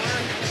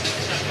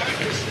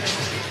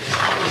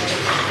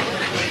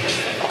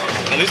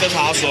 At least that's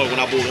how I saw it when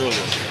I bowled earlier.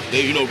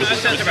 They, you know, with that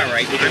sounds about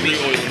right. With the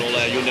re-oil and all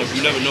that, you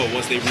never know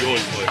once they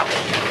re-oil. But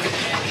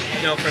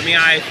no, for me,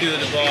 I threw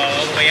the ball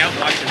all the way out,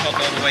 watched it hook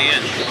all the way in.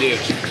 Yeah,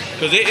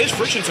 because there is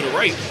friction to the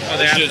right. Oh,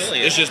 there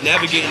absolutely is. It's just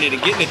navigating it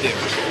and getting it there.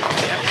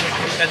 Yeah.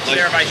 That's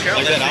there by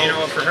Cheryl. That's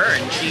for her,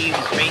 and she's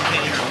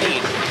maintaining her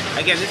lead.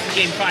 Again, this is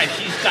game 5.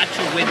 She's got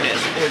to win this,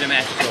 or the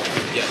match is over.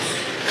 Yes.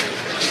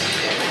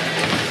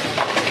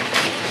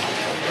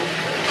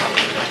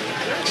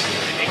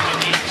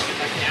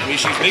 I mean,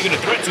 she's making a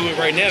threat to it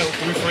right now,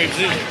 3 frames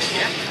in.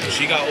 Yeah.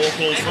 She got all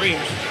close frames.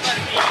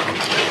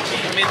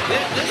 I mean,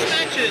 this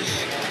match has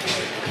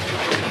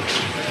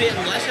been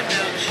less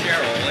about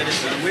Cheryl, and it's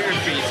weird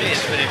for you to say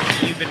this, but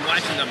if you've been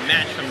watching the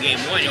match from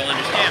game 1, you'll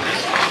understand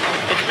this.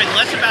 It's been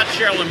less about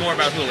Cheryl and more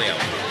about Julio.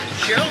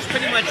 Cheryl's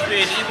pretty much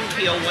been even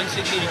keel, 160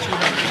 to 200,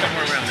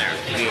 somewhere around there.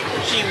 Yeah.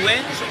 She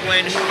wins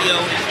when Julio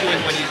is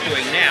doing what he's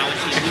doing now, and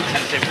she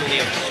loses if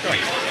Julio can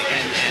strike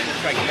and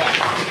strike back.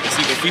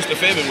 See the feast of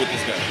famine with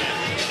this guy.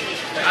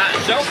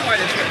 So far,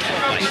 that's what it's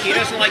like. He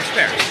doesn't like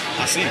spares.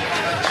 I see.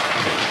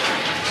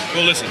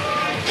 Well, listen.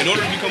 In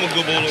order to become a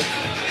good bowler,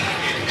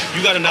 you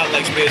gotta not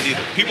like spares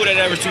either. People that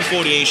average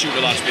 240 ain't shooting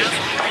a lot of spares.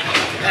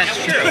 That's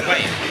true, but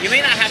you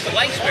may not have to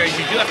like spares.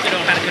 You do have to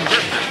know how to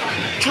convert them.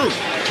 True.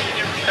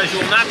 Because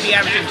you will not be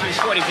averaging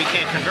 240 if you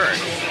can't convert.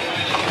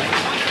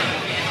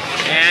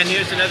 And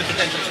here's another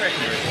potential strike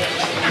conversion.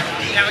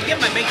 Now again,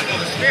 by making all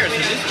the spares,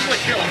 and this is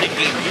what Cheryl did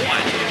game 1.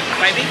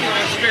 By making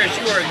all the spares,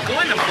 you are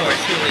going to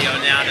force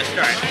Julio now to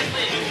start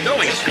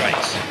going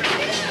strikes.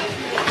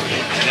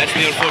 And that's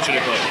the unfortunate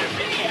part.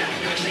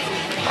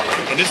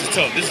 And this is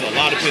tough. This is a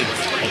lot of pins.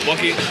 A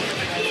bucket.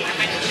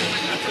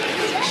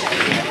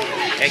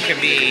 It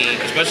can be...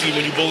 Especially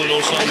when you're bowling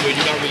on something where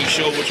you're not really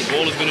sure what your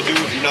ball is going to do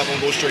if you're not going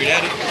to go straight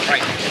at it.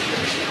 Right.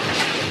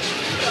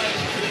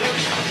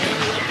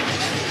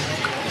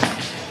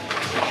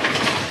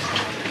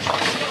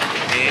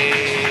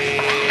 And...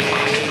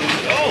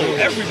 Oh,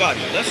 everybody.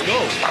 Let's go.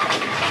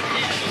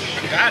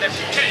 Got it.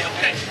 Okay,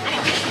 come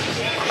on.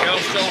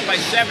 Cheryl's still up by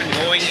 7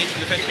 going into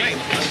the 5th game.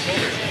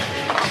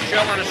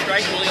 Cheryl on a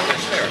strike, Julio on a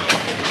spare.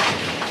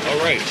 All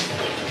right.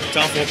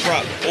 Time for a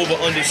prop. Over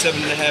under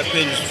 7.5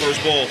 pins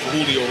first ball for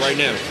Julio right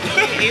now.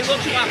 He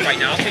looks hot right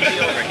now. I'll take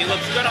the over. He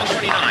looks good on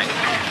 29.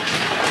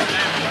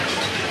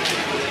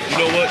 You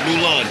know what? New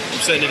line. I'm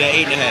setting it at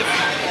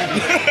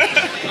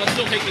 8.5. I'll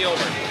still take the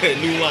over.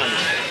 New line.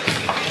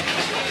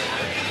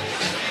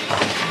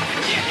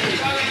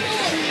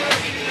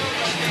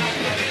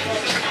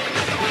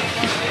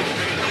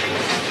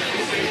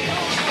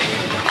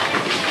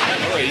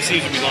 All right. He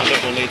seems to be lined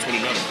up on lane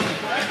 29.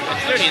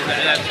 30 is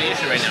that's the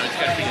issue right now. It's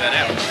got to figure that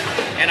out.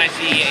 And I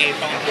see a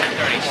phone for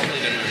 30. Hopefully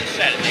they're going to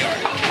set it. They are.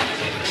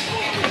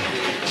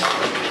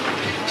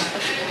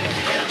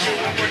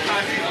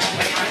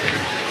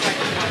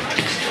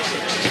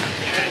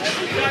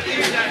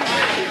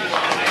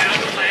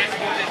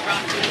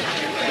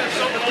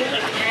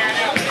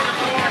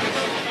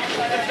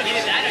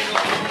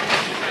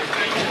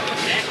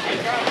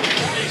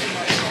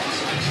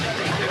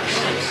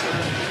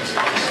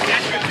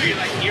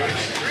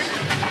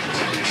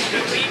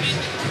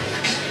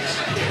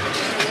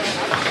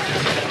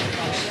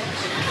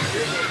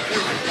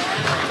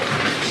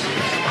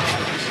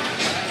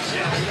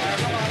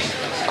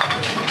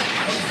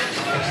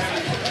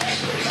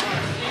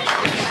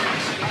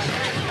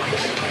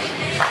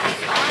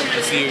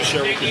 Let's see if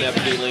Cheryl can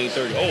navigate lane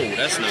 30. Oh,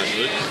 that's not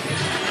good.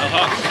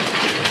 Uh-huh.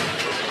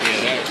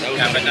 Yeah, that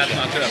was but that's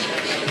not good.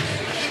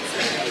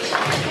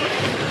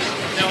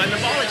 No, and the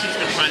ball that she's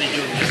been trying to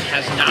do just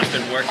has not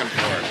been working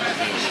for her.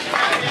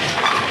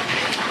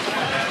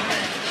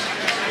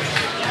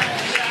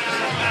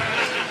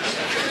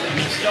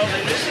 So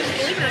this is,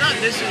 believe it or not,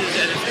 this is,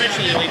 and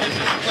especially the way this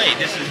is played,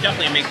 this is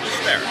definitely a make the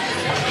spare.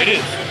 It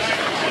is.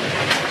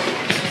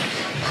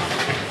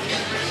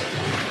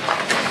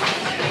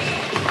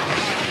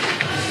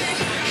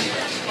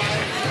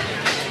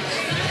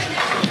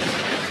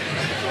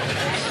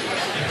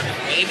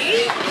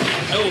 Maybe?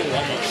 Oh,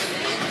 almost.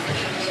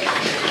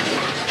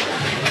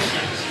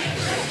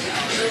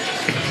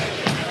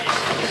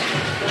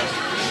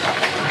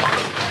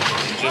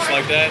 Just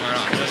like that?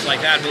 Just like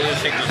that, Julio's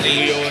taking the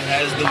lead. Julio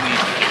has the lead.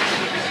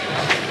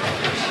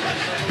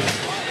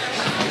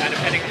 And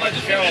depending on what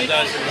Cheryl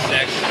does in the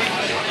 6th.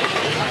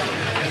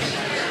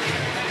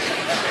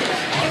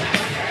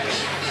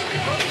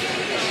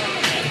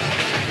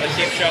 to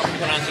see if Cheryl can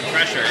put on some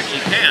pressure. If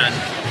she can,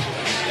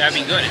 that'd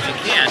be good. If she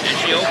can't, and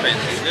she opens,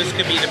 this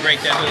could be the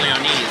break that Julio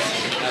needs.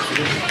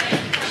 Absolutely.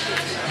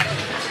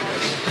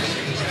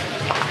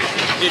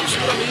 Yeah, you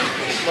see what I mean?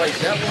 Like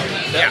that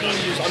one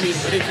was, I mean,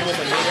 it didn't come off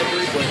my hand that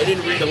great, but it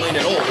didn't read the lane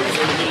at all. It was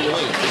in the middle of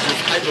the lane. It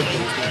just hyper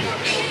posted.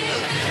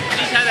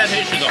 He's had that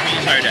issue the whole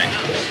entire day.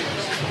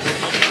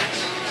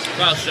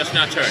 Well, it's just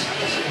not turned.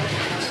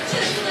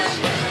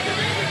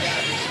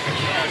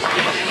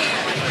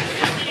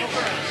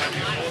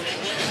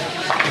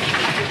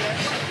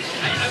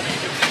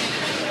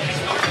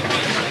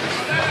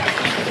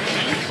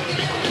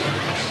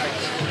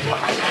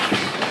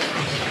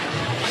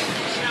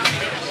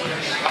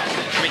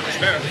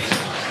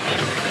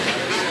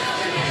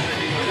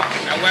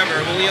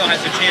 However, Julio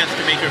has a chance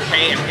to make her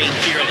pay and pay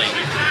dearly.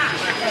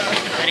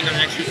 Depending on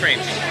the next few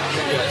frames.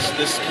 Yes,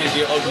 this can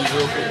get ugly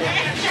real quick.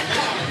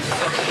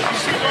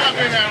 See Rob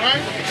in there,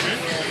 right?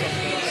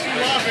 See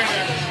Rob in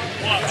there.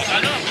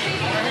 I know.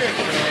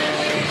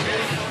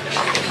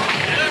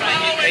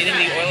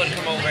 Waiting the oil to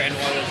come over and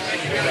oil is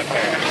up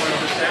there.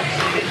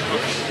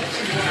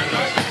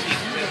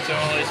 That's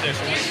all is there.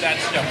 So once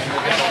that's done,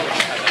 we'll get over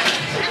to that.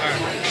 All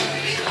right.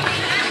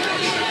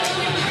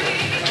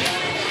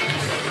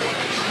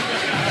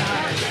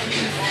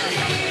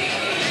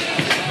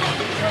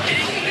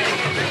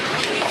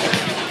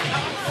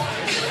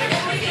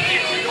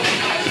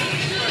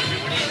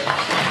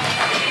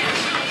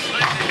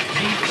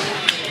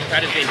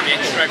 That is a big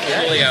strike for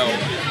Julio.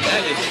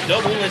 That is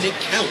double and it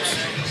counts.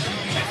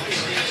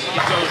 He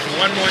goes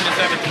one more in the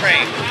 7th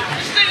frame.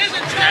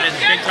 That is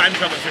big time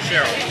trouble for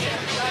Cheryl.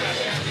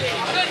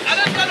 I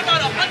done done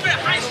about 100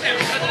 high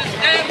steps on this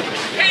damn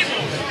table.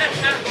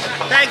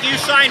 Thank you,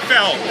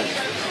 Seinfeld.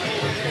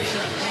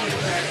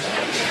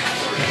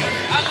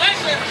 I like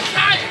this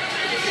time.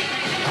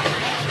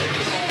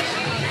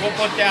 We'll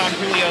put down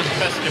Julio's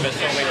Festivus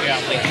over here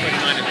at least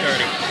 29 and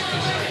 30.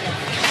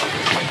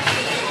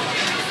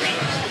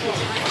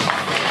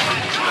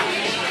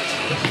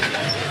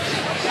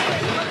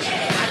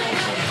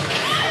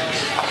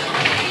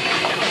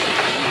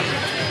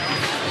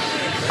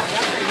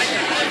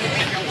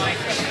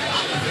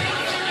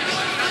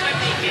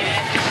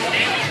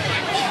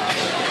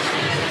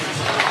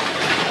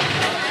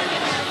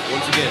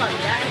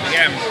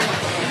 Again,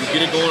 you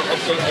get it going up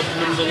the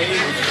middle of the lane,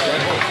 it's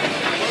right home.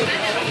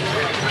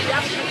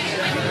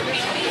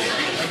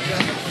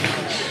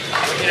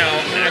 You know,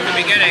 at the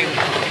beginning,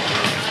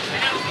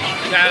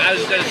 I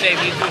was going to say, if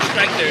you do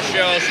strike there,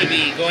 Cheryl should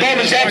be going to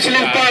the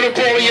absolute final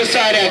call on your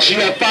side action.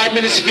 You have 5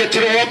 minutes to get to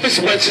the office.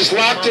 Once it's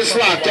locked, it's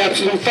locked.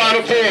 Absolute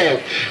final call.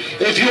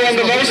 If you're on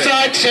the low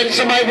side, send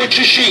somebody with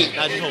your sheet.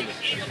 I'm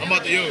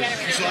about to, yo, you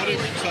saw it?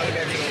 You saw it?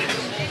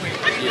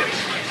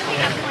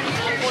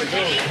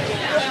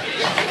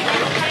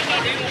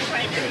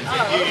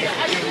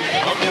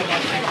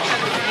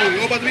 Oh,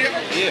 you about to be here?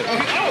 Yeah.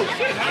 Oh,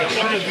 shit.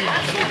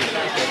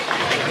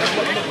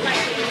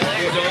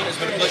 It's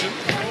been a pleasure.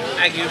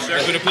 Thank you, sir.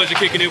 It's been a pleasure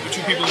kicking it with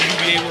 2 people in the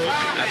UBA world.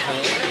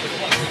 Absolutely.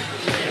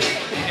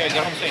 Yeah,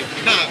 go home safe.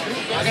 Nah,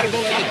 I gotta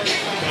go later.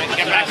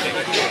 Get back safe.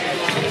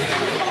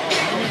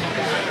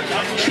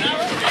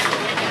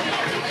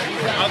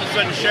 All of a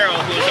sudden, Cheryl,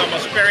 who was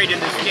almost buried in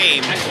this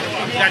game,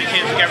 got a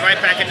chance to get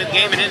right back into the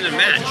game and into the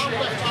match.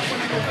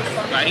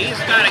 But she's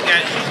got to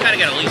get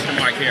at least a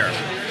mark here.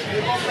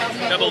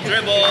 Double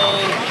dribble.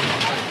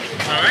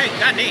 All right,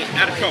 got Nate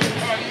out of trouble.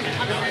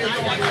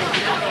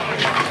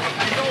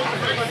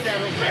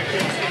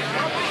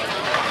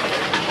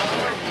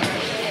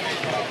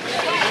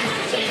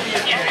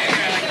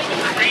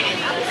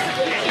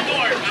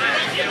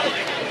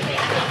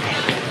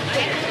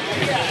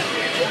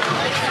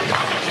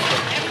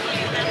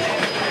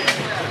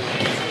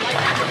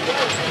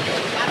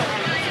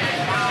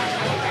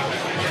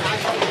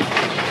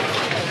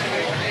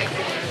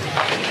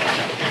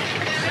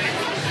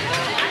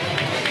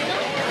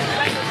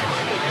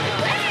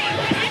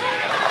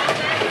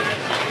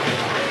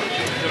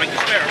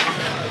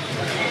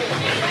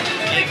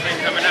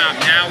 Coming up.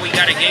 Now we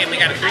got a game. We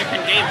got a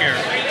 3-pin game here.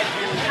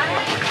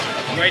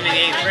 Right in the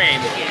 8th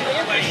frame.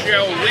 If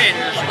Cheryl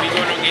wins, we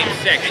go to game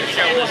 6. If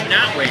Cheryl does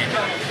not win,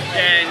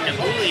 then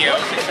Julio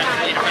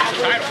successfully defends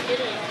the title.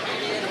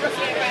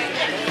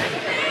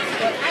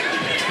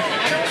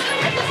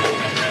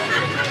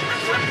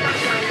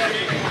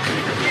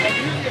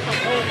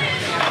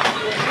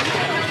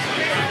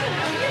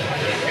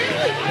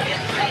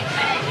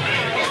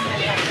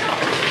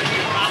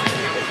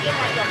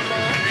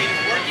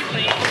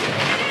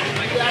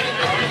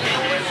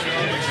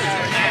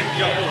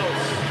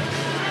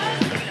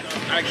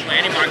 Actually,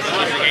 any marks to the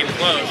game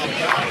close.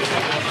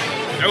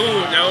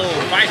 No,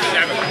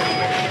 5-7.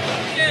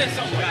 Yeah,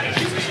 something got it.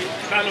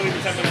 Not only the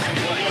 10 minutes in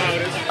play. How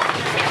it is.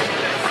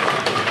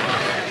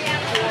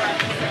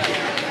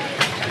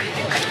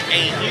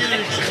 A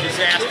huge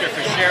disaster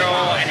for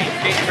Cheryl and a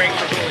big break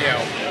for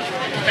Julio.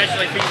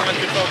 Especially if he wants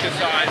to focus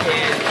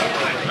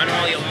on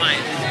all your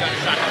lines. He's got a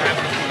shot to have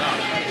it up.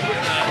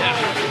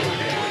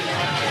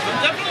 I'm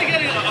definitely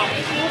getting a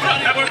full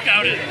body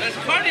workout in. There's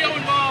cardio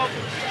involved.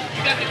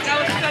 You got the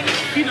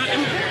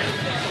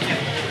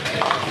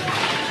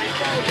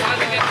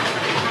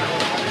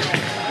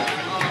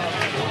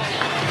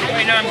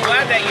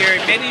glad that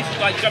maybe you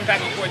should like jump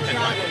back and forth 10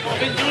 times. I've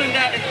been doing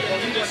that in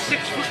a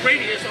 6-foot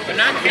radius. But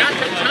not 10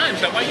 times.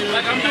 So why you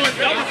Like I'm doing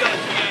double dutch.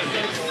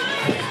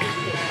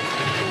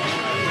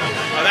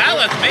 Oh, that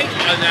looks make.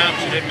 Oh, no,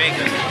 she didn't make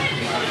it.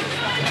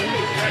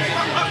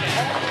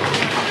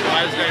 Well,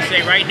 I was going to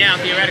say right now,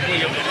 theoretically,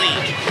 you'll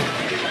bleed.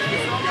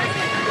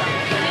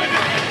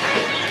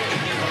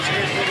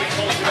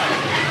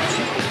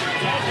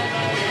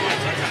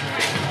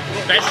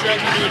 Best stroke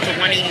can do it to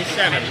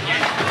 187.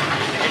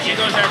 If she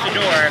goes out the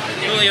door,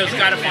 Julio's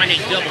got to find a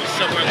double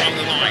somewhere along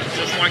the line.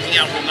 Just marking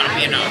out will not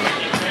be enough.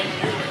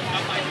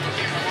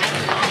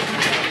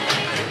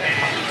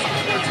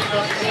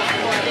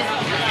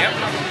 Yep.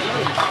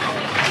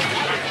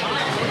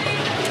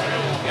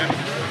 Yep.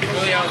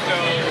 Julio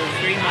goes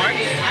 3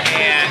 marks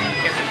and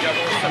gets a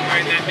double somewhere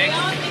in that mix.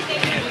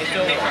 It's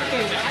over.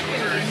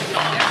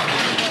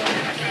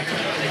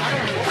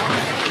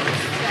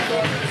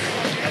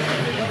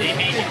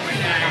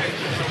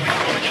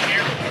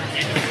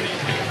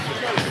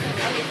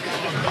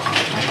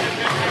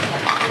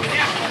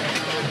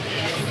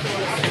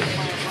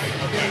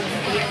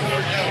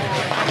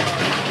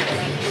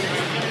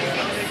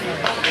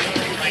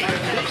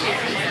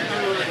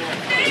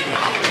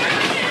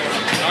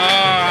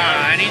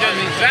 And he does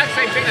the exact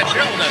same thing that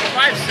Cheryl does,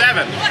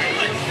 5'7".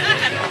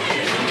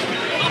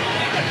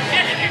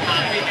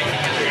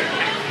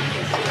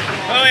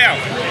 Oh yeah,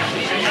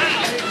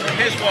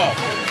 his fault.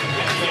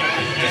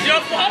 It's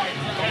your fault?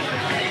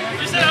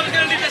 You said I was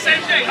going to do the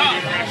same thing, huh?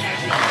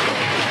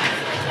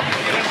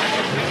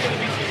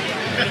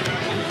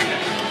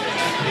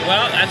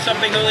 Well, that's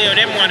something Julio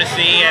didn't want to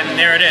see, and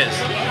there it is.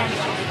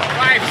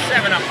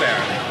 5'7" up there.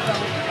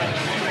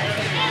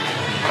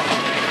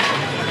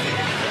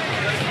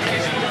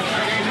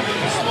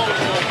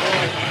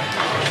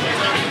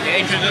 The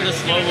dangers of the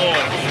slow roll.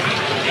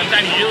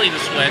 Sometimes you do leave the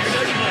splits.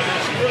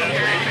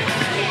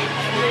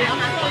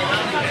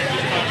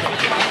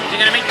 Is he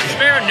going to make the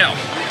spare? No.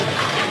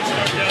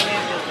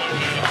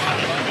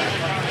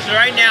 So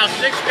right now,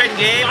 6-pin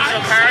game, so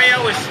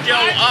Cario is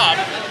still up.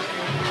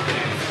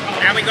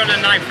 Now we go to the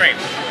 9th frame.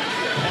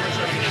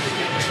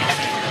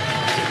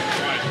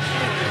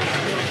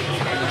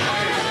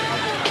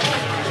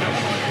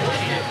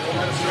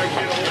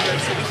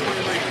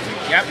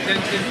 Yep,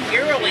 this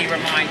eerily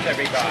reminds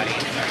everybody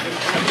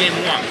of game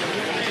 1.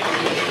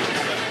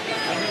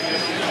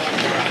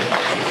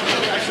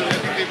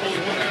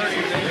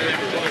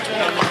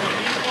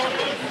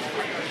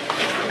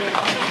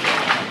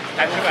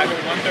 That's about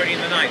 130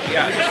 in the 9th,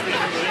 yes.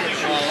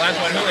 Well, that's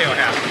what Julio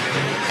has.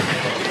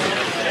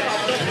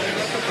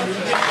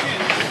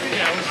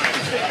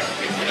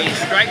 A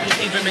strike will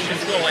keep him in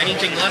control.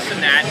 Anything less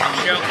than that, and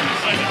Show can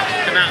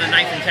come out in the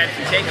 9th and 10th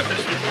and take him.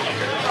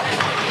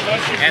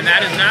 And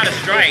that is not a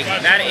strike.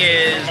 That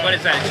is, what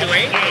is that, a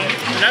 2-8?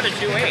 Another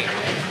 2-8.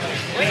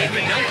 Wait,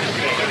 but no.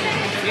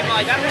 People,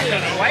 I got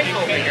Julio's wife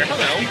over here.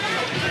 Hello.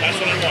 That's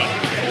what I want.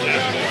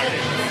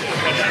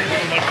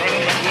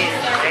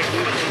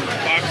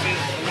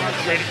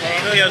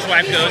 Julio's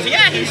wife goes,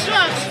 yeah, he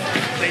sucks.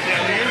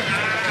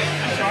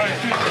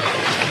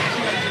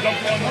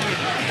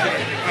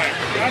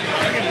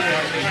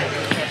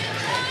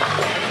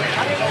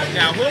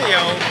 Now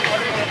Julio,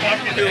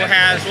 who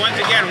has once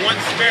again 1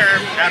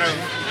 spare out of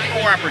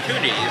 4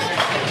 opportunities,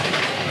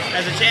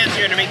 has a chance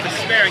here to make the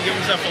spare and give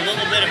himself a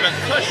little bit of a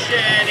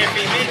cushion if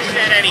he makes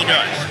it, and he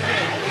does.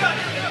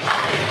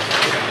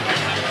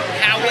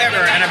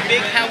 However, and a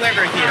big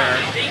however here,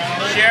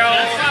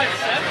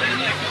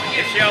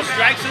 if Cheryl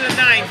strikes in the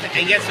 9th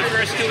and gets the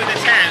first 2 in the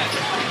 10th,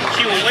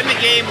 she will win the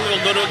game. We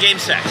will go to a game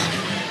 6.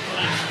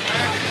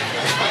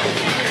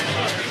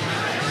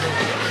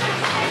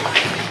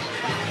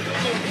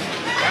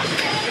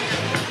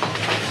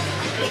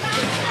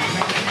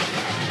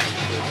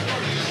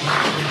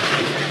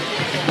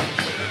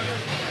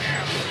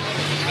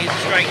 Needs a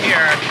strike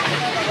here,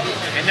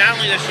 and not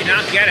only does she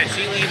not get it,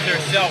 she leaves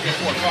herself a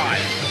 4-5.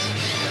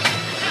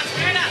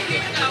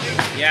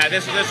 Yeah,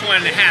 this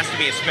one has to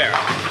be a spare.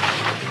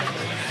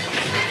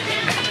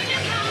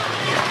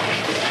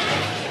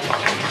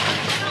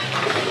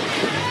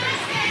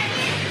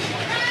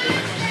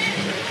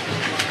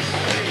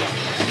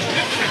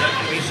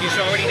 She's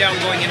already down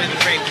going into the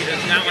frame. She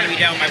does not want to be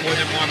down by more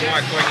than 1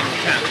 mark going into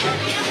the 10th.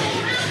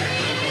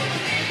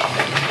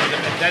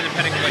 Then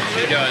depending on what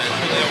she does,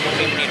 Julio won't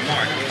even need a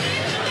mark.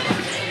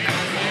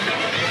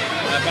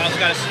 The ball's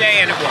got to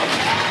stay, and it will.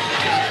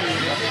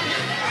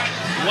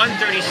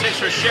 136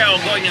 for Shell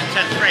going in the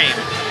 10th frame.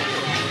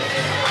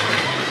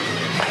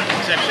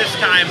 Except this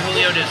time,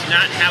 Julio does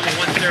not have a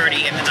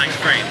 130 in the 9th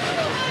frame.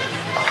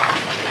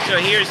 So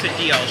here's the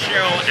deal.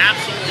 Cheryl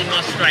absolutely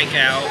must strike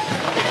out,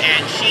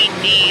 and she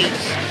needs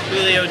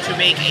Julio to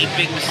make a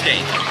big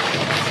mistake.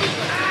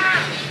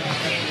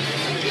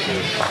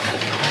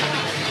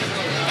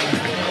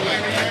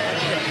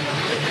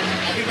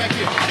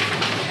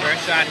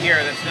 First shot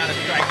here, that's not a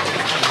strike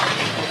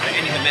to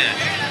ending the match.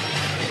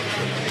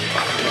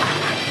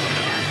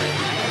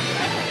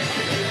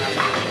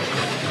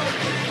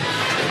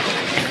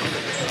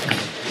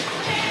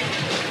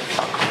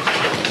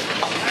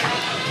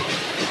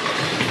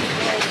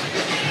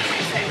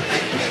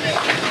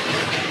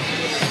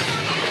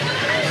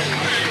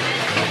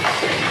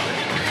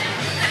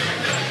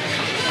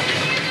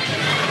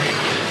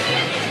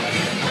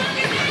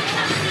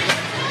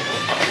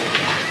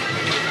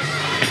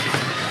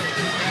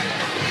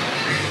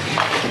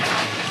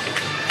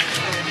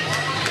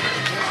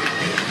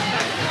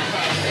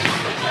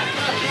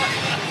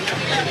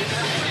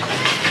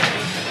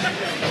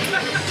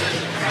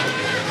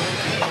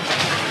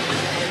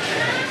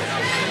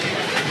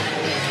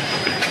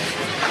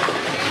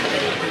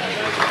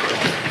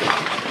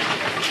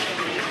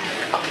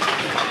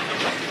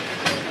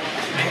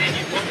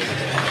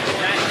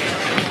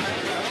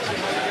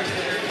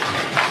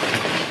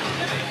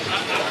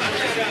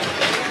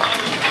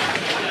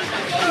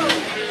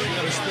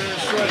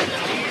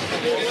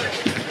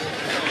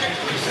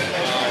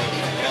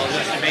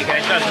 streak,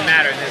 and it doesn't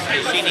matter in this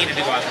case. She needed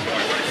to go out the door.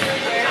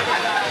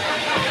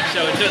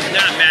 So it does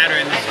not matter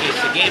in this case.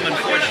 The game,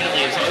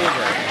 unfortunately, is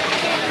over.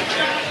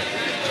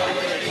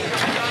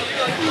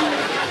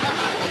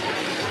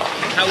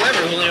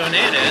 However, Julio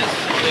Hernandez,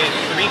 with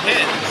 3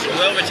 pins,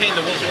 will retain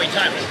the welterweight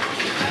title.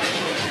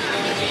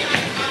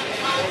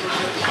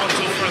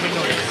 Until further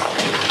notice.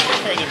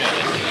 Further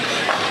notice.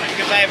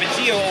 Because I have a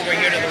Gio over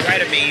here to the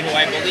right of me, who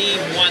I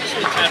believe wants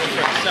the title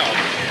for himself.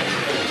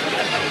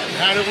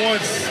 Had it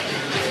once,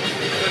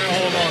 couldn't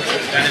hold on to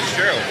it. That is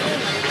true.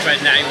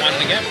 But now he wants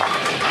it again.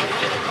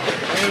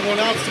 Only one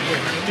obstacle,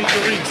 Mika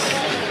Reese.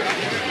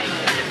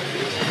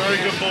 Very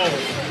good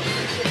bowler.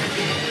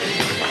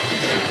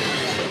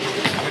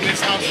 And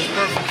this house is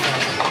perfect for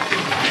her.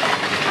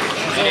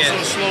 She's also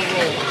a slow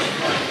roll.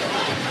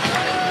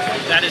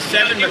 That is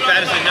 7, but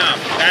that is enough.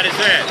 That is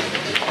it.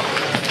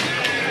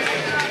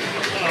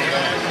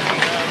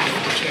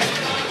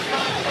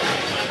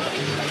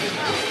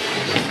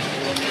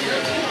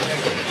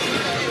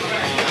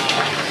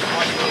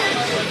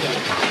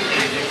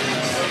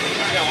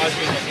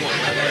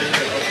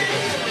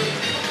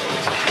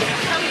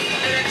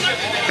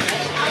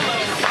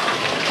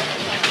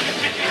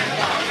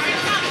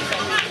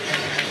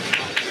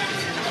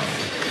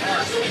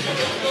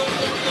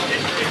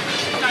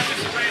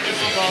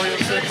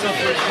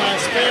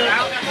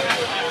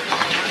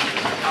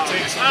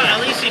 At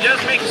least he does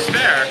make a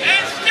spare.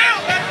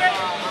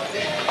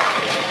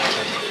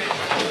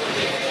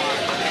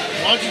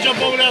 Why don't you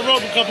jump over that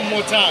rope a couple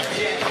more times?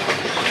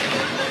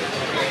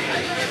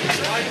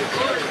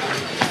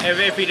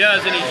 If he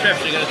does and he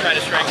trips, you're going to try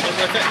to strike him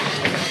with it?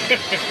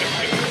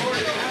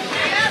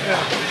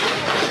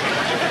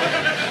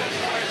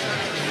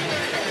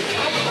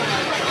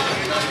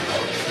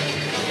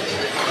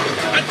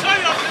 I told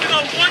you I was going to go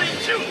 1 and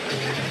 2.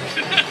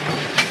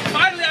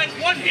 Finally, I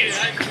won here.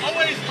 I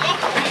always lost.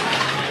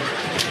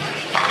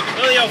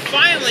 Julio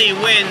finally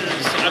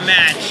wins a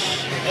match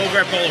over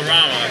at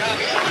Bolorama.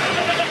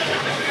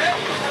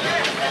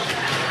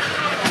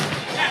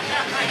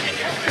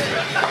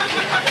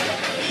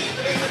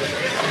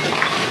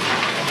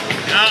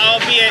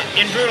 Albeit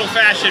in brutal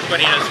fashion, but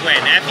he does win.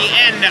 At the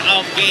end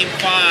of Game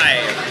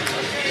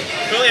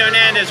 5, Julio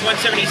Hernandez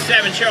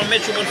 177, Cheryl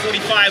Mitchell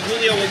 145.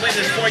 Julio will win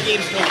this 4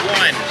 games to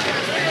 1.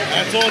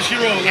 That's all she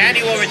wrote. And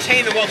he will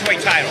retain the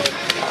welterweight title.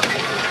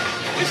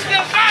 You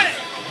still got it.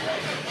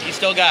 He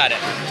still got it.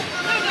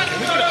 Can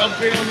we get an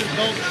upgrade on this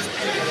belt?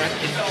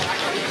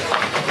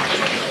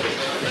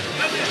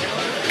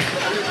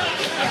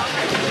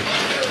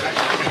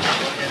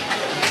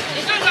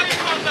 You still got the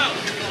front belt.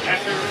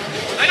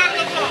 I got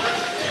the ball.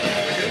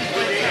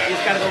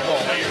 He's got to go ball.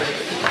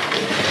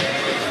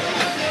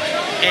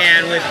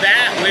 And with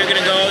that, we're going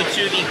to go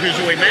to the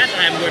cruiserweight match.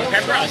 I'm Gordon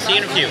Pepper. I'll see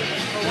you in a few.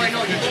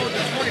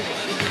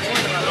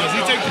 Does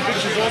he take the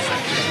pictures also?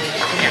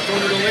 Can you throw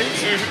to the links?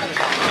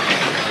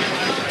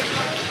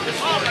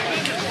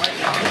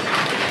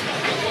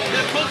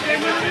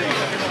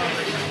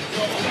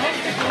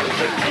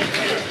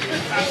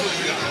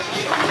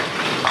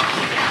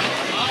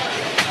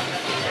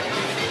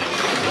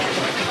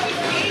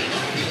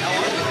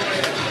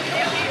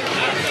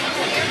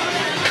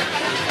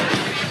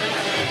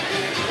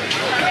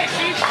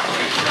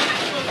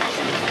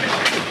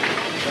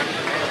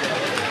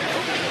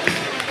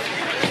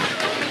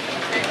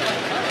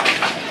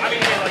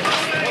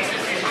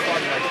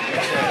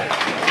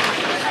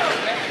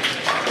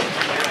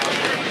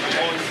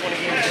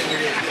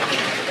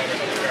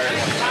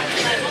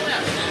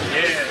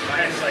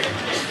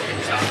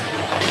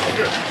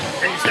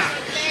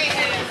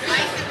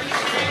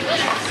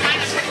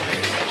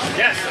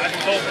 Yes, I've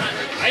been told.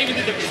 I even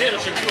did the potato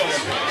chip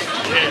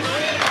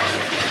too.